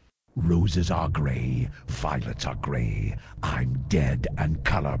 Roses are gray, violets are gray. I'm dead and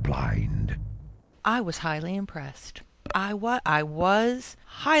colorblind. I was highly impressed. I was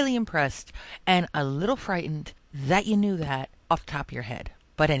highly impressed and a little frightened that you knew that off the top of your head.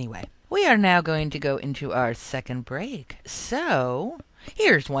 But anyway, we are now going to go into our second break. So,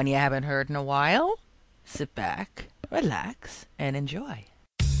 here's one you haven't heard in a while. Sit back, relax, and enjoy.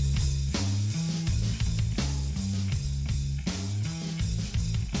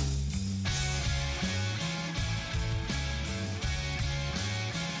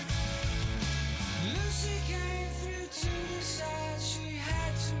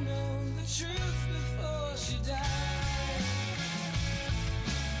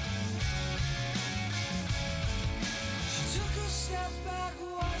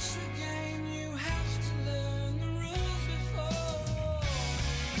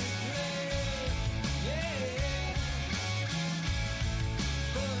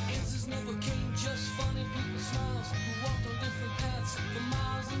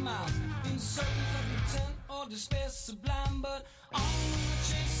 Despair sublime, but I'm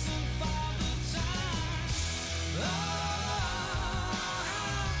chasing Father Time.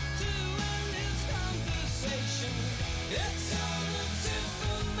 To end this conversation, it's on the tip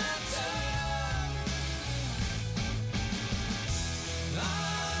of my tongue.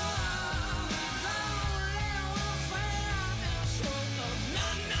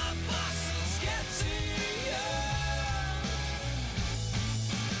 None of us is getting young.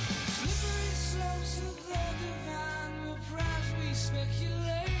 Slippery slopes of the divine, the prize we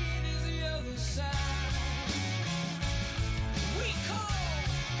speculate is the other side. We call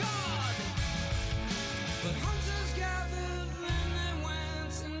God, but hunters gathered when they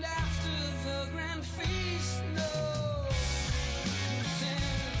went, and after the grand feast, no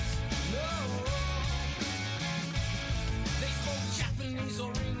pretense, no. They spoke Japanese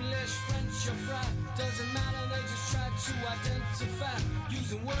or English, French or French, doesn't matter, they just tried to identify,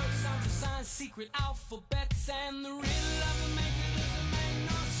 using words, sounds, and signs, secret alphabets, and the real of the maker doesn't make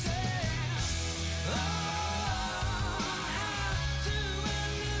no sense.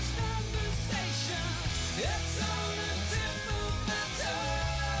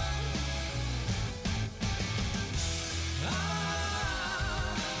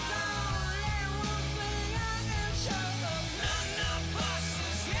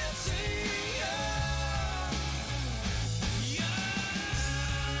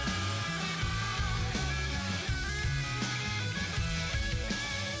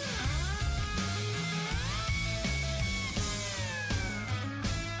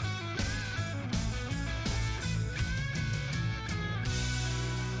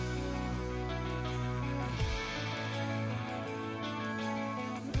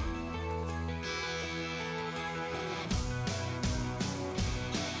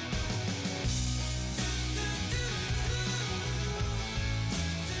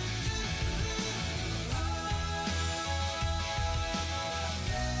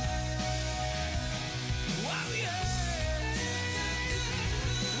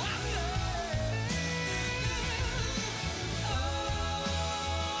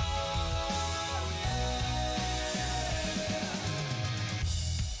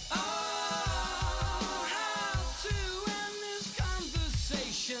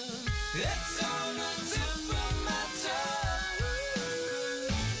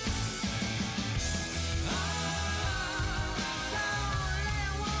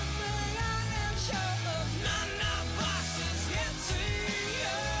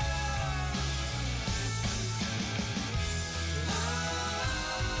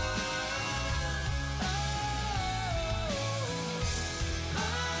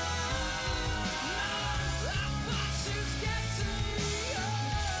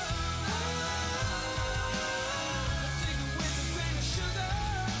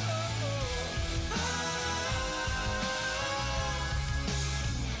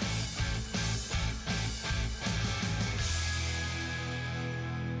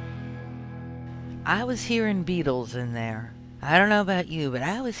 I was hearing Beatles in there. I don't know about you, but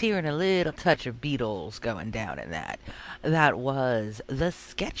I was hearing a little touch of Beatles going down in that. That was The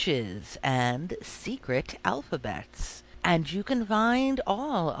Sketches and Secret Alphabets. And you can find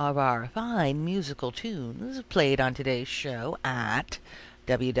all of our fine musical tunes played on today's show at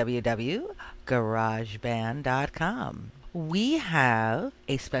www.garageband.com. We have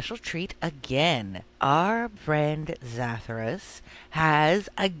a special treat again. Our friend Zathras has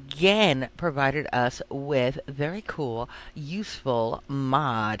again provided us with very cool, useful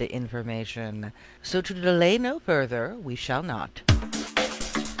mod information. So to delay no further, we shall not.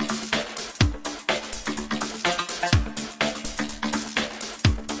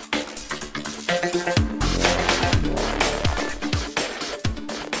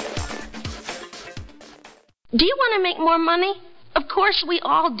 Do you want to make more money? Of course we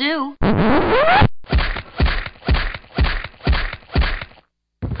all do.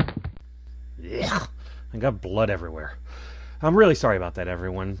 I got blood everywhere. I'm really sorry about that,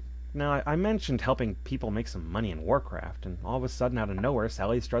 everyone. Now, I mentioned helping people make some money in Warcraft, and all of a sudden, out of nowhere,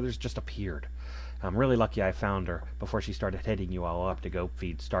 Sally Struthers just appeared. I'm really lucky I found her before she started hitting you all up to go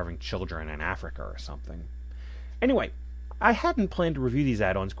feed starving children in Africa or something. Anyway, I hadn't planned to review these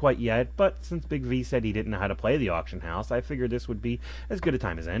add-ons quite yet, but since Big V said he didn't know how to play the auction house, I figured this would be as good a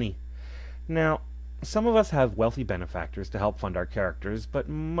time as any. Now, some of us have wealthy benefactors to help fund our characters, but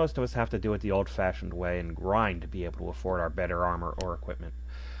most of us have to do it the old-fashioned way and grind to be able to afford our better armor or equipment.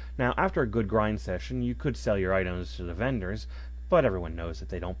 Now, after a good grind session, you could sell your items to the vendors, but everyone knows that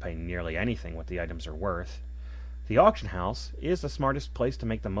they don't pay nearly anything what the items are worth. The auction house is the smartest place to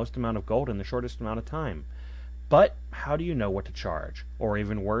make the most amount of gold in the shortest amount of time. But how do you know what to charge? Or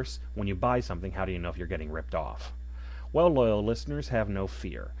even worse, when you buy something, how do you know if you're getting ripped off? Well, loyal listeners, have no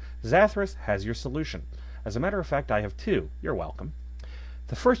fear. Zathras has your solution. As a matter of fact, I have two. You're welcome.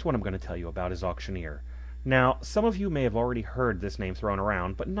 The first one I'm going to tell you about is Auctioneer. Now, some of you may have already heard this name thrown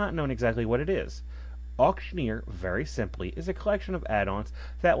around, but not known exactly what it is. Auctioneer, very simply, is a collection of add-ons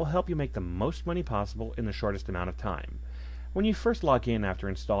that will help you make the most money possible in the shortest amount of time. When you first log in after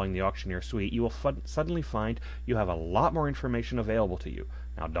installing the Auctioneer suite, you will suddenly find you have a lot more information available to you.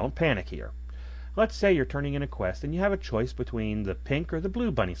 Now, don't panic here. Let's say you're turning in a quest and you have a choice between the pink or the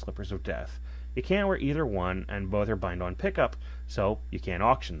blue bunny slippers of death. You can't wear either one, and both are bind on pickup, so you can't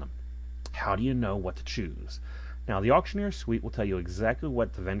auction them. How do you know what to choose? Now, the Auctioneer suite will tell you exactly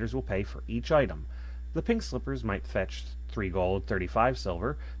what the vendors will pay for each item. The pink slippers might fetch 3 gold, 35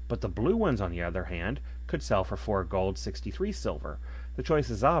 silver, but the blue ones, on the other hand, could sell for 4 gold, 63 silver. The choice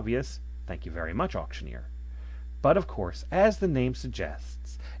is obvious. Thank you very much, Auctioneer. But of course, as the name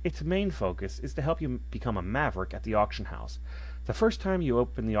suggests, its main focus is to help you become a maverick at the auction house. The first time you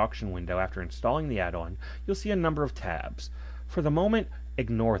open the auction window after installing the add-on, you'll see a number of tabs. For the moment,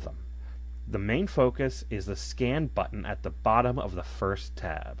 ignore them. The main focus is the scan button at the bottom of the first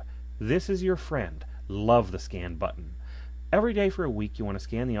tab. This is your friend. Love the scan button. Every day for a week you want to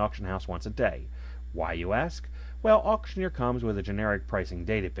scan the auction house once a day. Why, you ask? Well, Auctioneer comes with a generic pricing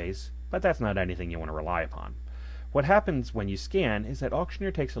database, but that's not anything you want to rely upon. What happens when you scan is that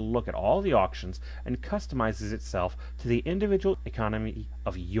Auctioneer takes a look at all the auctions and customizes itself to the individual economy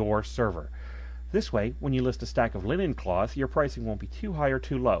of your server. This way, when you list a stack of linen cloth, your pricing won't be too high or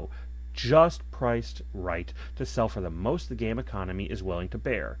too low, just priced right to sell for the most the game economy is willing to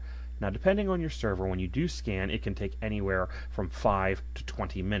bear. Now, depending on your server, when you do scan, it can take anywhere from 5 to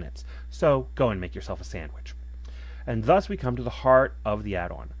 20 minutes, so go and make yourself a sandwich. And thus we come to the heart of the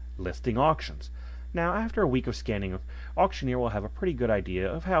add-on, listing auctions. Now, after a week of scanning, Auctioneer will have a pretty good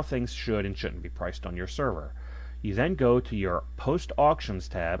idea of how things should and shouldn't be priced on your server. You then go to your Post Auctions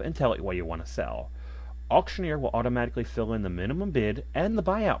tab and tell it what you want to sell. Auctioneer will automatically fill in the minimum bid and the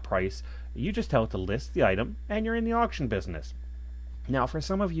buyout price. You just tell it to list the item, and you're in the auction business. Now, for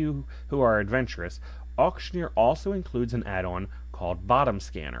some of you who are adventurous, Auctioneer also includes an add-on called Bottom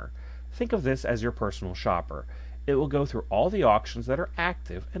Scanner. Think of this as your personal shopper. It will go through all the auctions that are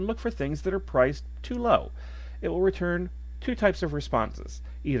active and look for things that are priced too low. It will return two types of responses,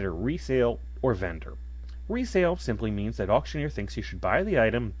 either resale or vendor. Resale simply means that Auctioneer thinks you should buy the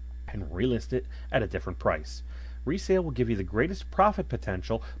item and relist it at a different price. Resale will give you the greatest profit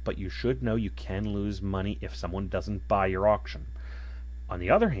potential, but you should know you can lose money if someone doesn't buy your auction. On the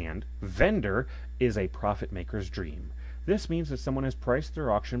other hand, vendor is a profit maker's dream. This means that someone has priced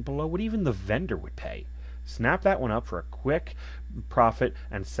their auction below what even the vendor would pay. Snap that one up for a quick profit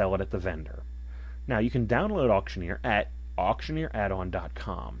and sell it at the vendor. Now, you can download Auctioneer at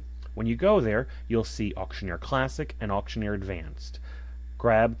auctioneeraddon.com. When you go there, you'll see Auctioneer Classic and Auctioneer Advanced.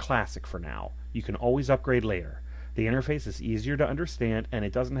 Grab Classic for now. You can always upgrade later. The interface is easier to understand, and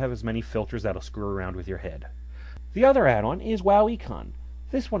it doesn't have as many filters that'll screw around with your head. The other add-on is WoW Econ.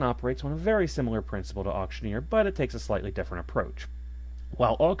 This one operates on a very similar principle to Auctioneer, but it takes a slightly different approach.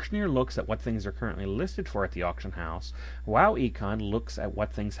 While Auctioneer looks at what things are currently listed for at the auction house, WoW Econ looks at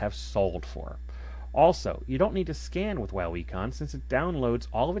what things have sold for. Also, you don't need to scan with WoW Econ since it downloads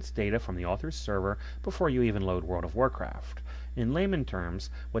all of its data from the author's server before you even load World of Warcraft. In layman terms,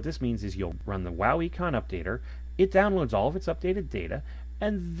 what this means is you'll run the WoW Econ updater, it downloads all of its updated data,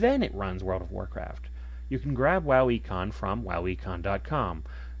 and then it runs World of Warcraft. You can grab WoW Econ from wowecon.com.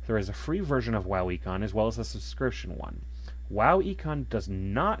 There is a free version of WoW Econ as well as a subscription one. WoW Econ does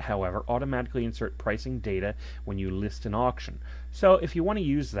not, however, automatically insert pricing data when you list an auction. So if you want to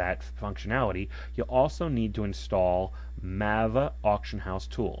use that functionality, you'll also need to install Mava Auction House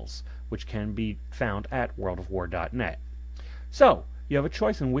Tools, which can be found at worldofwar.net. So, you have a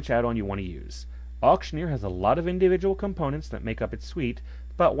choice in which add-on you want to use. Auctioneer has a lot of individual components that make up its suite,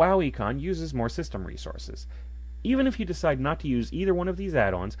 but WoW Econ uses more system resources. Even if you decide not to use either one of these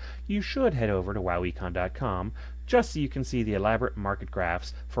add-ons, you should head over to wowecon.com just so you can see the elaborate market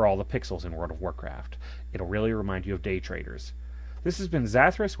graphs for all the pixels in World of Warcraft. It'll really remind you of day traders. This has been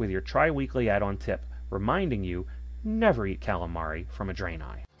Zathras with your tri-weekly add-on tip, reminding you, never eat calamari from a drain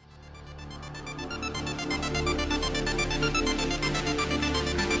eye.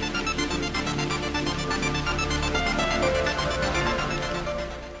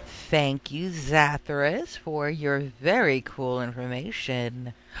 Thank you, Zathras, for your very cool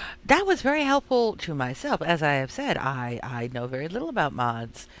information. That was very helpful to myself. As I have said, I know very little about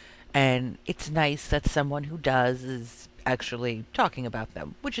mods, and it's nice that someone who does is actually talking about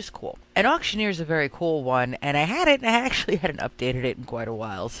them, which is cool. And Auctioneer is a very cool one, and I had it, and I actually hadn't updated it in quite a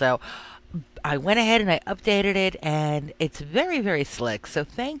while, so I went ahead and I updated it, and it's very, very slick. So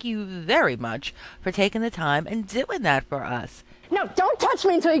thank you very much for taking the time and doing that for us. No, don't touch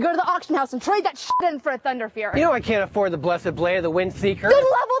me until you go to the auction house and trade that shit in for a Thunder Fury. You know I can't afford the Blessed Blade of the Windseeker. Then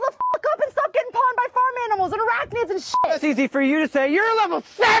level the fuck up and stop getting pawned by farm animals and arachnids and shit. That's easy for you to say. You're level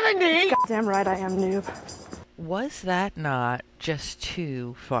 70! Goddamn right I am, noob. Was that not just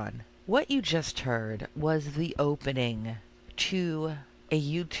too fun? What you just heard was the opening to a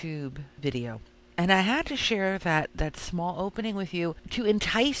YouTube video. And I had to share that small opening with you to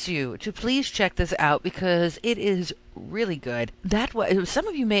entice you to please check this out because it is really good. That was, some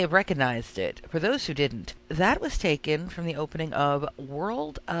of you may have recognized it. For those who didn't, that was taken from the opening of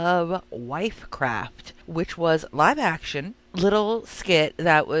World of Warcraft, which was live action little skit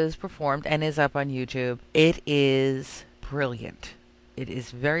that was performed and is up on YouTube. It is brilliant. It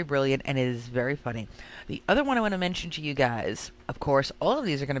is very brilliant, and it is very funny. The other one I want to mention to you guys, of course, all of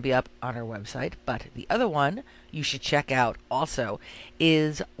these are going to be up on our website, but the other one you should check out also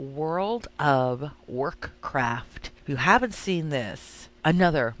is World of Warcraft. If you haven't seen this,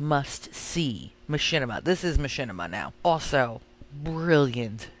 another must-see. Machinima. This is Machinima now. Also,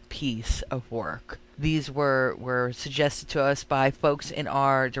 brilliant piece of work. These were suggested to us by folks in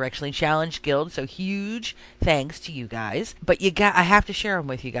our Directionally Challenged Guild, so huge thanks to you guys. But I have to share them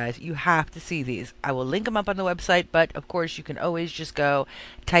with you guys. You have to see these. I will link them up on the website, but of course you can always just go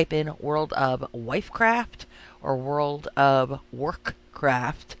type in World of Wifecraft or World of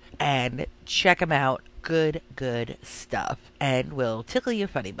Workcraft and check them out. Good stuff. And will tickle your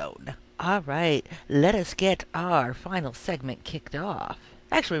funny bone. All right, let us get our final segment kicked off.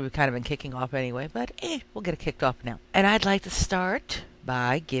 Actually, we've kind of been kicking off anyway, but we'll get it kicked off now. And I'd like to start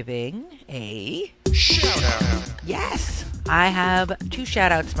by giving a shout-out. Yes! I have 2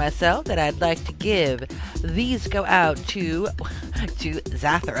 shout-outs myself that I'd like to give. These go out to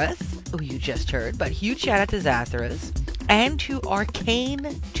Zathras, who you just heard, but huge shout-out to Zathras, and to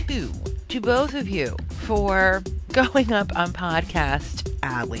Arcane 2. To both of you for going up on Podcast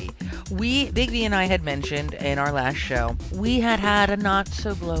Alley. Big V and I had mentioned in our last show, we had a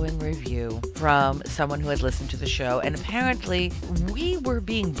not-so-glowing review from someone who had listened to the show, and apparently we were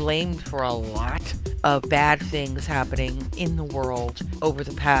being blamed for a lot of bad things happening in the world over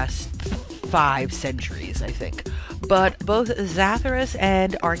the past 5 centuries, I think. But both Zathras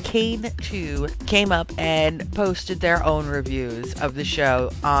and Arcane 2 came up and posted their own reviews of the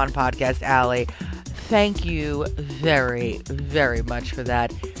show on Podcast Alley. Thank you very, very much for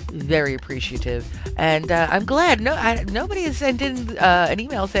that. Very appreciative. And I'm glad nobody has sent in an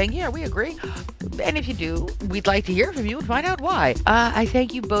email saying, yeah, we agree. And if you do, we'd like to hear from you and find out why. I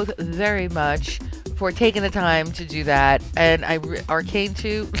thank you both very much for taking the time to do that. And Arcane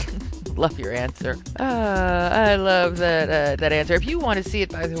 2... love your answer. I love that answer. If you want to see it,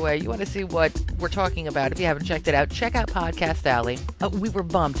 by the way, you want to see what we're talking about, if you haven't checked it out, check out Podcast Alley. We were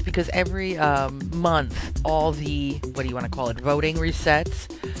bumped because every month, all the, what do you want to call it, voting resets.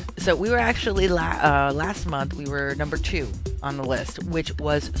 So we were actually, last month, we were number 2 on the list, which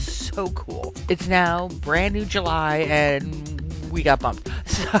was so cool. It's now brand new July, and we got bumped.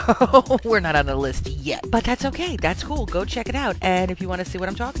 So we're not on the list yet. But that's okay. That's cool. Go check it out. And if you want to see what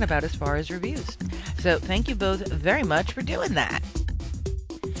I'm talking about as far as reviews. So thank you both very much for doing that.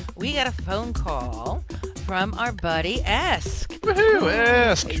 We got a phone call from our buddy Esk. Woohoo,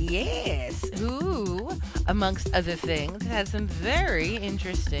 Esk! Yes. Who, amongst other things, has some very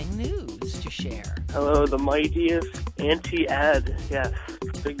interesting news to share. Hello, the mightiest anti-ad. Yes.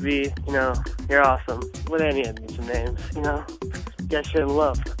 Big V, you're awesome. With any of these names, Yes, you're in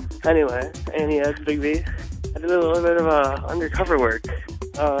love. Anyway, Anti-Ed, Big V. I did a little bit of undercover work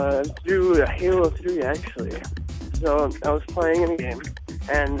through Halo 3, actually. So I was playing in a game,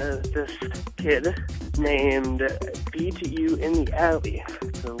 and this kid named Beat You in the Alley,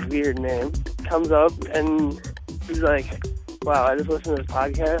 it's a weird name, comes up and he's like, wow, I just listened to this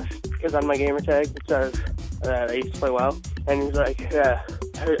podcast, because on my gamer tag it says that I used to play WoW, and he's like, yeah,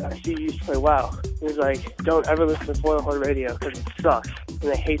 I see you used to play WoW. He's like, don't ever listen to Spoil Horde Radio, because it sucks,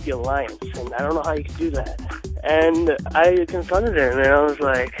 and I hate the Alliance, and I don't know how you can do that. And I confronted him, and I was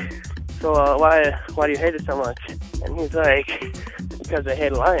like, so why do you hate it so much? And he's like, because I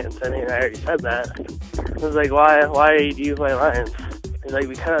hate Alliance. I mean, I already said that. I was like, why do you play Alliance? He's like,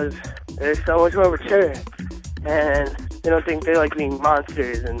 because they're so much more mature, and they don't think they like being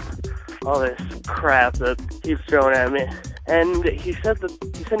monsters and all this crap that keeps thrown at me. And he said that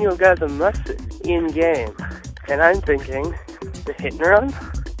he sent you guys a message in-game, and I'm thinking, the hit and run?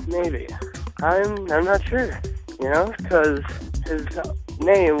 Maybe. I'm not sure, because his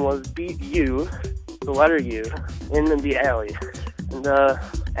name was Beat You, the letter U, in the alley. And,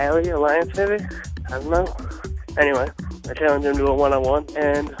 alley alliance, maybe? I don't know. Anyway, I challenged him to a one-on-one,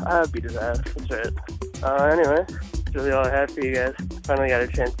 and I beat his ass. That's right. Anyway, that's really all I had for you guys. Finally got a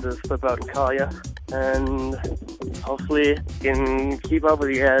chance to slip out and call you, and hopefully can keep up with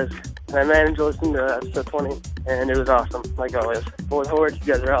you guys. And I managed to listen to episode 20, and it was awesome, like always. Boy, Horde,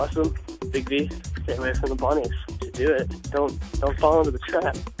 you guys are awesome. Big V, stay away from the bunnies. To do it, don't fall into the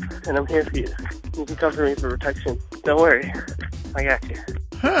trap. And I'm here for you. You can cover me for protection. Don't worry, I got you.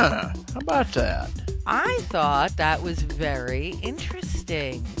 Huh? How about that? I thought that was very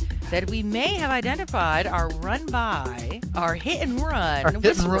interesting. That we may have identified our hit and run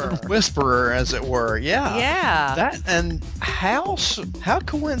whisperer, as it were. Yeah. Yeah. That, and how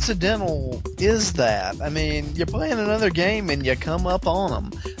coincidental is that? I mean, you're playing another game and you come up on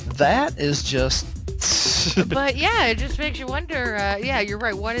them. That is just But yeah, it just makes you wonder. Yeah, you're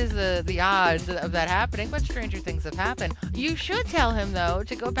right. What is the odds of that happening? But stranger things have happened. You should tell him though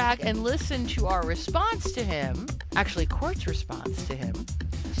to go back and listen to our response to him. Actually, Court's response to him.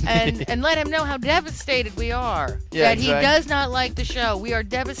 And let him know how devastated we are. Yeah, that exactly. he does not like the show. We are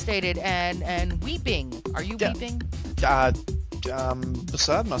devastated and weeping. Are you weeping? I'm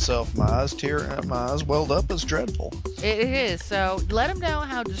beside myself. My eyes welled up. It's dreadful. It is. So let him know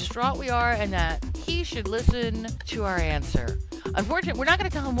how distraught we are and that he should listen to our answer. Unfortunately, we're not going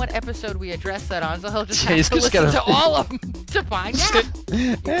to tell him what episode we addressed that on, so he'll just have to listen to all of them to find out.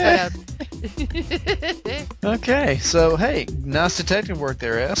 Okay, so hey, nice detective work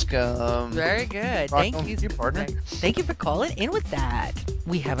there, Esk. Very good. Thank you, partner. Thank you for calling in with that.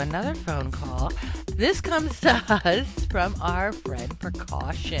 We have another phone call. This comes to us from our friend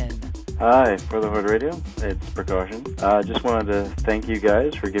Precaution. Hi, for the Horde Radio, it's Precaution. Just wanted to thank you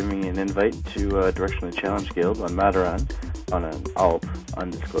guys for giving me an invite to Directionally Challenge Guild on Madaran on an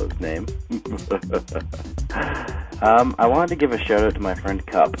undisclosed name. I wanted to give a shout out to my friend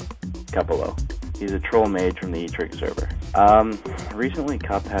Cupolo. He's a troll mage from the E-Trig server. Recently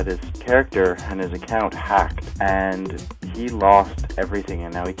Cup had his character and his account hacked, and he lost everything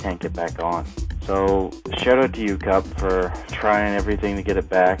and now he can't get back on. So, shout out to you, Cup, for trying everything to get it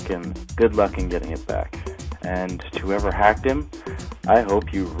back, and good luck in getting it back. And to whoever hacked him, I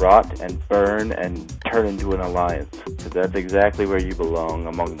hope you rot and burn and turn into an alliance, because that's exactly where you belong,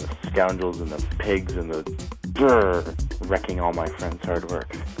 among the scoundrels and the pigs and the wrecking all my friends' hard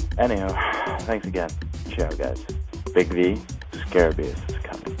work. Anyhow, thanks again. Ciao, guys. Big V, Scarabeus is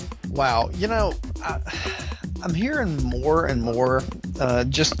coming. Wow, I'm hearing more and more,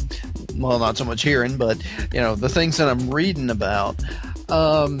 well, not so much hearing, but, the things that I'm reading about,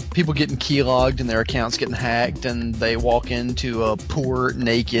 people getting keylogged and their accounts getting hacked, and they walk into a poor,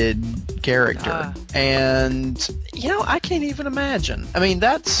 naked character. And, I can't even imagine.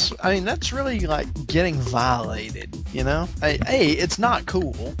 That's really like getting violated, A, it's not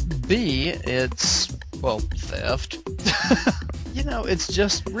cool. B, it's, theft. It's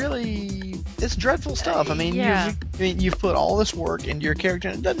just really, it's dreadful stuff. You've put all this work into your character,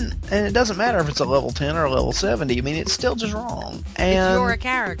 and it doesn't matter if it's a level 10 or a level 70. It's still just wrong. And it's your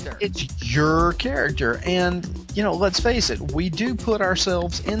character. It's your character, and let's face it, we do put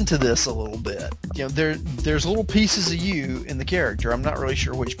ourselves into this a little bit. There's little pieces of you in the character. I'm not really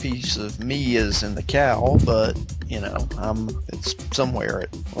sure which piece of me is in the cow, but it's somewhere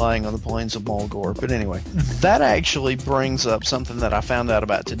lying on the plains of Mulgore. But anyway, that actually brings up something that I found out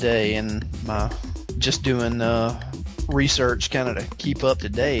about today in my just doing research kind of to keep up to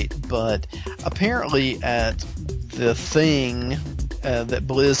date. But apparently at the thing that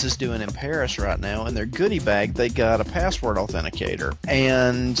Blizz is doing in Paris right now, in their goodie bag, they got a password authenticator.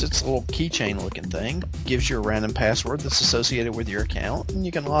 And it's a little keychain looking thing. Gives you a random password that's associated with your account, and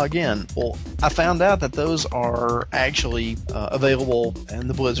you can log in. Well, I found out that those are actually available in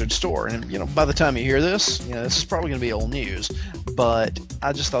the Blizzard store. And, by the time you hear this, this is probably going to be old news. But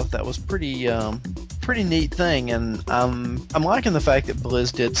I just thought that was pretty neat thing, and I'm liking the fact that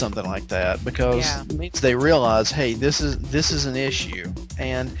Blizz did something like that, because it means they realize, hey, this is an issue,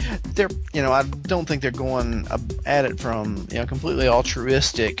 and they're I don't think they're going at it from completely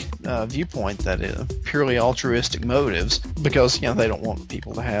altruistic viewpoint, that is purely altruistic motives, because they don't want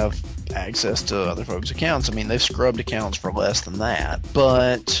people to have access to other folks' accounts. They've scrubbed accounts for less than that,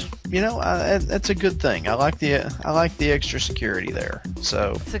 but that's a good thing. I like the extra security there.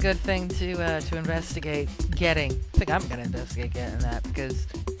 So it's a good thing to investigate getting. I think I'm going to investigate getting that, because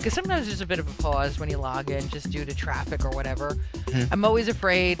sometimes there's a bit of a pause when you log in, just due to traffic or whatever. I'm always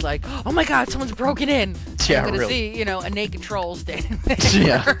afraid, like, oh my god, someone's broken in. Yeah, I'm going to really. see, a naked troll standing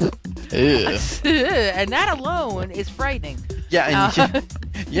there. Yeah. And that alone is frightening. Yeah,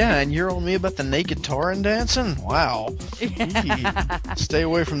 and you're on me about the naked Tauren dancing? Wow. Stay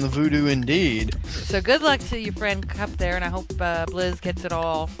away from the voodoo indeed. So good luck to your friend Cup there, and I hope Blizz gets it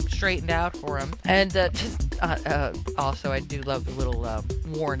all straightened out for him. And also, I do love the little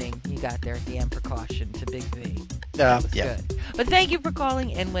warning you got there at the end, precaution to Big V. That was good. But thank you for calling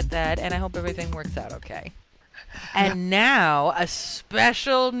in with that, and I hope everything works out okay. And now, a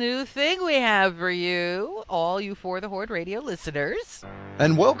special new thing we have for you, all you For the Horde Radio listeners.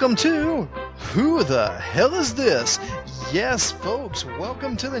 And welcome to Who the Hell Is This? Yes, folks,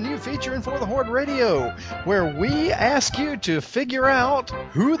 welcome to the new feature in For the Horde Radio, where we ask you to figure out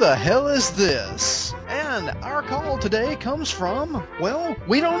who the hell is this? And our call today comes from, well,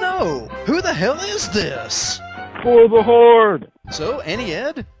 we don't know. Who the hell is this? for the Horde. So, Annie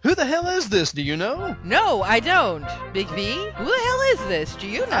Ed, who the hell is this? Do you know? No, I don't. Big V, who the hell is this? Do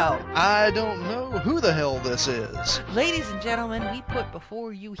you know? I don't know who the hell this is. Ladies and gentlemen, we put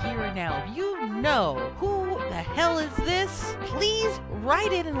before you here and now. If you know who the hell is this, please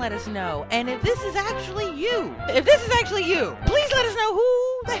write in and let us know. And if this is actually you, please let us know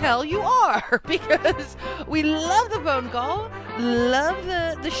who the hell you are. Because we love the phone call, love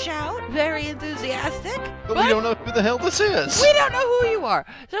the shout, very enthusiastic. But we don't know who the hell this is. We don't know who you are.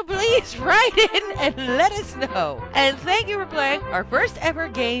 So please write in and let us know. And thank you for playing our first ever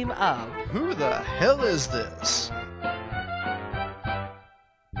game of Who the hell is this?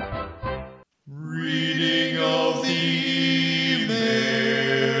 Reading of the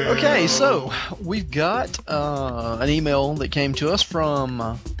email. Okay, so we've got an email that came to us from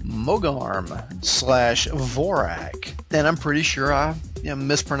Mogarm/Vorak, and I'm pretty sure I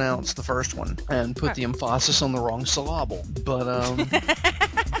mispronounced the first one and put the emphasis on the wrong syllable. But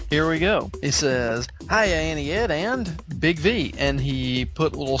here we go. He says, "Hi, Annie Ed and Big V," and he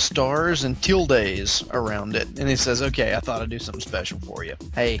put little stars and tildes around it. And he says, "Okay, I thought I'd do something special for you.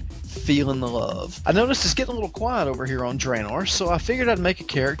 Hey, feeling the love. I noticed it's getting a little quiet over here on Draenor, so I figured I'd make a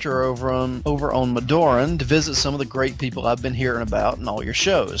character over on Madoran to visit some of the great people I've been hearing about in all your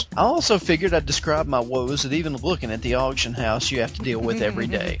shows. I also figured I'd describe my woes at even looking at the auction house you have to deal with every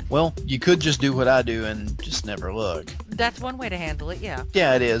day. Well, you could just do what I do and just never look." That's one way to handle it, yeah.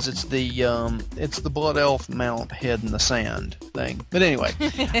 Yeah, it is. It's the Blood Elf mount head in the sand thing. But anyway,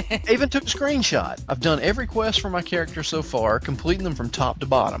 I even took a screenshot. I've done every quest for my character so far, completing them from top to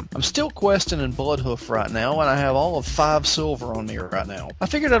bottom. I'm still questing in Bloodhoof right now, and I have all of 5 silver on me right now. I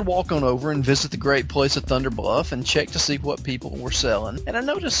figured I'd walk on over and visit the great place of Thunder Bluff and check to see what people were selling, and I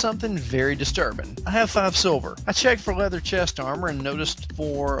noticed something very disturbing. I have 5 silver. I checked for leather chest armor and noticed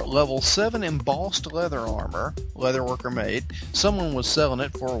for level 7 embossed leather armor, leatherworker made, someone was selling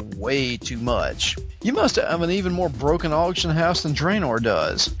it for way too much. You must have an even more broken auction house than Draenor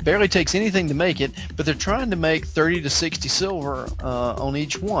does. Barely takes anything to make it, but they're trying to make 30 to 60 silver on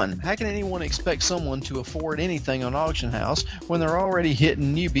each one. How can anyone expect someone to afford anything on auction house when they're already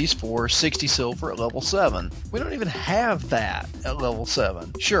hitting newbies for 60 silver at level 7? We don't even have that at level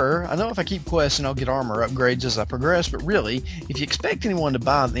 7. Sure, I know if I keep questing I'll get armor upgrades as I progress, but really, if you expect anyone to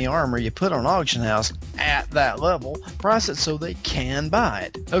buy the armor you put on auction house at that level, price it so they can buy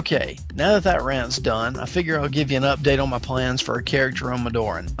it. Okay, now that rant's done, I figure I'll give you an update on my plans for a character on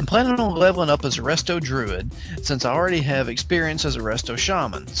Madoran. I'm planning on leveling up as a Resto Druid, since I already have experience as a Resto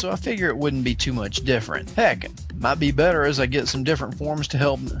Shaman, so I figure it wouldn't be too much different. Heck, it might be better as I get some different forms to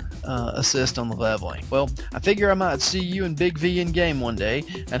help assist on the leveling. Well, I figure I might see you and Big V in game one day,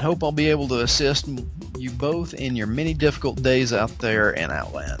 and hope I'll be able to assist you both in your many difficult days out there in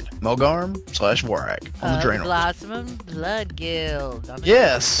Outland. Mogarm/Vorak on the Draenor. Blossom and Blood Guild.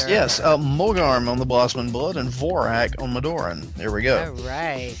 Yes. Mogarm on the Blossom and Blood and Vorak on Madoran. There we go. All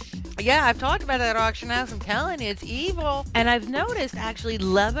right. Yeah, I've talked about that auction house. I'm telling you, it's evil. And I've noticed, actually,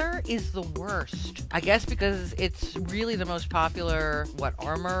 leather is the worst. I guess because it's really the most popular,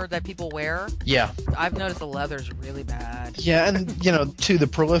 armor that people wear? Yeah. I've noticed the leather's really bad. Yeah, and, to the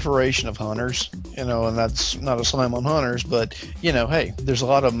proliferation of hunters, and that's not a slam on hunters, but, hey, there's a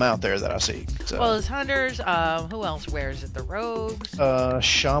lot of them out there that I see. So. Well, as hunters, who else wears it? The rogues?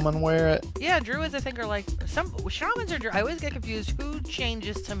 Shaman wear it. Yeah, druids, I think, are some shamans are I always get confused who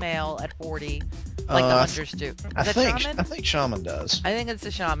changes to male at 40 like the hunters do. I think shaman does. I think it's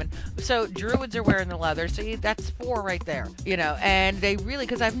the shaman. So druids are wearing the leather, so that's 4 right there. And they really,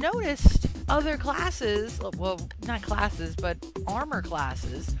 because I've noticed other classes, well, not classes, but armor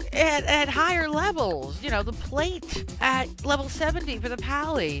classes at higher levels. The plate at level 70 for the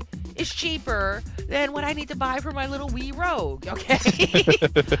pally is cheaper than what I need to buy for my little wee rogue, okay?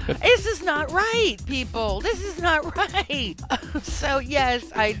 This is not right, people. This is not right. So, yes,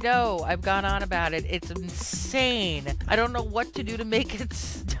 I know. I've gone on about it. It's insane. I don't know what to do to make it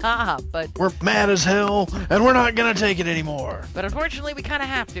stop, but... We're mad as hell, and we're not going to take it anymore. But unfortunately, we kind of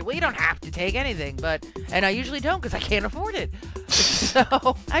have to. Well, you don't have to take anything, and I usually don't because I can't afford it.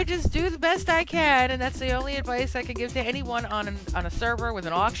 So, I just do the best I can, and that's the only advice I can give to anyone on a server with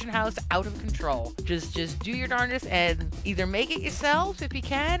an auction house out of control. Just do your darndest and either make it yourself if you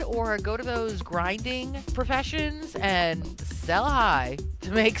can, or go to those grinding professions and sell high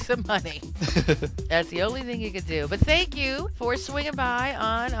to make some money. That's the only thing you can do. But thank you for swinging by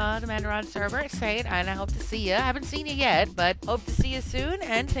on the Mandaron server, and I hope to see you. I haven't seen you yet, but hope to see you soon,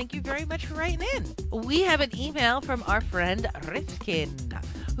 and thank you very much for writing in. We have an email from our friend Rifkin,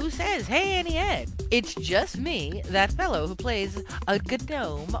 Who says, hey, Annie Ed? It's just me, that fellow who plays a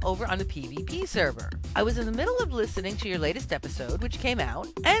gnome over on the PvP server. I was in the middle of listening to your latest episode, which came out,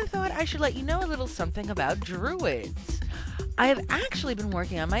 and thought I should let you know a little something about druids. I have actually been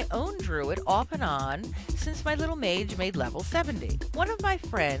working on my own druid off and on since my little mage made level 70. One of my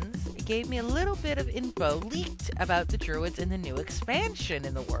friends gave me a little bit of info leaked about the druids in the new expansion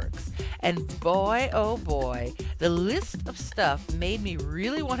in the works. And boy, oh boy, the list of stuff made me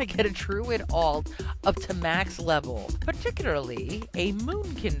really want to get a druid alt up to max level, particularly a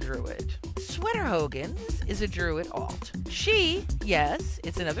moonkin druid. Sweater Hogan's is a druid alt. She, yes,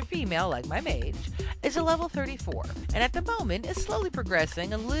 it's another female like my mage, is a level 34, and at the moment is slowly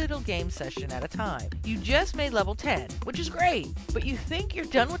progressing a little game session at a time. You just made level 10, which is great, but you think you're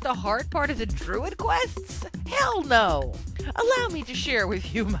done with the hard part of the druid quests? Hell no! Allow me to share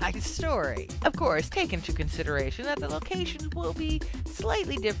with you my story. Of course, take into consideration that the locations will be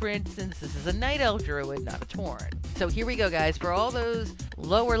slightly different since this is a night elf druid, not a Tauren. So here we go, guys. For all those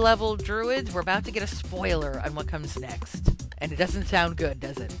lower level druids, we're about to get a spoiler on what comes next. And it doesn't sound good,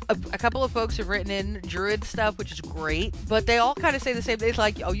 does it? A couple of folks have written in druid stuff, which is great, but they all kind of say the same thing. It's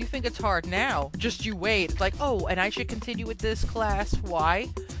like, oh, you think it's hard now? Just you wait. It's like, oh, and I should continue with this class. Why?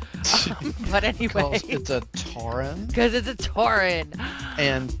 But anyway. Because it's a Tauren. Because it's a Tauren.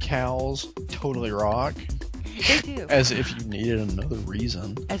 And cows totally rock. They do. As if you needed another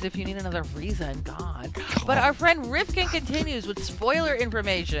reason. As if you need another reason, God. But our friend Rifkin continues with spoiler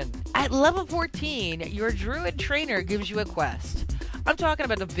information. At level 14, your druid trainer gives you a quest. I'm talking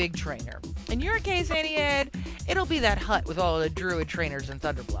about the big trainer. In your case, Annie Ed, it'll be that hut with all the druid trainers in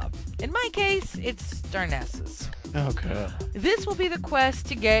Thunderbluff. In my case, it's Darnassus. Okay. This will be the quest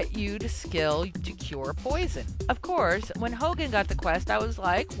to get you to skill to cure poison. Of course, when Hogan got the quest, I was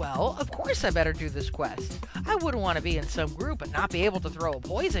like, well, of course I better do this quest. I wouldn't want to be in some group and not be able to throw a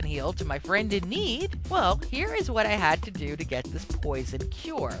poison heal to my friend in need. Well, here is what I had to do to get this poison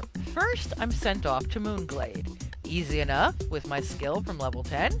cure. First, I'm sent off to Moonglade. Easy enough with my skill from level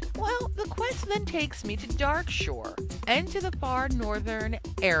 10. Well, the quest then takes me to Darkshore and to the far northern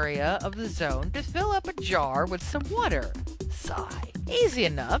area of the zone to fill up a jar with some water. Sigh. Easy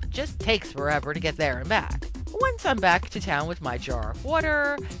enough, just takes forever to get there and back. Once I'm back to town with my jar of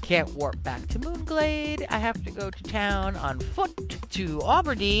water, can't warp back to Moonglade, I have to go to town on foot to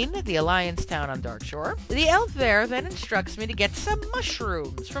Auberdine, the Alliance town on Darkshore. The elf there then instructs me to get some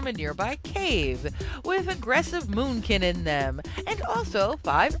mushrooms from a nearby cave with aggressive moonkin in them, and also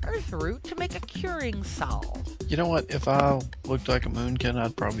 5 earth root to make a curing salve. You know what? If I looked like a moonkin,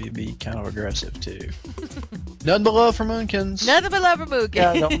 I'd probably be kind of aggressive too. Nothing but love for moonkins. Nothing but love for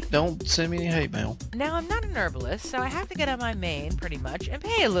moonkins. Yeah, don't send me any hate mail. Now, I'm not an herbalist, so I have to get on my main, pretty much, and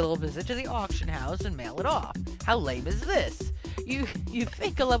pay a little visit to the auction house and mail it off. How lame is this? You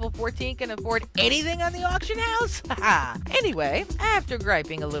think a level 14 can afford anything on the auction house? Haha. Anyway, after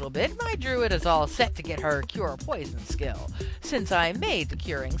griping a little bit, my druid is all set to get her cure poison skill, since I made the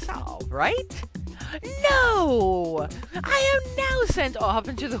curing salve, right? No! I am now sent off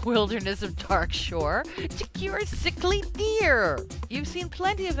into the wilderness of Darkshore to cure sickly deer. You've seen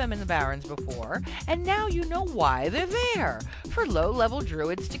plenty of them in the Barrens before, and now you know why they're there, for low-level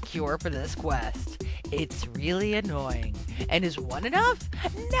druids to cure for this quest. It's really annoying. And is 1 enough?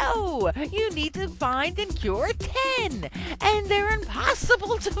 No! You need to find and cure 10! And they're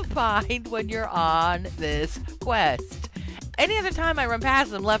impossible to find when you're on this quest. Any other time I run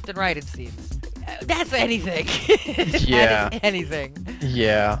past them left and right, it seems. That's anything. Yeah. That is anything.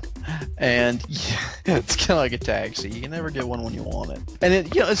 Yeah. And it's kind of like a taxi. You can never get one when you want it. And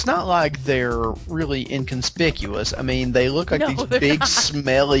it's not like they're really inconspicuous. I mean, they look like these big, not.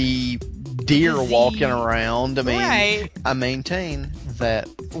 Smelly deer walking around. I mean, right. I maintain that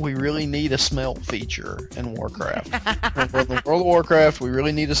we really need a smell feature in Warcraft. In World of Warcraft, we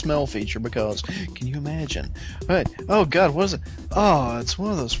really need a smell feature because, can you imagine? Right. Oh, God, what is it? Oh, it's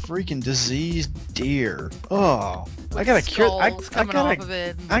one of those freaking diseased deer. Oh, I gotta cure. I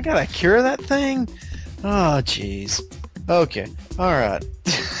gotta cure that thing. Oh, jeez. Okay. All right.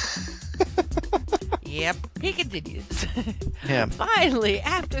 Yep, he continues. Yeah. Finally,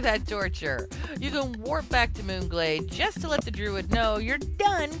 after that torture, you can warp back to Moonglade just to let the druid know you're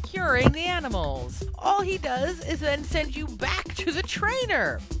done curing the animals. All he does is then send you back to the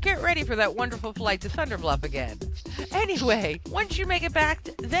trainer. Get ready for that wonderful flight to Thunderbluff again. Anyway, once you make it back,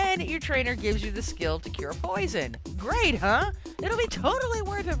 then your trainer gives you the skill to cure poison. Great, huh? It'll be totally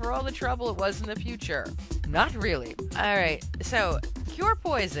worth it for all the trouble it was in the future. Not really. Alright, so, cure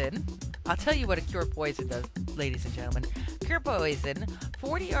poison. I'll tell you what a cure poison does, ladies and gentlemen. cure poison,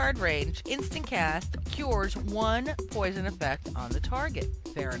 40-yard range, instant cast, cures 1 poison effect on the target.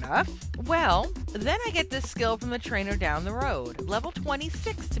 Fair enough. Well, then I get this skill from the trainer down the road, level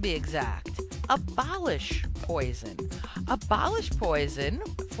 26 to be exact. Abolish poison. Abolish poison,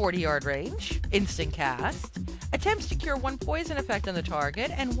 40-yard range, instant cast, attempts to cure 1 poison effect on the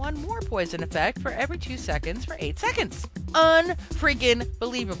target and 1 more poison effect for every 2 seconds for 8 seconds. Unfreaking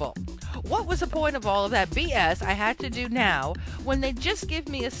believable. What was the point of all of that BS I had to do now when they just give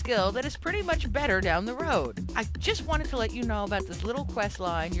me a skill that is pretty much better down the road? I just wanted to let you know about this little quest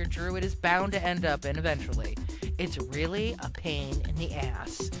line your druid is bound to end up in eventually. It's really a pain in the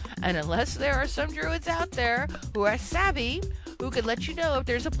ass. And unless there are some druids out there who are savvy, who could let you know if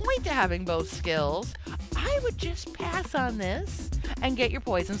there's a point to having both skills, I would just pass on this and get your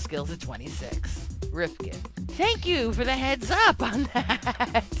poison skills at 26. Rifkin. Thank you for the heads up on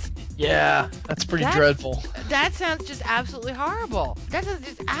that. Yeah, that's pretty dreadful. That sounds just absolutely horrible. That sounds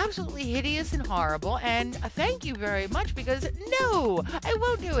just absolutely hideous and horrible, and thank you very much, because no, I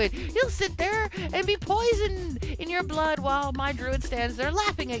won't do it. You'll sit there and be poisoned in your blood while my druid stands there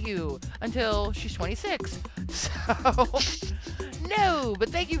laughing at you until she's 26. So, no, but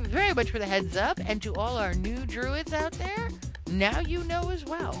thank you very much for the heads up, and to all our new druids out there, now you know as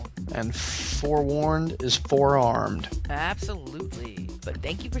well. And forewarned is forearmed. Absolutely. But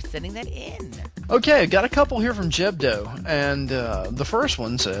thank you for sending that in. Okay, got a couple here from Jebdo, and the first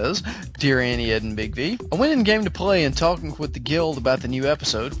one says, Dear Annie, Ed, and Big V, I went in game to play and talking with the guild about the new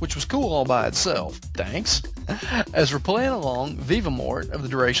episode, which was cool all by itself. Thanks. As we're playing along, Vivamort of the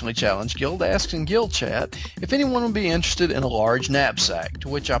Durationally Challenged Guild asks in guild chat if anyone would be interested in a large knapsack, to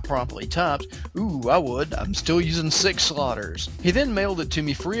which I promptly typed, Ooh, I would. I'm still using 6 slaughters. He then mailed it to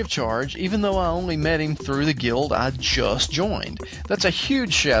me free of charge, even though I only met him through the guild I just joined. That's a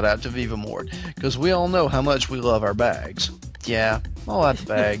huge shout out to Vivamort, because we all know how much we love our bags. Yeah, all out the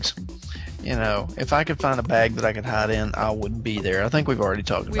bags. You know, if I could find a bag that I could hide in, I would be there. I think we've already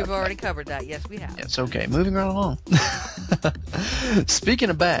talked about that. We've already covered that. Yes, we have. Yes, okay. Moving right along. Speaking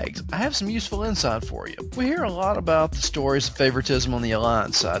of bags, I have some useful insight for you. We hear a lot about the stories of favoritism on the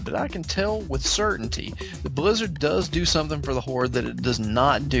Alliance side, but I can tell with certainty that Blizzard does do something for the Horde that it does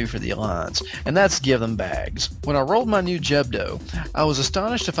not do for the Alliance, and that's give them bags. When I rolled my new Jebdo, I was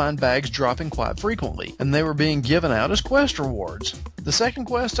astonished to find bags dropping quite frequently, and they were being given out as quest rewards. The second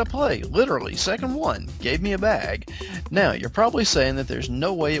quest I played, literally, second one, gave me a bag. Now, you're probably saying that there's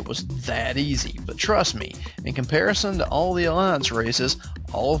no way it was that easy, but trust me, in comparison to all the Alliance races,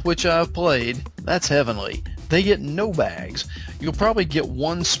 all of which I've played, that's heavenly. They get no bags. You'll probably get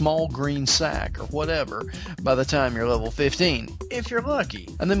 1 small green sack or whatever by the time you're level 15, if you're lucky.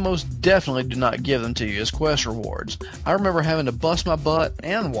 And they most definitely do not give them to you as quest rewards. I remember having to bust my butt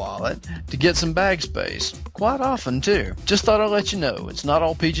and wallet to get some bag space. Quite often, too. Just thought I'd let you know, it's not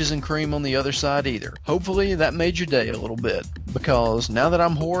all peaches and cream on the other side either. Hopefully that made your day a little bit, because now that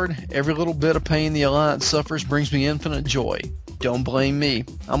I'm Horde, every little bit of pain the Alliance suffers brings me infinite joy. Don't blame me.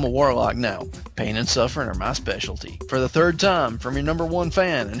 I'm a warlock now. Pain and suffering are my specialty. For the 3rd time, from your _1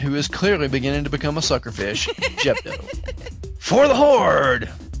 fan, and who is clearly beginning to become a suckerfish, Jebdo. For the Horde!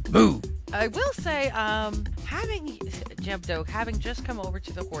 Moo! I will say, having Jebdo, having just come over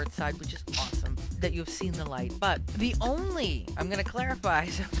to the Horde side, which is awesome that you've seen the light, but I'm going to clarify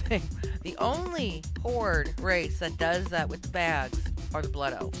something, the only Horde race that does that with the bags are the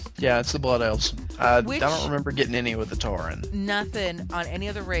Blood Elves. Yeah, it's the Blood Elves. I don't remember getting any with the Tauren. Nothing on any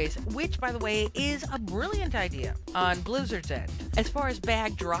other race, which, by the way, is a brilliant idea on Blizzard's end. As far as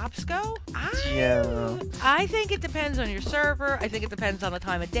bag drops go, I think it depends on your server. I think it depends on the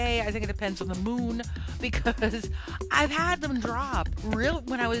time of day. I think it depends on the moon, because I've had them drop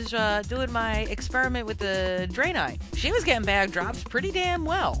when I was doing my experiment with the Draenei. She was getting bag drops pretty damn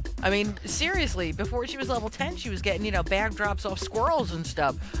well. I mean, seriously, before she was level 10, she was getting, bag drops off squirrels and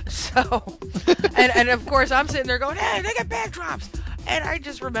stuff. So, and of course, I'm sitting there going, hey, they get bag drops. And I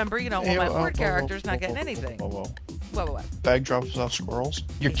just remember, all my Horde characters not getting anything. What? Bag drops off squirrels?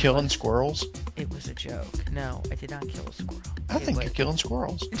 You're killing squirrels? It was a joke. No, I did not kill a squirrel. I think you're killing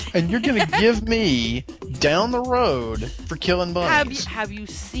squirrels. And you're going to give me down the road for killing bunnies. Have you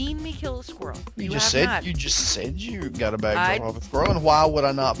seen me kill a squirrel? You just said you got a bag drop off a squirrel, and why would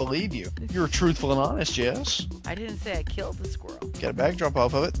I not believe you? You're truthful and honest, yes? I didn't say I killed the squirrel. Get a bag drop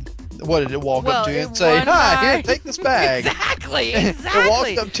off of it. What did it walk up to you and say, "Hi, here, take this bag"? Exactly. It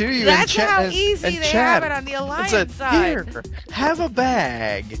walked up to you That's and how easy they have it on the Alliance said, side. Here, have a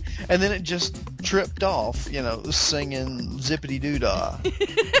bag, and then it just tripped off, singing zippity doo dah.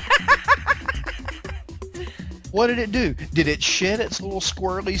 What did it do? Did it shed its little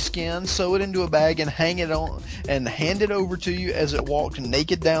squirrely skin, sew it into a bag, and hang it on, and hand it over to you as it walked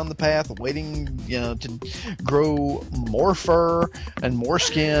naked down the path, waiting, to grow more fur and more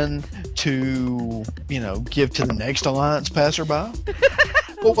skin to, give to the next Alliance passerby?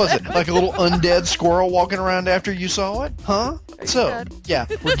 What was it? Like a little undead squirrel walking around after you saw it? Huh? So, yeah,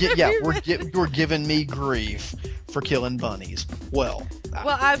 we're giving me grief for killing bunnies. Well,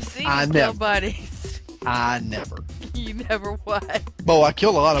 I've seen you kill bunnies. I never. You never what? Well, I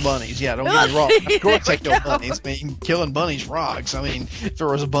killed a lot of bunnies. Yeah, don't get me wrong. Of course I kill bunnies. I mean, killing bunnies rocks. I mean, if there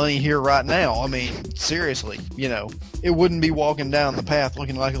was a bunny here right now, I mean, seriously, it wouldn't be walking down the path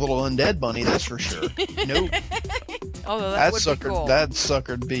looking like a little undead bunny, that's for sure. Nope. Although that would be cool. That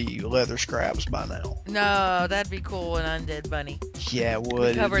sucker'd be leather scraps by now. No, that'd be cool, an undead bunny. Yeah, it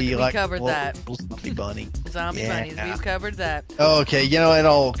would. We covered that. Zombie bunny. Zombie bunnies. We've covered that. Okay, it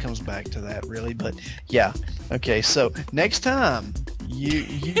all comes back to that, really. But, yeah. Okay, so next time you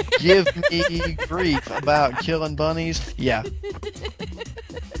give me grief about killing bunnies, yeah.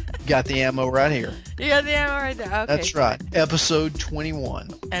 Got the ammo right here. You got the ammo right there. Okay. That's right. Episode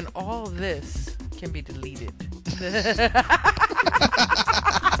 21. And all of this can be deleted.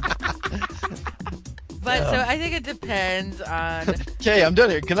 But so I think it depends on. Okay, I'm done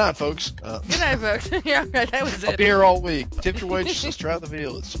here. Good night, folks. Good night, folks. Yeah, that was it. I'll be here all week. Tip your waitresses, try the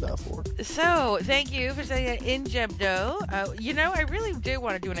veal. It's about for. So thank you for saying that in Jebdo. I really do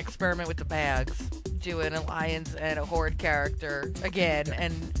want to do an experiment with the bags. Do an Alliance and a Horde character again,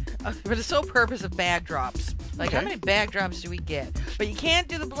 and for the sole purpose of bag drops. Like, how many bag drops do we get? But you can't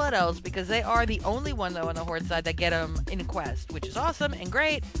do the Blood Elves because they are the only one, though, on the Horde side that get them in a quest, which is awesome and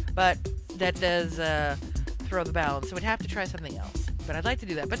great, but that does throw the balance, so we'd have to try something else. But I'd like to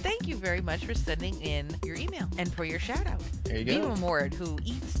do that. But thank you very much for sending in your email and for your shout-out. There you go. Mord, who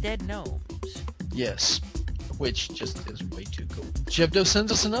eats dead gnomes. Yes. Which just is way too cool. Jebdo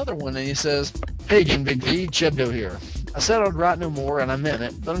sends us another one, and he says, "Hey again, Big V, Jebdo here. I said I'd write no more, and I meant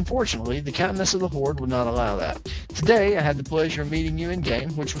it, but unfortunately, the kindness of the Horde would not allow that. Today, I had the pleasure of meeting you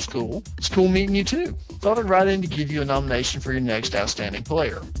in-game, which was cool. It's cool meeting you, too. Thought I'd write in to give you a nomination for your next Outstanding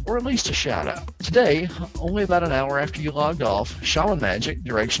Player, or at least a shout-out. Today, only about an hour after you logged off, Shaman Magic,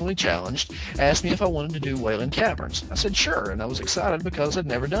 directionally challenged, asked me if I wanted to do Wayland Caverns. I said sure, and I was excited because I'd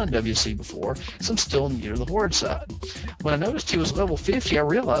never done WC before, so I'm still new to the Horde side. When I noticed he was level 50, I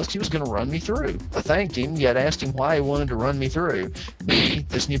realized he was going to run me through. I thanked him, yet asked him why he wanted to run me through. Me,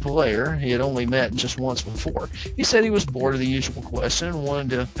 this new player, he had only met just once before. He said he was bored of the usual question and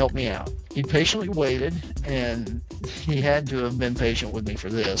wanted to help me out. He patiently waited, and he had to have been patient with me for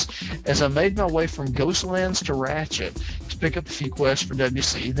this, as I made my way from Ghostlands to Ratchet to pick up a few quests for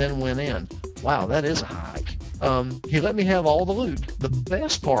WC, then went in. Wow, that is a hike. He let me have all the loot. The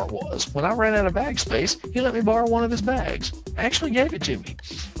best part was, when I ran out of bag space, he let me borrow one of his bags. Actually gave it to me.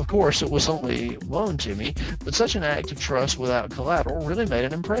 Of course, it was only loaned to me, but such an act of trust without collateral really made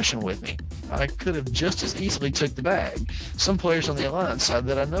an impression with me. I could have just as easily took the bag. Some players on the Alliance side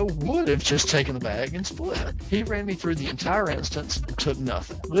that I know would have just taken the bag and split. He ran me through the entire instance and took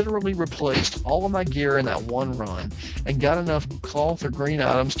nothing. Literally replaced all of my gear in that one run, and got enough cloth or green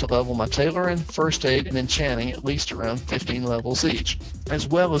items to level my tailoring, first aid, and enchanting at least around 15 levels each, as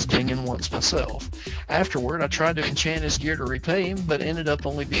well as dinging once myself. Afterward, I tried to enchant his gear to repay him, but ended up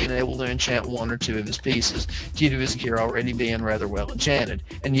only being able to enchant one or two of his pieces, due to his gear already being rather well enchanted.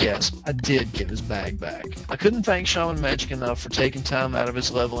 And yes, I did give his bag back. I couldn't thank Shaman Magic enough for taking time out of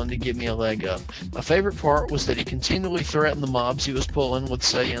his leveling to give me a leg up. My favorite part was that he continually threatened the mobs he was pulling with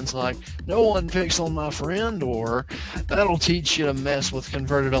sayings like, "No one picks on my friend," or "That'll teach you to mess with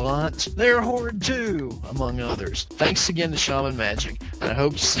Converted Alliance. They're Horde too," among others. Thanks again to Shaman Magic, and I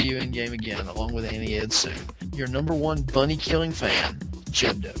hope to see you in game again, along with Annie Ed soon. Your number one bunny killing fan,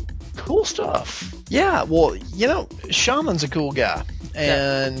 Jebdo. Cool stuff. Yeah, well, Shaman's a cool guy,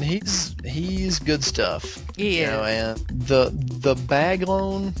 and he's good stuff. He is. And the bag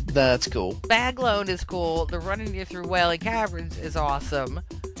loan, that's cool. Bag loan is cool. The running you through Wailing Caverns is awesome.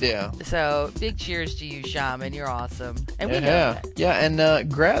 Yeah. So, big cheers to you, Shaman. You're awesome. And we know that. Yeah, and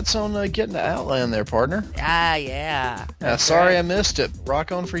grats on getting to Outland there, partner. Ah, yeah. Sorry I missed it.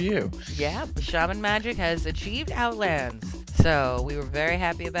 Rock on for you. Yeah, Shaman Magic has achieved Outlands. So, we were very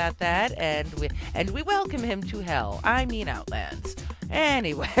happy about that, and we welcome him to hell. I mean Outlands.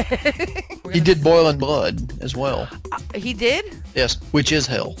 Anyway. He did Boil and Blood as well. He did? Yes, which is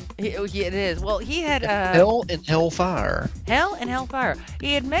hell. It is. Well, he had Hell and Hellfire. Hell and Hellfire.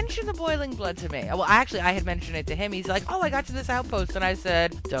 He had mentioned the boiling blood to me. Well, actually, I had mentioned it to him. He's like, "Oh, I got to this outpost," and I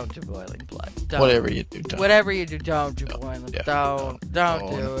said, "Don't do boiling blood. Don't. Whatever you do, don't. Whatever you do, don't do boiling. Yeah. Don't do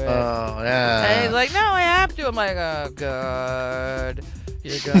it." Oh, yeah. And he's like, "No, I have to." I'm like, "Oh, God.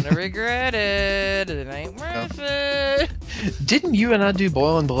 You're gonna regret it. It ain't worth it." Didn't you and I do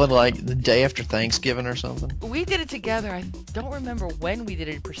boiling blood like the day after Thanksgiving or something? We did it together. I don't remember when we did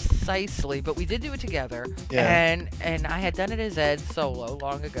it precisely, but we did do it together. Yeah. And I had done it as Ed solo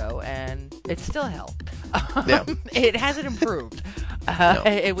long ago, and it's still hell. Yeah. It hasn't improved.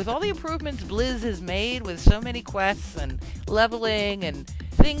 With all the improvements Blizz has made with so many quests and leveling and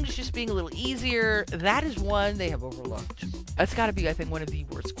things just being a little easier, that is one they have overlooked. That's got to be, I think, one of the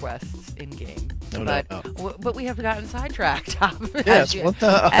worst quests in game. No, but we have gotten sidetracked. Yes,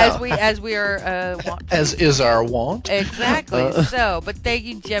 as we are wont to. As is our want. Exactly. But thank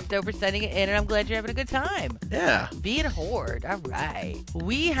you, Jeffdo, for sending it in, and I'm glad you're having a good time. Yeah. Being a Horde. All right.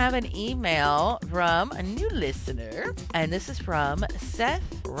 We have an email from a new listener, and this is from Seth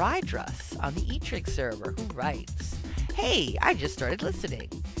Ragnaros on the E-Trig server, who writes, "Hey, I just started listening,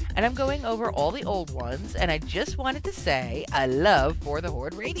 and I'm going over all the old ones, and I just wanted to say I love For the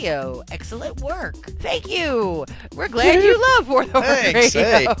Horde Radio. Excellent work. Thank you. We're glad you love For the Horde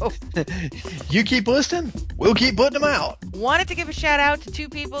Radio. Hey. You keep listening, we'll keep putting them out." Wanted to give a shout out to two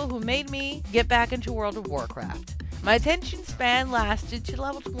people who made me get back into World of Warcraft. My attention span lasted to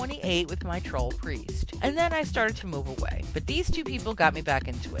level 28 with my troll priest, and then I started to move away. But these two people got me back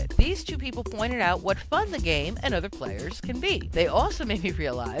into it. These two people pointed out what fun the game and other players can be. They also made me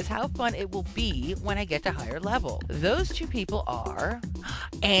realize how fun it will be when I get to higher level. Those two people are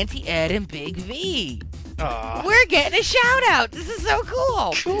Auntie Ed and Big V. We're getting a shout out. This is so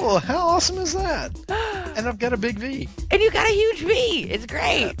cool. Cool. How awesome is that? And I've got a big V. And you got a huge V. It's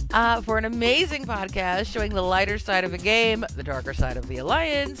great. For an amazing podcast showing the lighter side of the game, the darker side of the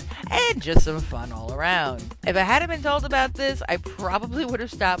Alliance, and just some fun all around. If I hadn't been told about this, I probably would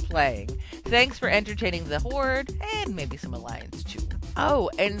have stopped playing. Thanks for entertaining the Horde, and maybe some Alliance too.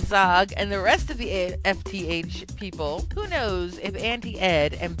 Oh, and Zog and the rest of the FTH people, who knows if Auntie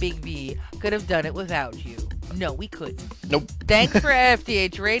Ed and Big V could have done it without you. No, we couldn't. Nope. Thanks for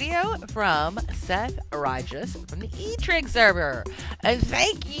FTH Radio from Seth Ragnaros from the E-Trig server. And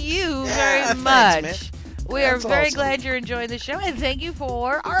thank you very much. Thanks, we are very awesome. glad you're enjoying the show, and thank you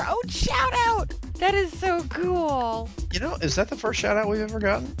for our own shout out. That is so cool. You know, is that the first shout out we've ever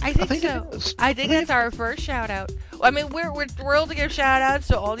gotten? I think so. It is. I think that's our first shout out. I mean, we're thrilled to give shout outs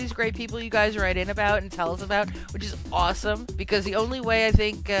to all these great people you guys write in about and tell us about, which is awesome, because the only way I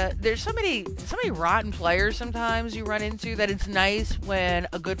think there's so many rotten players sometimes you run into that it's nice when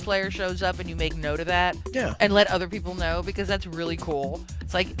a good player shows up and you make note of that. Yeah. And let other people know, because that's really cool.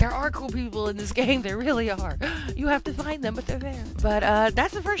 It's like, there are cool people in this game. There really are. You have to find them, but they're there. But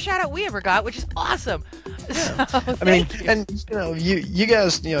that's the first shout out we ever got, which is awesome. Yeah. So, I mean, and you know, you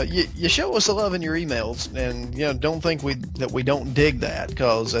guys, you know, you show us the love in your emails, and you know, don't think that we don't dig that,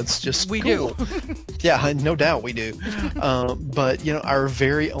 because that's just we cool. do. Yeah, no doubt we do. But you know, our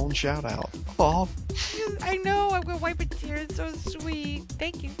very own shout out. Aw. I know, I'm gonna wipe a tear. It's so sweet.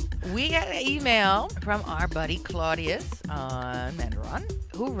 Thank you. We got an email from our buddy Claudius on Menderon,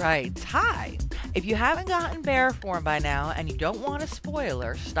 who writes, "Hi, if you haven't gotten bear form by now and you don't want a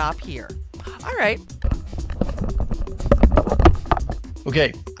spoiler, stop here." All right.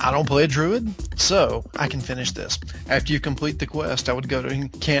 Okay, I don't play a druid, so I can finish this. After you complete the quest, I would go to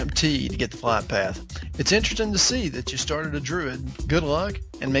Camp T to get the flight path. It's interesting to see that you started a druid. Good luck,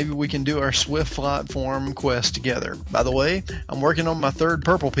 and maybe we can do our swift flight form quest together. By the way, I'm working on my third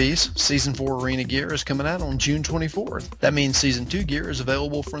purple piece. Season 4 arena gear is coming out on June 24th. That means Season 2 gear is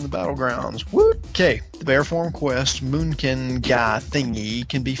available from the battlegrounds. Whoop! Okay, the bear form quest Moonkin guy thingy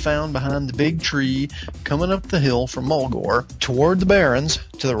can be found behind the big tree coming up the hill from Mulgore toward the Barrens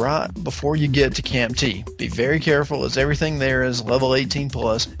to the right before you get to Camp T. Be very careful, as everything there is level 18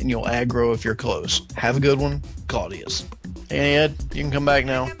 plus, and you'll aggro if you're close. Have a good one, Claudius. Hey Ed, you can come back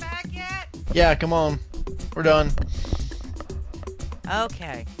now. Come back yet? Yeah, come on. We're done.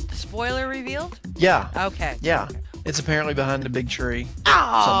 Okay. Spoiler revealed? Yeah. Okay. Yeah. It's apparently behind a big tree.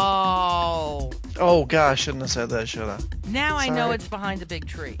 Oh. Oh gosh, shouldn't have said that, should I? Now I know Sorry. it's behind a big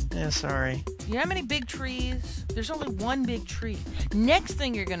tree. Yeah, sorry. You know how many big trees? There's only one big tree. Next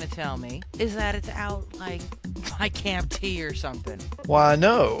thing you're going to tell me is that it's out, like, by Camp T or something. Why,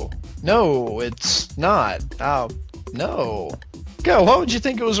 no. No, it's not. Oh, no. God, why would you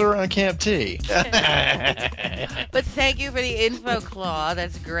think it was around Camp T? But thank you for the info, Claw.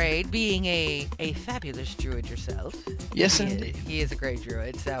 That's great. Being a fabulous druid yourself. Yes, indeed. He is a great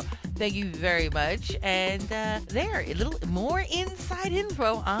druid. So thank you very much. And there, a little more inside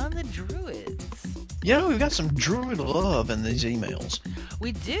info on the druids. We've got some druid love in these emails.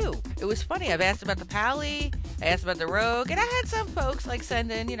 We do. It was funny. I've asked about the pally, I asked about the rogue, and I had some folks like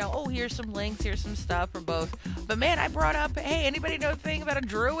send in, here's some links, here's some stuff for both. But man, I brought up, hey, anybody know a thing about a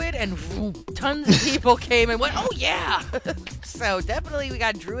druid? And tons of people came and went, oh yeah! So definitely we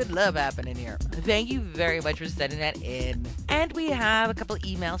got druid love happening here. Thank you very much for sending that in. And we have a couple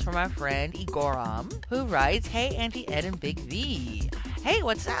emails from our friend Igoram, who writes, hey, Auntie Ed and Big V. Hey,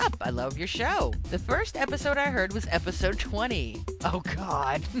 what's up? I love your show. The first episode I heard was episode 20. Oh,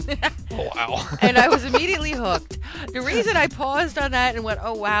 God. Oh, wow. And I was immediately hooked. The reason I paused on that and went,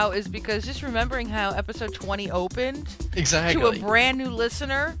 oh, wow, is because just remembering how episode 20 opened exactly to a brand new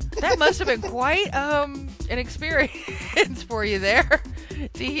listener, that must have been quite an experience for you there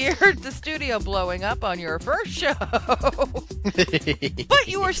to hear the studio blowing up on your first show. But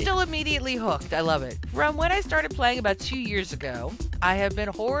you were still immediately hooked. I love it. From when I started playing about 2 years ago, I have been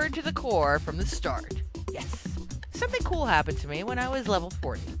Horde to the core from the start. Yes. Something cool happened to me when I was level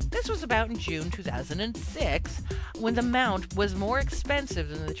 40. This was about in June 2006, when the mount was more expensive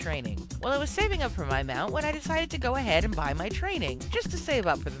than the training. Well, I was saving up for my mount when I decided to go ahead and buy my training, just to save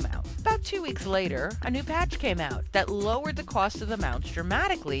up for the mount. About 2 weeks later, a new patch came out that lowered the cost of the mounts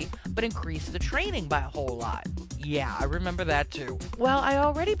dramatically, but increased the training by a whole lot. Yeah, I remember that too. Well, I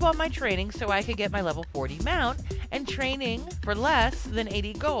already bought my training so I could get my level 40 mount, and training for less than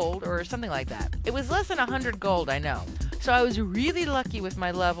 80 gold or something like that. It was less than 100 gold, I know. So I was really lucky with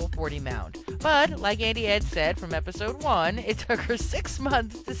my level 40 mount. But, like Auntie Ed said from episode 1, it took her 6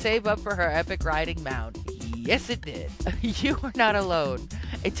 months to save up for her epic riding mount. Yes, it did. You are not alone.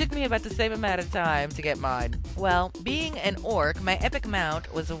 It took me about the same amount of time to get mine. Well, being an orc, my epic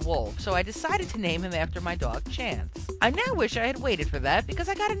mount was a wolf, so I decided to name him after my dog Chance. I now wish I had waited for that because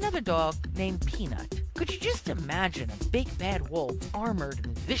I got another dog named Peanut. Could you just imagine a big bad wolf, armored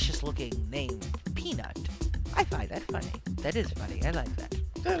and vicious looking, named Peanut? I find that funny. That is funny. I like that.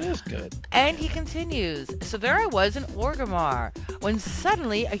 That is good. And he continues, so there I was in Orgrimmar, when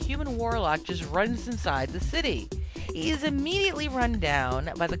suddenly a human warlock just runs inside the city. He is immediately run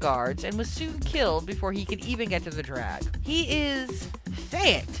down by the guards and was soon killed before he could even get to the drag. He is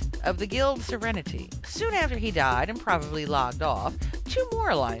Fayette of the Guild Serenity. Soon after he died and probably logged off, 2 more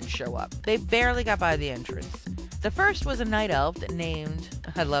alliance show up. They barely got by the entrance. The first was a night elf named,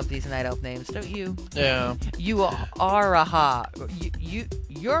 I love these night elf names, don't you? Yeah. Urahara.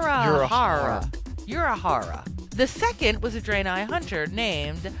 The second was a Draenei hunter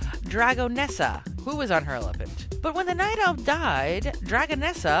named Dragonessa, who was on her elephant. But when the night elf died,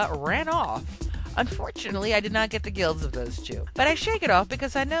 Dragonessa ran off. Unfortunately, I did not get the guilds of those 2. But I shake it off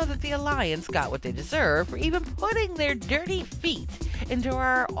because I know that the Alliance got what they deserve for even putting their dirty feet into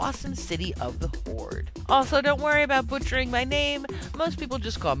our awesome city of the Horde. Also, don't worry about butchering my name. Most people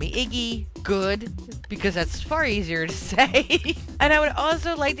just call me Iggy. Good, because that's far easier to say. And I would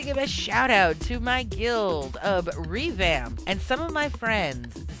also like to give a shout out to my guild of Revamp and some of my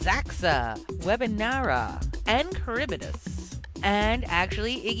friends, Zaxa, Webinara, and Charybdis. And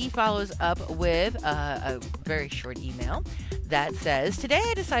actually, Iggy follows up with a very short email that says, today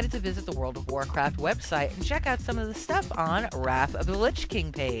I decided to visit the World of Warcraft website and check out some of the stuff on Wrath of the Lich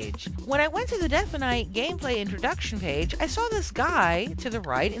King page. When I went to the Death Knight gameplay introduction page, I saw this guy to the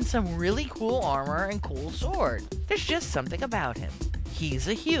right in some really cool armor and cool sword. There's just something about him. He's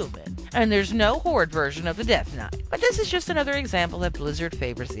a human, and there's no Horde version of the Death Knight. But this is just another example that Blizzard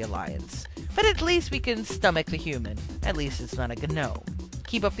favors the Alliance. But at least we can stomach the human. At least it's not a gnome.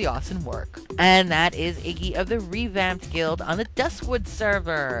 Keep up the awesome work. And that is Iggy of the Revamped Guild on the Duskwood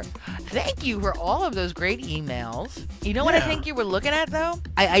server. Thank you for all of those great emails. You know what I think you were looking at, though?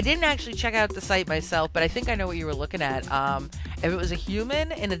 I didn't actually check out the site myself, but I think I know what you were looking at. If it was a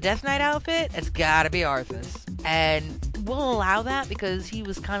human in a Death Knight outfit, it's gotta be Arthas. And we'll allow that because he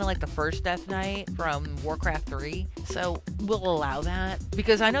was kind of like the first Death Knight from Warcraft 3. So we'll allow that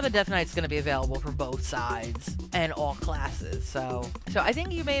because I know the Death Knight's going to be available for both sides and all classes. So I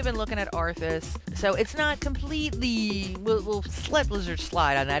think you may have been looking at Arthas. So it's not completely, we'll let Blizzard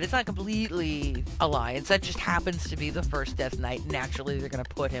slide on that. It's not completely Alliance. That just happens to be the first Death Knight. Naturally, they're going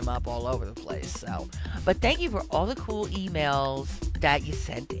to put him up all over the place. So, but thank you for all the cool emails that you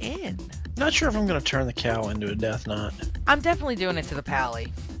sent in. Not sure if I'm going to turn the cow into a Death Knight. I'm definitely doing it to the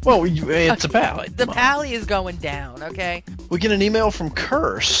pally. Well, it's a pally. The pally is going down, okay? We get an email from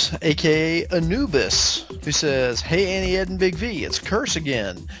Curse, aka Anubis, who says, "Hey Annie, Ed, and Big V, it's Curse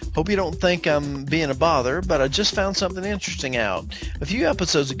again. Hope you don't think I'm being a bother, but I just found something interesting out. A few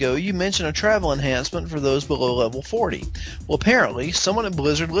episodes ago, you mentioned a travel enhancement for those below level 40. Well, apparently, someone at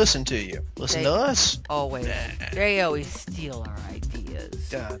Blizzard listened to you. Listen to us? Always. They always steal our ideas.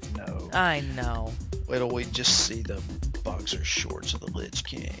 God, no. I know. Wait till we just see the boxer shorts of the Lich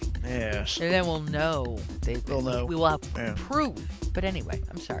King. Yes. And then we'll know. We'll know. We will have proof. But anyway,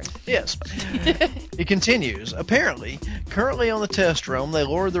 I'm sorry. Yes. It continues. Apparently, currently on the test realm, they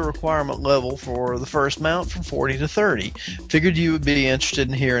lowered the requirement level for the first mount from 40 to 30. Figured you would be interested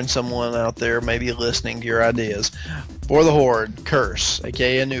in hearing someone out there maybe listening to your ideas. For the Horde, Curse,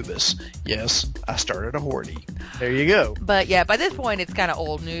 aka Anubis. Yes, I started a Horde. There you go. But yeah, by this point, it's kind of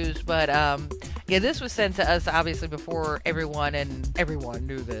old news. But yeah, this was sent to us obviously before everyone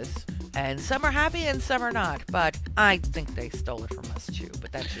knew this. And some are happy and some are not. But I think they stole it from us too.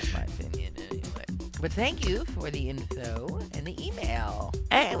 But that's just my opinion anyway. But thank you for the info and the email.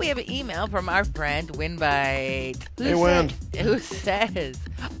 And we have an email from our friend Winbite. Who says,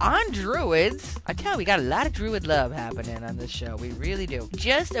 on Druids, I tell you, we got a lot of Druid love happening on this show. We really do.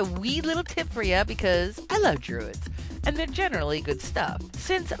 Just a wee little tip for you because I love Druids. And they're generally good stuff.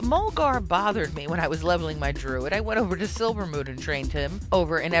 Since Mulgar bothered me when I was leveling my druid, I went over to Silvermoon and trained him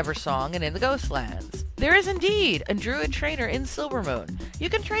over in Eversong and in the Ghostlands. There is indeed a druid trainer in Silvermoon. You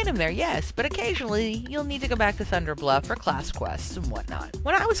can train him there, yes, but occasionally you'll need to go back to Thunderbluff for class quests and whatnot.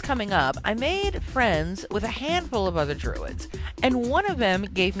 When I was coming up, I made friends with a handful of other druids, and one of them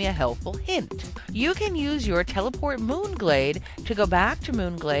gave me a helpful hint. You can use your teleport Moonglade to go back to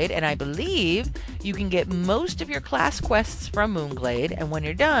Moonglade, and I believe you can get most of your class quests from Moonglade, and when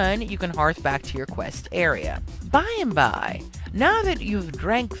you're done, you can hearth back to your quest area. By and by, now that you've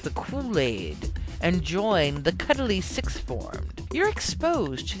drank the Kool-Aid and joined the cuddly six-formed, you're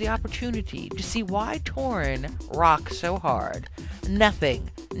exposed to the opportunity to see why Tauren rocks so hard.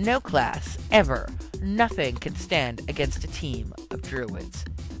 Nothing, no class, ever, nothing can stand against a team of druids.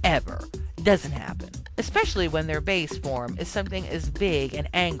 Ever. Doesn't happen. Especially when their base form is something as big and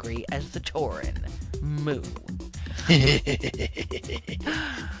angry as the Tauren. Moo.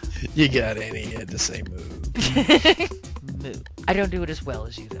 You got any head to say moo. Moo. I don't do it as well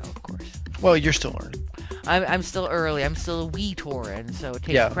as you, though, of course. Well, you're still learning. I'm still early. I'm still a wee Tauren, so it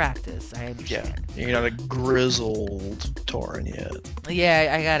takes practice. I understand. Yeah, you're not a grizzled Tauren yet.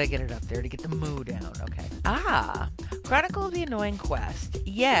 Yeah, I gotta get it up there to get the moo down. Okay. Chronicle of the Annoying Quest.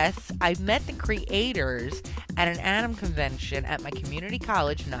 Yes, I met the creators at an Anim convention at my community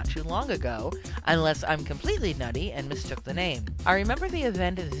college not too long ago, unless I'm completely nutty and mistook the name. I remember the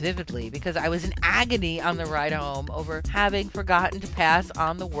event vividly because I was in agony on the ride home over having forgotten to pass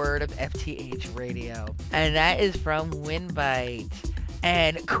on the word of FTH radio. And that is from Winbite.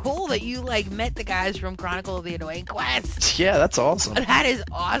 And cool that you met the guys from Chronicle of the Annoying Quest. Yeah, that's awesome. That is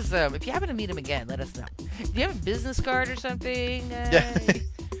awesome. If you happen to meet him again, let us know. Do you have a business card or something? Yeah.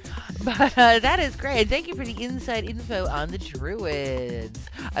 But that is great. Thank you for the inside info on the Druids.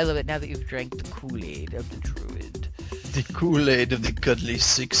 I love it now that you've drank the Kool-Aid of the Druid. The Kool-Aid of the cuddly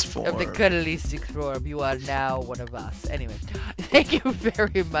sixth form. Of the cuddly sixth form. You are now one of us. Anyway, thank you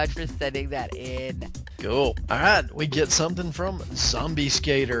very much for sending that in. Cool. Alright, we get something from Zombie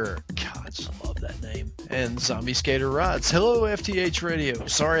Skater. God, I love that name. And Zombie Skater writes, "Hello FTH Radio.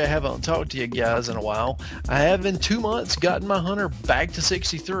 Sorry I haven't talked to you guys in a while. I have in 2 months gotten my hunter back to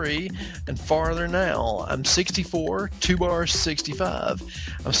 63 and farther now. I'm 64, 2 bars 65.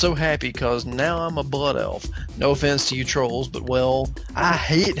 I'm so happy because now I'm a blood elf. No offense to you trolls, but well, I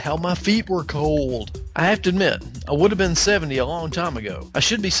hate how my feet were cold. I have to admit, I would have been 70 a long time ago. I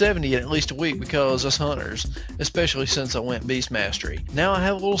should be 70 in at least a week because us hunters, especially since I went Beast Mastery. Now I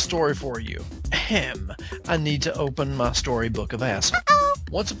have a little story for you. Ahem. I need to open my storybook of acid.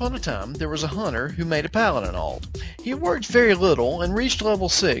 Once upon a time, there was a hunter who made a paladin alt. He worked very little and reached level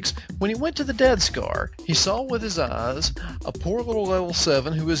 6 when he went to the Dead Scar. He saw with his eyes a poor little level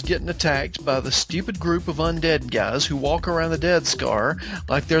 7 who was getting attacked by the stupid group of undead guys who walk around the Dead Scar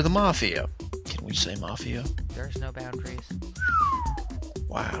like they're the Mafia. Can we say Mafia? There's no boundaries.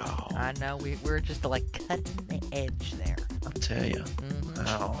 Wow. I know, we're just cutting the edge there. I'll tell you.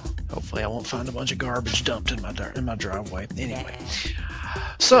 Wow. Hopefully I won't find a bunch of garbage dumped in my driveway. Anyway.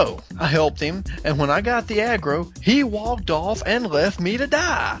 So, I helped him, and when I got the aggro, he walked off and left me to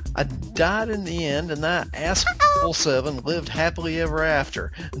die. I died in the end, and that asshole 7 lived happily ever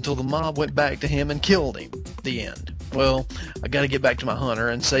after until the mob went back to him and killed him. The end. Well, I gotta get back to my hunter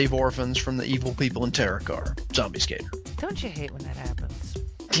and save orphans from the evil people in Terrakar. Zombie Skater. Don't you hate when that happens?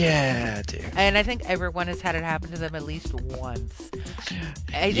 Yeah, dude. And I think everyone has had it happen to them at least once.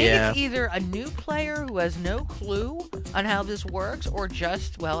 I think it's either a new player who has no clue on how this works, or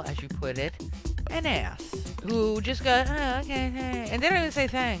just, well, as you put it, an ass who just goes, oh, okay, hey, and they don't even say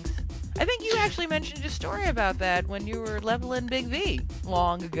thanks. I think you actually mentioned a story about that when you were leveling Big V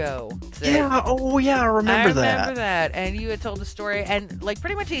long ago. Yeah, I remember that. I remember that, and you had told the story, and like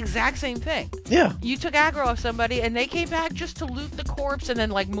pretty much the exact same thing. Yeah. You took aggro off somebody, and they came back just to loot the corpse, and then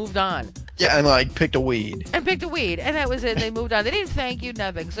like moved on. Yeah, and like picked a weed. And that was it. They moved on. They didn't thank you,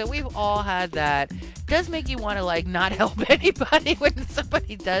 nothing. So we've all had that. Does make you want to like not help anybody when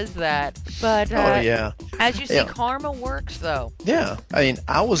somebody does that. But as you see, karma works though. Yeah, I mean,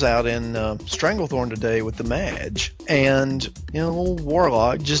 I was out in Stranglethorn today with the Mage, and little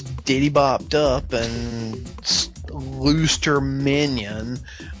Warlock just diddy-bopped up and loosed her minion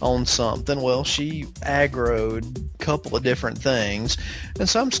on something. Well, she aggroed a couple of different things, and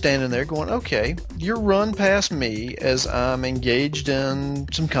so I'm standing there going, okay, you run past me as I'm engaged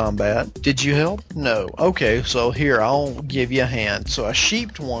in some combat. Did you help? No. Okay, so here, I'll give you a hand. So I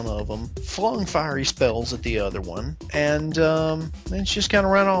sheeped one of them, flung fiery spells at the other one, and then she just kind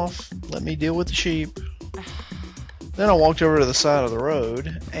of ran off, let me deal with the sheep. Then I walked over to the side of the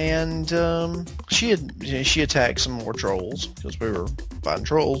road, and she attacked some more trolls, because we were fighting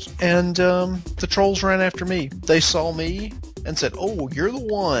trolls, and the trolls ran after me. They saw me and said, oh, you're the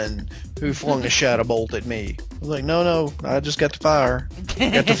one who flung a shadow bolt at me. I was like, no, I just got the fire.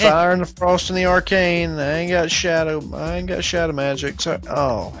 Got the fire and the frost and the arcane. I ain't got shadow magic. So,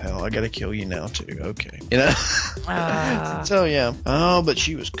 oh, hell, I gotta kill you now, too. Okay. So, yeah. Oh, but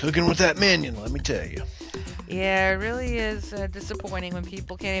she was cooking with that minion, let me tell you. Yeah, it really is disappointing when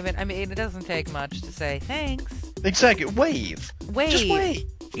people can't even... I mean, it doesn't take much to say thanks. Exactly. Wave. Just wave.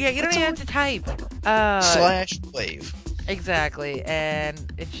 Yeah, you don't even have to type. /wave. Exactly,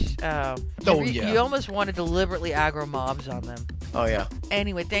 and it's... You almost want to deliberately aggro mobs on them. Oh, yeah.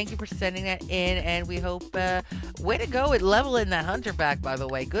 Anyway, thank you for sending that in, and we hope... way to go at leveling that hunter back, by the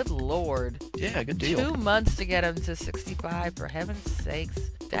way. Good lord. Yeah, good deal. 2 months to get him to 65, for heaven's sakes.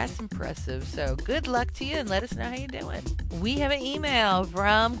 That's impressive. So good luck to you, and let us know how you're doing. We have an email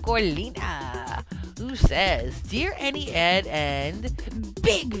from Corlina, who says, Dear Annie Ed and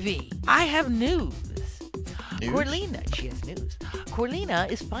Big V, I have news. Corlina, she has news. Corlina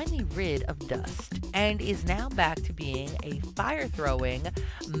is finally rid of dust and is now back to being a fire-throwing,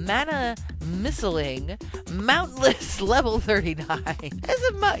 mana-missiling, mountless level 39. As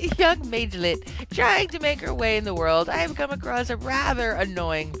a young magelet trying to make her way in the world, I have come across a rather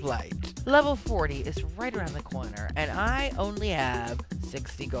annoying plight. Level 40 is right around the corner, and I only have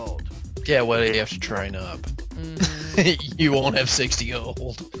 60 gold. Yeah, well, you have to train up. You won't have 60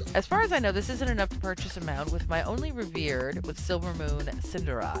 gold. As far as I know, this isn't enough to purchase a mount with my only revered with Silvermoon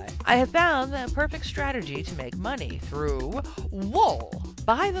City. I have found the perfect strategy to make money through wool.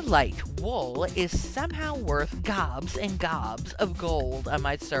 By the light, wool is somehow worth gobs and gobs of gold on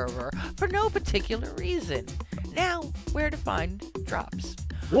my server for no particular reason. Now, where to find drops?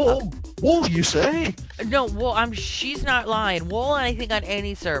 Wool, you say? No, wool. She's not lying. Wool, I think, on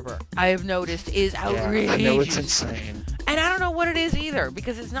any server I have noticed is outrageous. Yeah, I know, it's insane. And I don't know what it is either,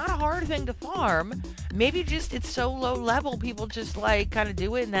 because it's not a hard thing to farm. Maybe just it's so low level, people just like kind of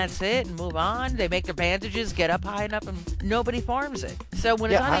do it and that's it and move on. They make their bandages, get up high enough, and nobody farms it. So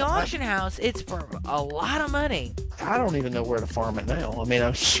when it's on the auction house, it's for a lot of money. I don't even know where to farm it now. I mean,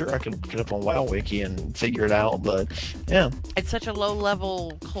 I'm sure I can look it up on WoWWiki and figure it out, but yeah. It's such a low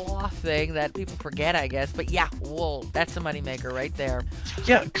level cloth thing that people forget, I guess. But yeah, wool, that's a moneymaker right there.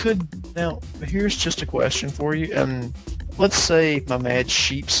 Yeah, now, here's just a question for you. Let's say my mad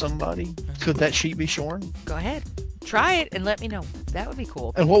sheep somebody. Could that sheep be shorn? Go ahead. Try it and let me know. That would be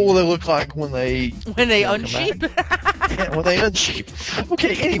cool. And what will they look like when they unsheep? Yeah, when they unsheep.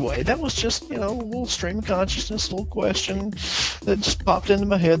 Okay, anyway, that was just, a little stream of consciousness, a little question that just popped into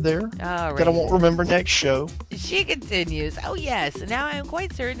my head there that I won't remember next show. She continues, oh yes, now I am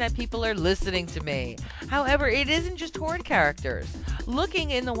quite certain that people are listening to me. However, it isn't just Horde characters.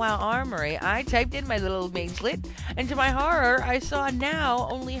 Looking in the WoW Armory, I typed in my little magelet, and to my horror, I saw now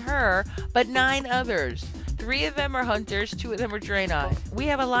only her, but 9 others. 3 of them are hunters, 2 of them are Draenei. We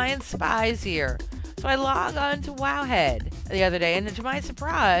have Alliance spies here. So I log on to Wowhead the other day, and to my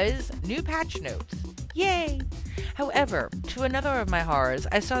surprise, new patch notes. Yay! However, to another of my horrors,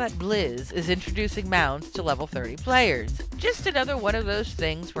 I saw that Blizz is introducing mounts to level 30 players. Just another one of those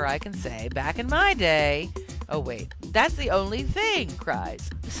things where I can say, back in my day... Oh wait, that's the only thing, cries.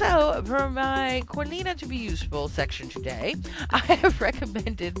 So, for my Corlina to be useful section today, I have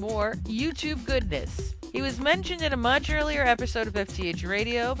recommended more YouTube goodness. He was mentioned in a much earlier episode of FTH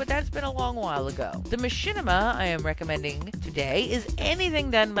Radio, but that's been a long while ago. The machinima I am recommending today is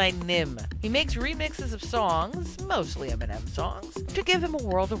anything done by Nim. He makes remixes of songs, mostly Eminem songs, to give him a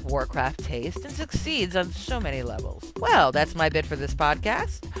World of Warcraft taste and succeeds on so many levels. Well, that's my bit for this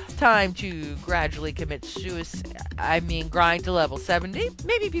podcast. Time to gradually commit grind to level 70.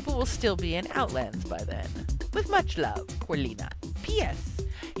 Maybe people will still be in Outlands by then. With much love, Corlina. P.S.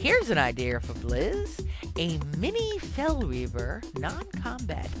 Here's an idea for Blizz. A mini Fellweaver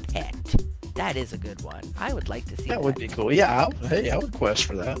non-combat pet. That is a good one. I would like to see that. That would be cool. Yeah, I would quest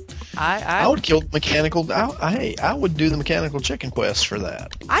for that. I would kill mechanical. I would do the mechanical chicken quest for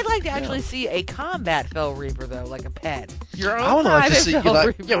that. I'd like to actually see a combat Fell Reaper though, like a pet. Your own I would like to see,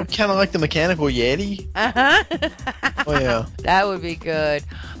 Fell kind of like the mechanical Yeti. Oh yeah. That would be good.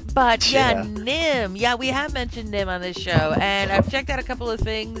 But yeah, Nim. Yeah, we have mentioned Nim on this show, and I've checked out a couple of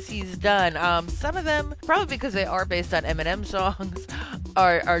things he's done. Some of them, probably because they are based on Eminem songs,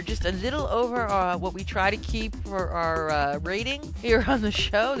 are just a little over what we try to keep for our rating here on the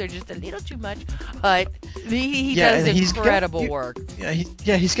show. They're just a little too much, but he does incredible work.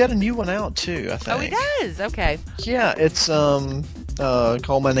 He's got a new one out too, I think. Oh, he does? Okay. Yeah, it's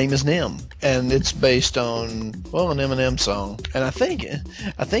called My Name is Nim, and it's based on an Eminem song, and I think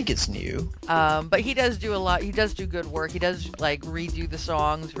it's new. But he does do a lot. He does do good work. He does redo the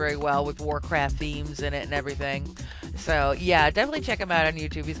songs very well with Warcraft themes in it and everything. So yeah, definitely check him out on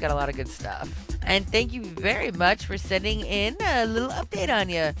YouTube. He's got a lot of good stuff. And thank you very much for sending in a little update on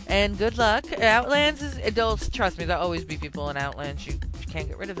you. And good luck. Outlands is adults. Trust me, there'll always be people in Outlands. You can't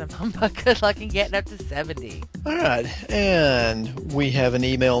get rid of them. But good luck in getting up to 70. All right, and we have an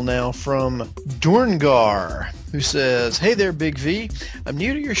email now from Dorngar, who says, "Hey there, Big V. I'm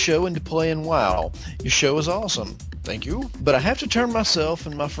new to your show and to playing WoW. Your show is awesome. Thank you. But I have to turn myself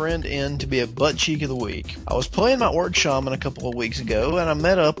and my friend in to be a butt cheek of the week. I was playing my Orc Shaman a couple of weeks ago, and I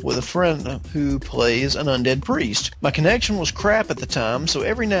met up with a friend who plays an Undead Priest. My connection was crap at the time, so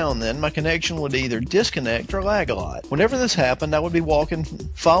every now and then my connection would either disconnect or lag a lot. Whenever this happened, I would be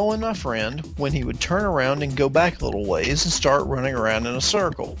following my friend, when he would turn around and go back a little ways and start running around in a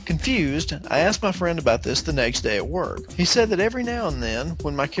circle. Confused, I asked my friend about this the next day at work. He said that every now and then,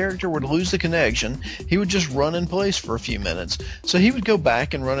 when my character would lose the connection, he would just run in place for a few minutes, so he would go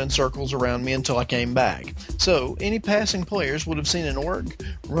back and run in circles around me until I came back. So any passing players would have seen an orc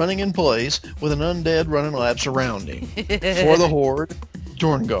running in place with an undead running laps around him. For the Horde,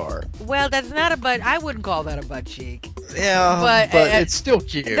 Dorngar." Well, that's not a butt. I wouldn't call that a butt cheek. Yeah, but it's still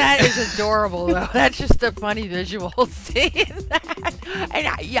cute. That is adorable, though. That's just a funny visual seeing that. And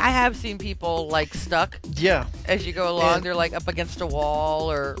I have seen people stuck. Yeah. As you go along, they're up against a wall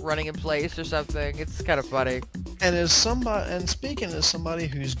or running in place or something. It's kind of funny. And speaking as somebody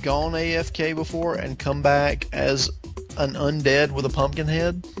who's gone AFK before and come back as an undead with a pumpkin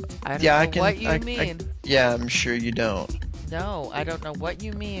head, I don't know what you mean. Yeah, I'm sure you don't. No, I don't know what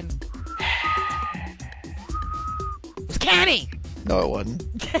you mean. It was Canny! No, it wasn't.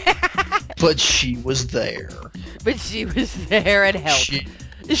 But she was there. But she was there and helped.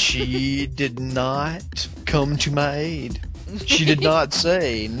 She did not come to my aid. She did not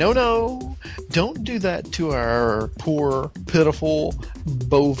say, no, don't do that to our poor, pitiful,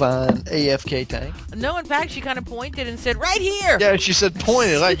 bovine AFK tank. No, in fact, she kind of pointed and said, right here. Yeah, she said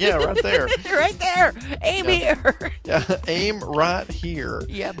pointed, right there. Right there. Aim here. Yeah, aim right here.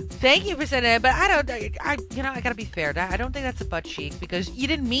 Yep. Thank you for saying that, but I gotta be fair. I don't think that's a butt cheek because you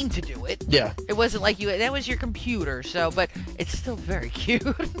didn't mean to do it. Yeah. It wasn't like that was your computer, but it's still very cute.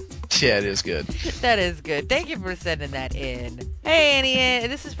 Yeah, it is good. That is good. Thank you for sending that in. Hey, Annie Ed.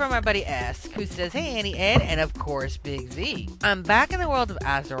 This is from our buddy Esk, who says, "Hey, Annie Ed, and of course, Big Z. I'm back in the world of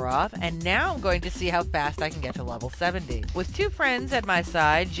Azeroth, and now I'm going to see how fast I can get to level 70. With two friends at my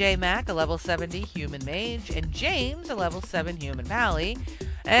side, J-Mac, a level 70 human mage, and James, a level 7 human pally.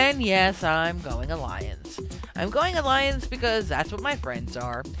 And yes, I'm going Alliance. I'm going Alliance because that's what my friends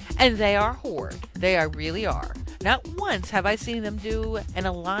are. And they are Horde. They really are. Not once have I seen them do an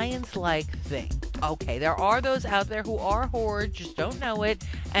Alliance-like thing. Okay, there are those out there who are Horde, just don't know it,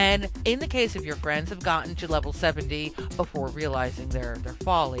 and in the case of your friends, have gotten to level 70 before realizing their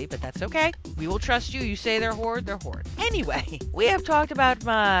folly, but that's okay. We will trust you. You say they're Horde, they're Horde. Anyway, we have talked about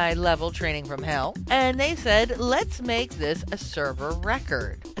my level training from hell, and they said, let's make this a server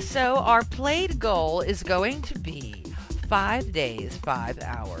record. So our played goal is going to be 5 days, 5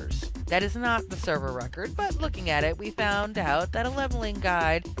 hours. That is not the server record, but looking at it, we found out that a leveling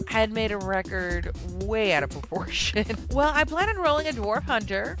guide had made a record way out of proportion. Well, I plan on rolling a dwarf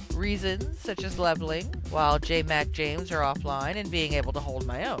hunter, reasons such as leveling, while J Mac James are offline and being able to hold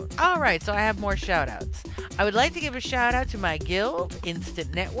my own. Alright, so I have more shoutouts. I would like to give a shout out to my guild,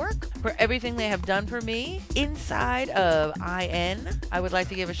 Instant Network, for everything they have done for me inside of IN. I would like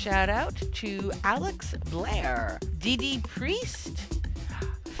to give a shout out to Alex Blair, DD Priest,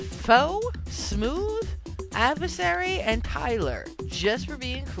 Foe, Smooth, Adversary, and Tyler, just for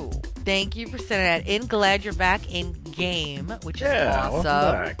being cool. Thank you for sending that in. Glad you're back in game, which is awesome.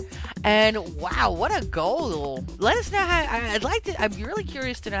 Welcome back. And wow, what a goal! Let us know how. I'm really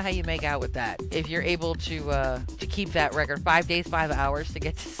curious to know how you make out with that. If you're able to keep that record, 5 days, 5 hours to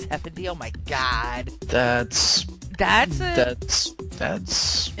get to 70. Oh my God. That's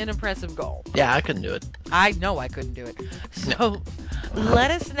an impressive goal. Yeah, I couldn't do it. I know I couldn't do it. So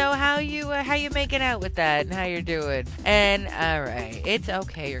let us know how you making out with that and how you're doing. And all right, it's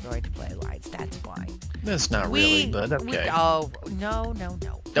okay. You're going to play lights. That's fine. That's not really, but okay. Oh no.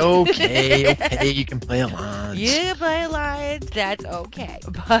 Okay, you can play Alliance. You can play Alliance, that's okay.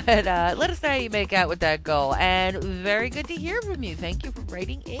 But let us know how you make out with that goal. And very good to hear from you. Thank you for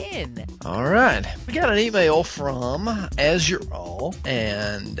writing in. Alright, we got an email from Azurall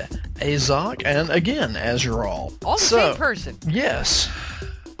and Azok, and again, Azurall. All the same person. Yes.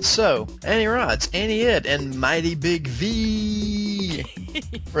 So, Annie writes, Annie Ed and Mighty Big V.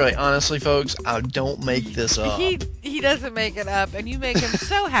 Really, honestly, folks, I don't make this up. He doesn't make it up, and you make him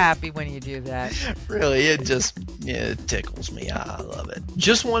so happy when you do that. Really, it tickles me. I love it.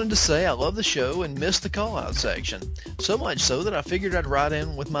 Just wanted to say I love the show and missed the call-out section. So much so that I figured I'd write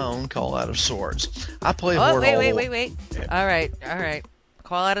in with my own call-out of sorts. I play Horde wait. All right.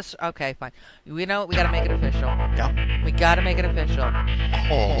 Call out us. Okay, fine. We know we gotta make it official. Yeah. We gotta make it official.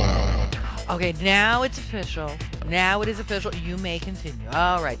 Oh. Okay, now it's official. Now it is official. You may continue.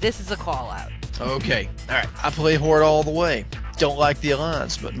 All right, this is a call out. Okay. All right. I play Horde all the way. Don't like the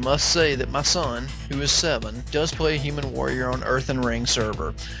Alliance, but must say that my son, who is 7, does play a Human Warrior on Earth and Ring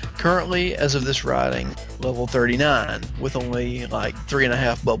server. Currently, as of this writing, level 39, with only like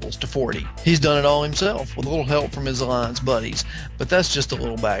 3.5 bubbles to 40. He's done it all himself, with a little help from his Alliance buddies, but that's just a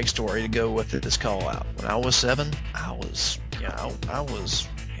little backstory to go with this call out. When I was 7, I was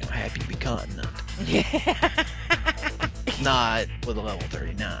happy to be continent. Yeah. Not with a level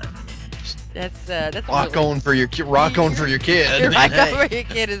 39. That's rock on for your kid. Rock on for your kid. Rock on for your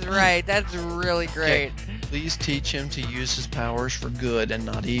kid is right. That's really great. Okay. Please teach him to use his powers for good and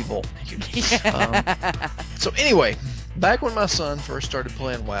not evil. So anyway, back when my son first started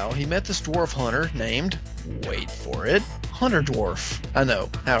playing WoW, he met this dwarf hunter named, wait for it, Hunter Dwarf. I know,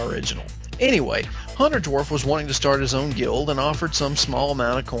 how original. Anyway, Hunter Dwarf was wanting to start his own guild and offered some small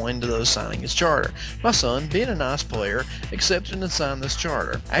amount of coin to those signing his charter. My son, being a nice player, accepted and signed this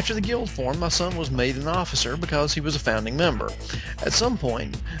charter. After the guild formed, my son was made an officer because he was a founding member. At some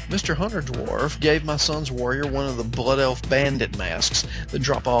point, Mr. Hunter Dwarf gave my son's warrior one of the Blood Elf bandit masks that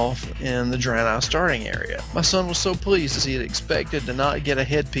drop off in the Draenei starting area. My son was so pleased as he had expected to not get a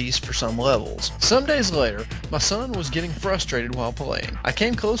headpiece for some levels. Some days later, my son was getting frustrated while playing. I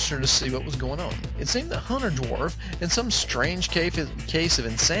came closer to see what was going on. It seemed that Hunter Dwarf, in some strange case of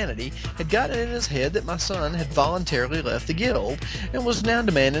insanity, had gotten in his head that my son had voluntarily left the guild and was now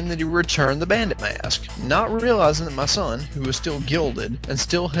demanding that he return the bandit mask, not realizing that my son, who was still gilded and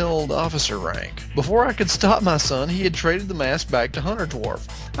still held officer rank. Before I could stop my son, he had traded the mask back to Hunter Dwarf.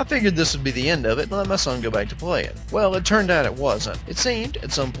 I figured this would be the end of it and let my son go back to playing. Well, it turned out it wasn't. It seemed,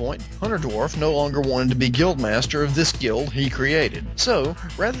 at some point, Hunter Dwarf no longer wanted to be guildmaster of this guild he created. So,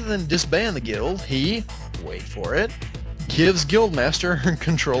 rather than disband the guild, he, wait for it, gives guildmaster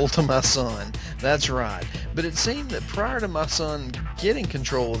control to my son. That's right. But it seemed that prior to my son getting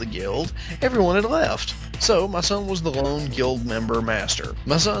control of the guild, everyone had left. So my son was the lone guild member master.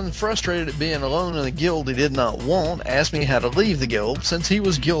 My son, frustrated at being alone in a guild he did not want, asked me how to leave the guild since he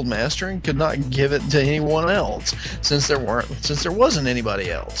was guild master and could not give it to anyone else since there wasn't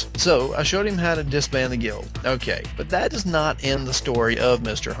anybody else. So I showed him how to disband the guild. Okay, but that does not end the story of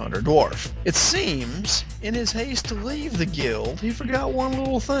Mr. Hunter Dwarf. It seems, in his haste to leave the guild, he forgot one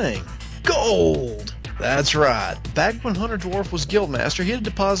little thing. Gold! That's right. Back when Hunter Dwarf was guildmaster, he had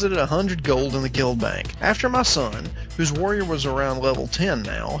deposited 100 gold in the guild bank. After my son, whose warrior was around level 10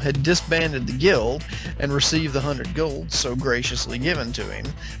 now, had disbanded the guild and received the 100 gold so graciously given to him,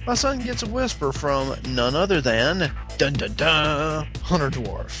 my son gets a whisper from none other than, dun dun dun, Hunter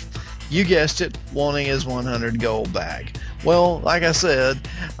Dwarf. You guessed it, wanting his 100 gold back. Well, like I said,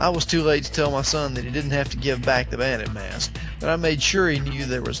 I was too late to tell my son that he didn't have to give back the bandit mask, but I made sure he knew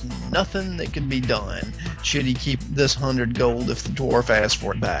there was nothing that could be done should he keep this 100 gold if the dwarf asked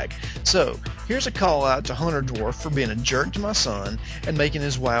for it back. So, here's a call out to Hunter Dwarf for being a jerk to my son and making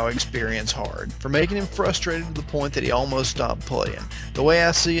his WoW experience hard, for making him frustrated to the point that he almost stopped playing. The way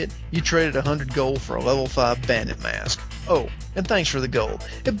I see it, you traded 100 gold for a level 5 bandit mask. Oh, and thanks for the gold.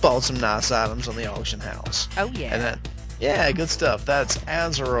 It bought some nice items on the auction house. Oh yeah. Yeah, good stuff. That's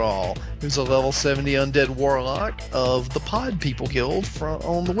Azeral, who's a level 70 undead warlock of the Pod People Guild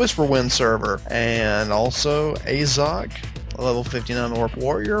on the Whisperwind server. And also Azok, a level 59 orc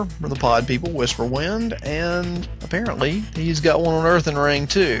warrior from the Pod People Whisperwind. And apparently he's got one on Earthen Ring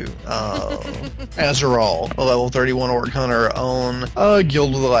too. Azeral, a level 31 orc hunter on a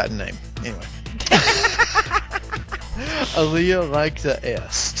guild with a Latin name. Anyway. Aaliyah like the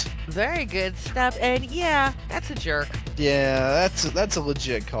Est. Very good stuff. And yeah, that's a jerk. Yeah, that's a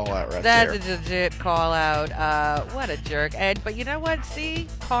legit call out right there. That's a legit call out. What a jerk. But you know what? See?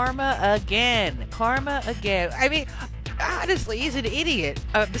 Karma again. I mean, honestly, he's an idiot.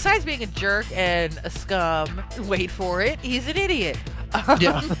 Besides being a jerk and a scum, wait for it, he's an idiot.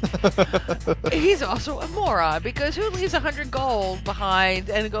 Yeah. He's also a moron, because who leaves 100 gold behind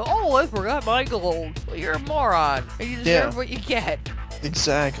and go, oh, I forgot my gold? Well, you're a moron, and you deserve what you get.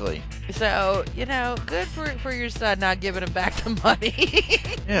 Exactly. So, good for your son not giving him back the money.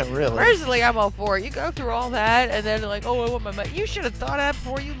 Yeah, really. Personally, I'm all for it. You go through all that, and then like, oh, I want my money. You should have thought of that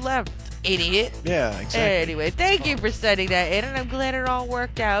before you left, idiot. Yeah, exactly. Anyway, thank you for sending that in, and I'm glad it all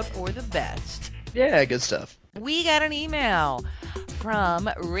worked out for the best. Yeah, good stuff. We got an email from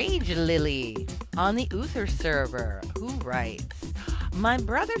Rage Lily on the Uther server, who writes, my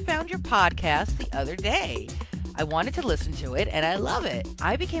brother found your podcast the other day. I wanted to listen to it, and I love it.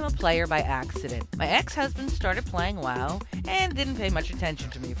 I became a player by accident. My ex-husband started playing WoW and didn't pay much attention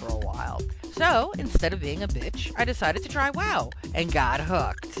to me for a while. So, instead of being a bitch, I decided to try WoW and got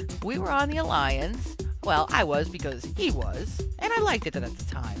hooked. We were on the Alliance. Well, I was because he was, and I liked it at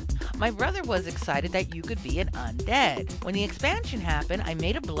the time. My brother was excited that you could be an undead. When the expansion happened, I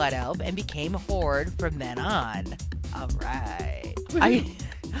made a Blood Elf and became a Horde from then on. Alright.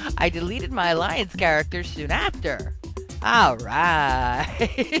 I deleted my Alliance character soon after.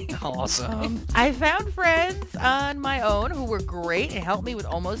 Alright. Awesome. I found friends on my own who were great and helped me with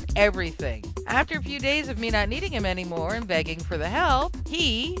almost everything. After a few days of me not needing him anymore and begging for the help,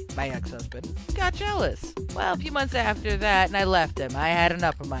 he, my ex-husband, got jealous. Well, a few months after that, and I left him. I had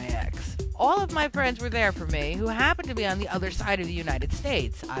enough of my ex. All of my friends were there for me, who happened to be on the other side of the United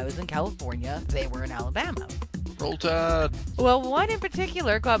States. I was in California, they were in Alabama. Roll Tide. Well, one in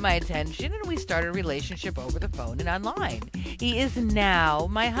particular caught my attention, and we started a relationship over the phone and online. He is now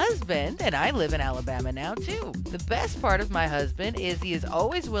my husband, and I live in Alabama now, too. The best part of my husband is he is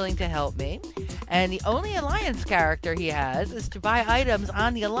always willing to help me, and the only Alliance character he has is to buy items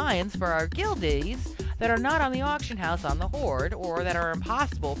on the Alliance for our guildies that are not on the auction house on the Horde, or that are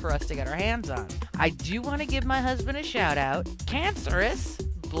impossible for us to get our hands on. I do want to give my husband a shout out. Cancerous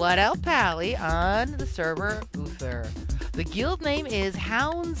Blood Elf Pally on the server Uther. The guild name is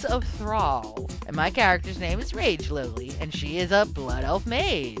Hounds of Thrall, and my character's name is Rage Lily, and she is a Blood Elf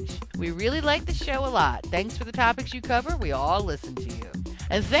Mage. We really like the show a lot. Thanks for the topics you cover. We all listen to you.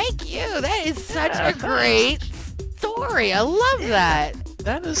 And thank you. That is such a great story. I love that.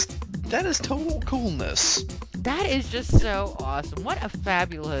 That is total coolness. That is just so awesome. What a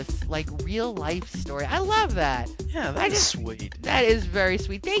fabulous, real life story. I love that. Yeah, that's sweet. That is very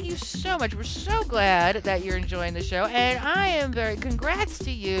sweet. Thank you so much. We're so glad that you're enjoying the show. And I am congrats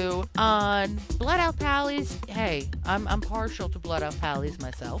to you on Blood Elf Pallies. Hey, I'm partial to Blood Elf Pallies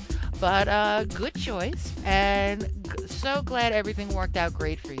myself. But good choice. And so glad everything worked out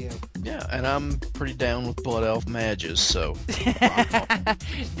great for you. Yeah, and I'm pretty down with Blood Elf Mages, so.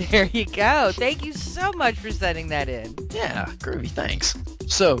 There you go. Thank you so much for sending that in. Yeah, groovy, thanks.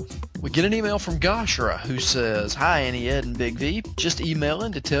 So, we get an email from Goshra who says, hi, Annie, Ed, and Big V. Just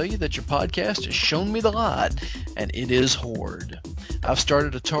emailing to tell you that your podcast has shown me the light, and it is Horde. I've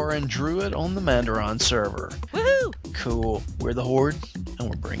started a Tauren Druid on the Mandaron server. Woohoo! Cool. We're the Horde, and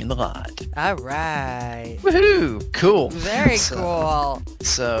we're bringing the light. All right. Woohoo! Cool. Very cool.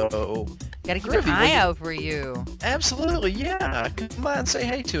 So, gotta keep an eye out for you. Absolutely, yeah. Come by and say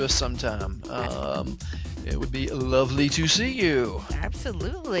hey to us sometime. It would be lovely to see you.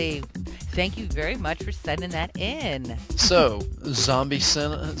 Absolutely. Thank you very much for sending that in. So, Zombie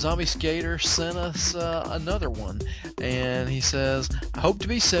Skater sent us another one, and he says, I hope to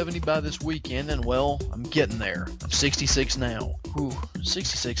be 70 by this weekend, and well, I'm getting there. I'm 66 now. Whew,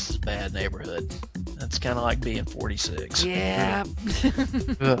 66 is a bad neighborhood. That's kind of like being 46. Yeah.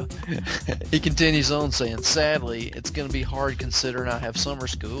 He continues on saying, sadly, it's going to be hard considering I have summer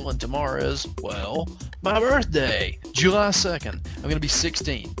school, and tomorrow is, well, my birthday, July 2nd. I'm going to be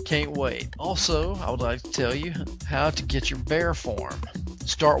 16. Can't wait. Also, I would like to tell you how to get your bear form.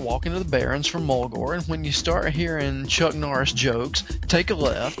 Start walking to the Barrens from Mulgore, and when you start hearing Chuck Norris jokes, take a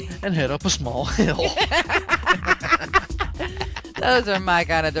left and head up a small hill. Those are my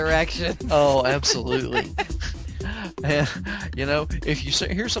kind of directions. Oh, absolutely. And, you know, if you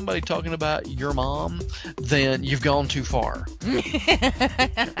hear somebody talking about your mom, then you've gone too far.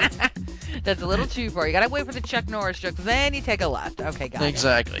 That's a little too far. You gotta wait for the Chuck Norris jokes, then you take a left. Okay, got it.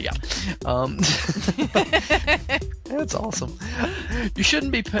 Exactly, yeah. That's awesome. You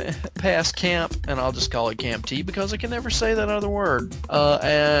shouldn't be past camp, and I'll just call it Camp T because I can never say that other word.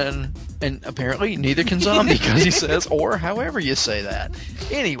 And apparently neither can Zombie because he says, or however you say that.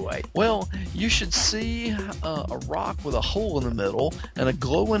 Anyway, well, you should see a rock with a hole in the middle and a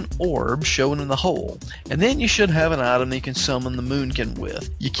glowing orb showing in the hole. And then you should have an item that you can summon the Moonkin with.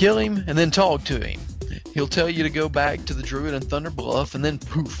 You kill him and then talk to him. He'll tell you to go back to the druid in Thunder Bluff and then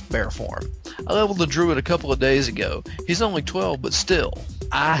poof, bear form. I leveled the druid a couple of days ago. He's only 12, but still.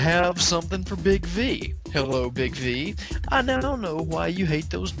 I have something for Big V. Hello, Big V. I now know why you hate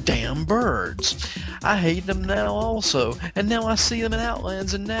those damn birds. I hate them now also, and now I see them in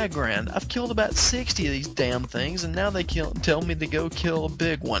Outlands and Nagran. I've killed about 60 of these damn things, and now they tell me to go kill a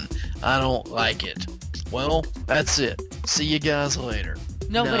big one. I don't like it. Well, that's it. See you guys later.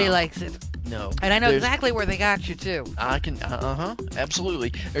 Nobody likes it. No. And I know exactly where they got you, too. I can,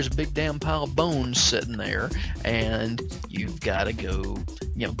 absolutely. There's a big damn pile of bones sitting there, and you've got to go,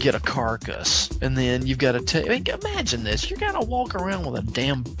 get a carcass. And then you've got to imagine this. You're going to walk around with a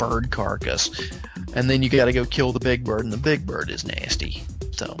damn bird carcass, and then you got to go kill the big bird, and the big bird is nasty.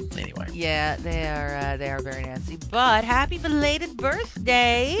 So, anyway. Yeah, they are very nasty. But happy belated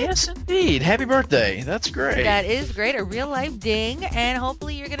birthday. Yes, indeed. Happy birthday. That's great. That is great. A real life ding. And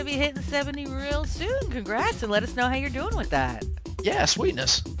hopefully you're going to be hitting 70 real soon. Congrats, and let us know how you're doing with that. Yeah,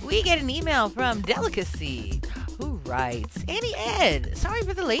 sweetness. We get an email from Delicacy, who writes, Annie Ed, sorry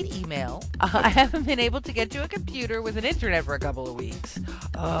for the late email. I haven't been able to get to a computer with an internet for a couple of weeks.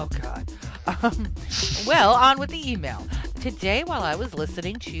 Oh, God. Well, on with the email. Today, while I was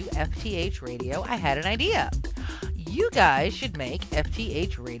listening to FTH Radio, I had an idea. You guys should make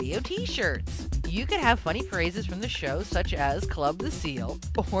FTH Radio t-shirts. You could have funny phrases from the show, such as Club the Seal,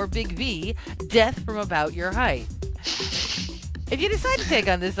 or Big V, Death from About Your Height. If you decide to take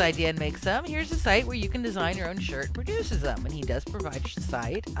on this idea and make some, here's a site where you can design your own shirt and produces them. And he does provide the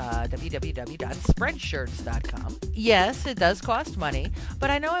site, www.spreadshirts.com. Yes, it does cost money, but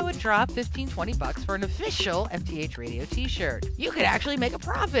I know I would drop $15-20 for an official FTH Radio t-shirt. You could actually make a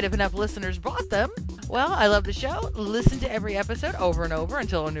profit if enough listeners bought them. Well, I love the show. Listen to every episode over and over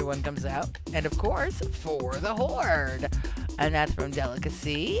until a new one comes out. And of course, for the Horde. And that's from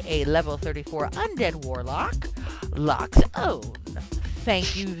Delicacy, a level 34 undead warlock, Locke's own.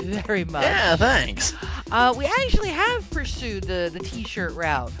 Thank you very much. Yeah, thanks. We actually have pursued the t-shirt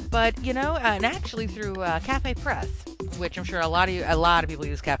route, but and actually through Cafe Press, which I'm sure a lot of people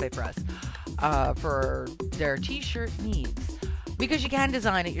use Cafe Press for their t-shirt needs, because you can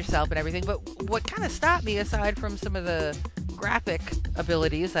design it yourself and everything. But what kind of stopped me, aside from some of the graphic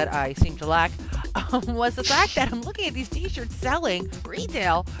abilities that I seem to lack, was the fact that I'm looking at these t-shirts selling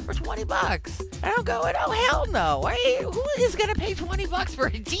retail for $20. And I'm going, oh, hell no. Who is going to pay $20 for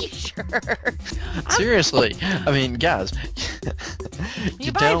a t-shirt? Seriously. I mean, guys,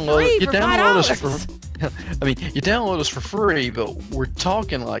 you download us for you download us for free, but we're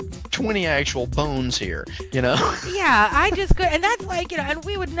talking like 20 actual bones here, Yeah, I just could, and that's like, and I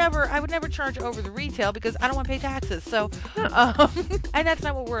would never charge over the retail because I don't want to pay taxes. So, and that's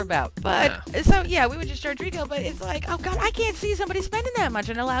not what we're about. But so yeah, we would just charge retail, but it's like, oh God, I can't see somebody spending that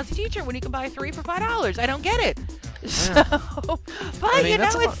much on a lousy t-shirt when you can buy 3 for $5. I don't get it. So, but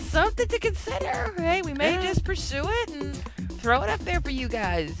it's something to consider. Hey, we may just pursue it and throw it up there for you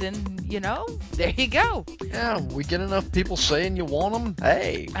guys, and there you go. Yeah, we get enough people saying you want them.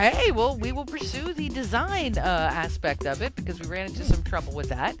 Hey, well, we will pursue the design aspect of it because we ran into some trouble with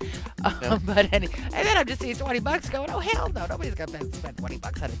that. But and then I'm just seeing $20 going, oh hell no, nobody's gonna spend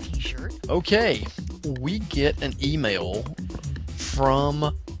 $20 on a t-shirt. Okay, we get an email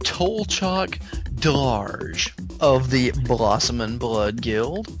from Tolchok Delarge. of the Blossom and Blood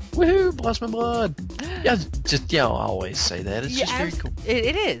Guild. Woohoo, Blossom and Blood! Yeah, just, I always say that. It's just very cool.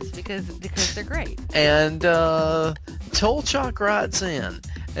 It is, because they're great. And Tolchok writes in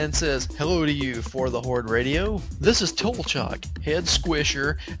and says, "Hello to you for the Horde Radio. This is Tolchok, head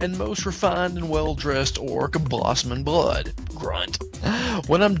squisher and most refined and well-dressed orc of Blossom and Blood. Grunt.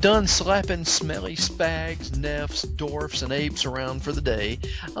 When I'm done slapping smelly spags, nefs, dwarfs, and apes around for the day,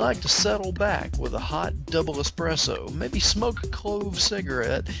 I like to settle back with a hot double espresso, maybe smoke a clove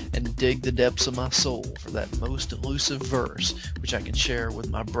cigarette, and dig the depths of my soul for that most elusive verse, which I can share with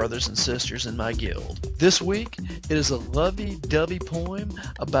my brothers and sisters in my guild. This week, it is a lovey-dovey poem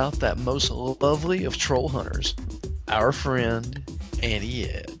about that most lovely of troll hunters, our friend Auntie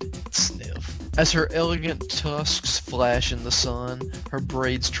Ed, Sniff. As her elegant tusks flash in the sun, her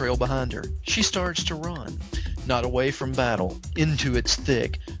braids trail behind her. She starts to run, not away from battle, into its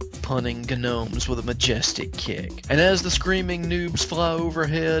thick, punning gnomes with a majestic kick. And as the screaming noobs fly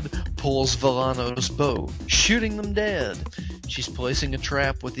overhead, pulls Villano's bow, shooting them dead. She's placing a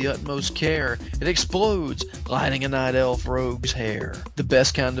trap with the utmost care. It explodes, lighting a night elf rogue's hair. The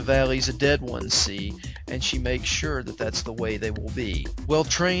best kind of valleys a dead ones see, and she makes sure that that's the way they will be. Well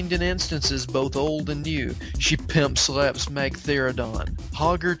trained in instances both old and new, she pimp slaps Magtheridon.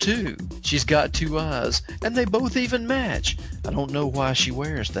 Hogger too. She's got 2 eyes, and they both even match. I don't know why she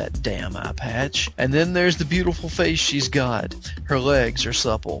wears that damn eye patch. And then there's the beautiful face she's got. Her legs are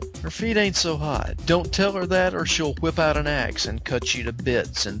supple. Her feet ain't so hot. Don't tell her that or she'll whip out an axe and cut you to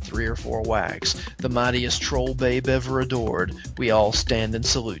bits in 3 or 4 whacks. The mightiest troll babe ever adored. We all stand and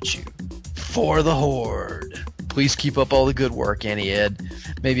salute you. For the Horde. Please keep up all the good work, Auntie Ed.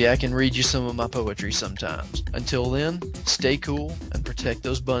 Maybe I can read you some of my poetry sometimes. Until then, stay cool and protect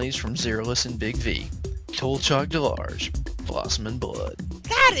those bunnies from Zerless and Big V. Tolchok Delarge, Blossom and Blood."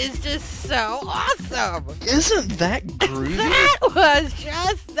 That is just so awesome. Isn't that groovy?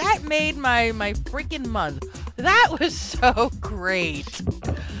 That made my freaking month. That was so great.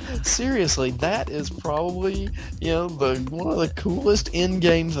 Seriously, that is probably, one of the coolest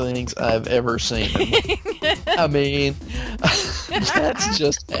in-game things I've ever seen. I mean, that's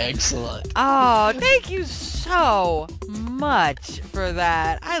just excellent. Oh, thank you so much for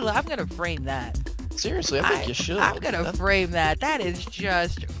that. I'm going to frame that. Seriously, I think you should. I'm going to frame that. That is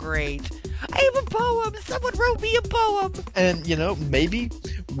just great. I have a poem. Someone wrote me a poem. And, maybe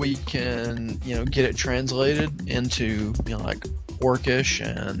we can, get it translated into, like, Orcish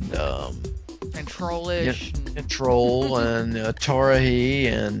and Trollish. And Troll and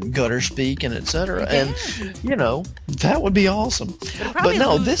Tarahi and Gutter Speak and etc. Yeah. And, that would be awesome. But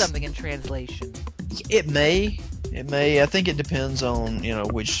no, lose something in translation. It may. I think it depends on,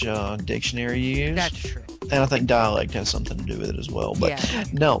 which dictionary you use. That's true. And I think dialect has something to do with it as well. But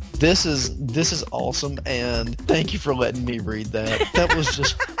no, this is awesome, and thank you for letting me read that. That was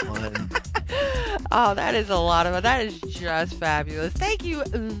just fun. Oh, that is a lot of it. That is just fabulous. Thank you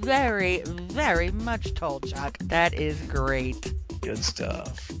very, very much, Tolchok. That is great. Good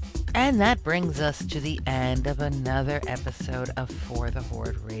stuff. And that brings us to the end of another episode of For the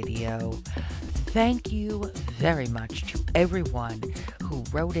Horde Radio. Thank you very much to everyone who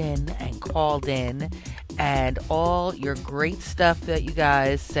wrote in and called in, and all your great stuff that you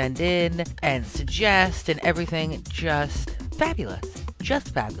guys send in and suggest and everything. Just fabulous.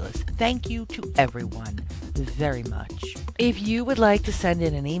 Just fabulous. Thank you to everyone very much. If you would like to send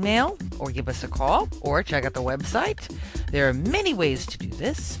in an email or give us a call or check out the website, there are many ways to do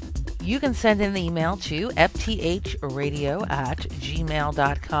this. You can send an email to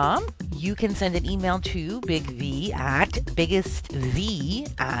fthradio@gmail.com. You can send an email to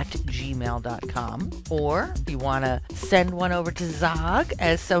bigv@biggestv@gmail.com. Or if you want to send one over to Zog,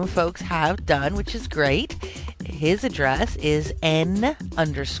 as some folks have done, which is great, his address is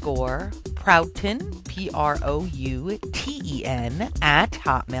n_Proughton, Prouten,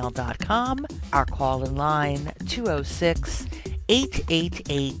 @hotmail.com. Our call-in line,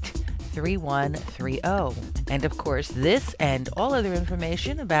 206-888-3130. And of course, this and all other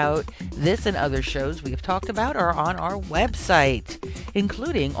information about this and other shows we have talked about are on our website,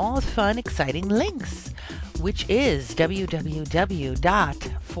 including all the fun, exciting links, which is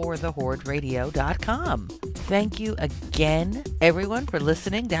www.forthehorderadio.com. Thank you again, everyone, for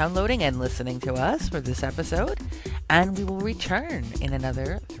listening, downloading, and listening to us for this episode. And we will return in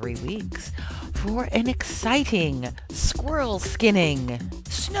another 3 weeks for an exciting squirrel skinning,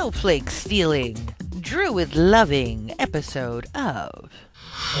 snowflake stealing, druid loving episode of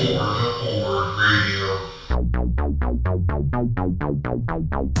For the Horde Radio.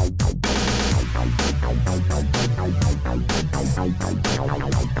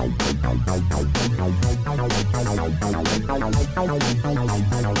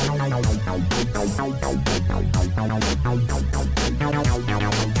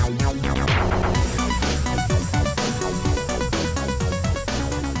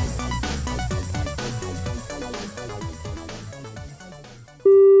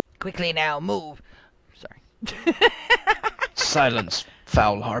 Quickly now, move. Sorry. Silence,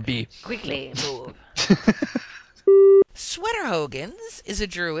 foul harpy. Quickly, move. Sweater Hogan's is a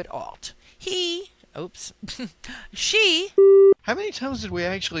druid alt. She... How many times did we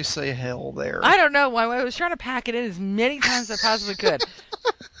actually say hell there? I don't know. I was trying to pack it in as many times as I possibly could.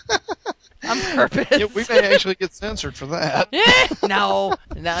 On purpose. Yeah, we may actually get censored for that. No,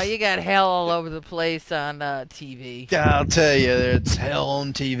 you got hell all over the place on TV. I'll tell you, it's hell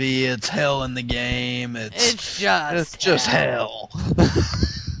on TV. It's hell in the game. It's just hell.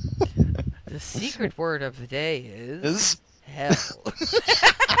 The secret word of the day is hell.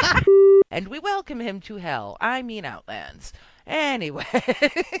 And we welcome him to hell. I mean Outlands. Anyway.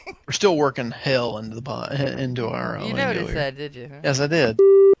 We're still working hell into our You noticed that, did you? Yes, I did.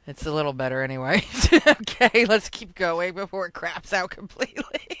 It's a little better anyway. Okay, let's keep going before it craps out completely.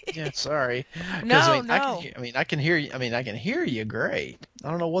 Yeah, sorry. No. I can hear you. I can hear you great. I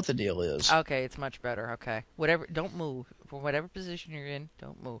don't know what the deal is. Okay, it's much better. Okay, don't move. For whatever position you're in,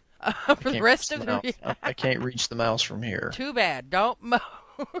 don't move. For the rest of the I can't reach the mouse from here. Too bad. Don't move.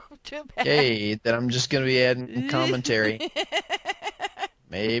 Too bad. Okay, then I'm just gonna be adding commentary.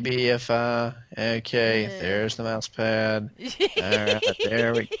 Maybe if okay, there's the mouse pad. Alright,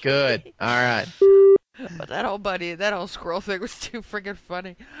 there we good. Alright. But that old squirrel thing was too freaking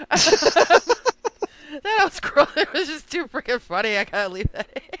funny. That old squirrel thing was just too freaking funny. I gotta leave that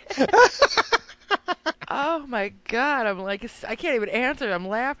in. Oh my god, I'm like, I can't even answer. I'm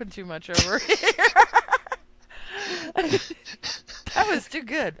laughing too much over here. That was too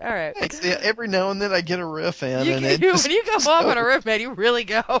good. All right. Yeah, every now and then I get a riff in. When you go off on a riff, man, you really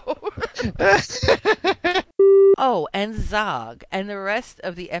go. Oh, and Zog and the rest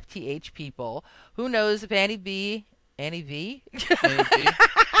of the FTH people. Who knows if Annie V?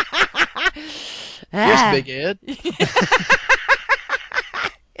 Yes, Big Ed.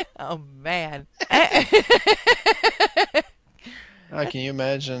 Oh, man. Can you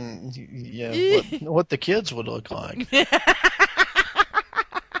imagine what the kids would look like?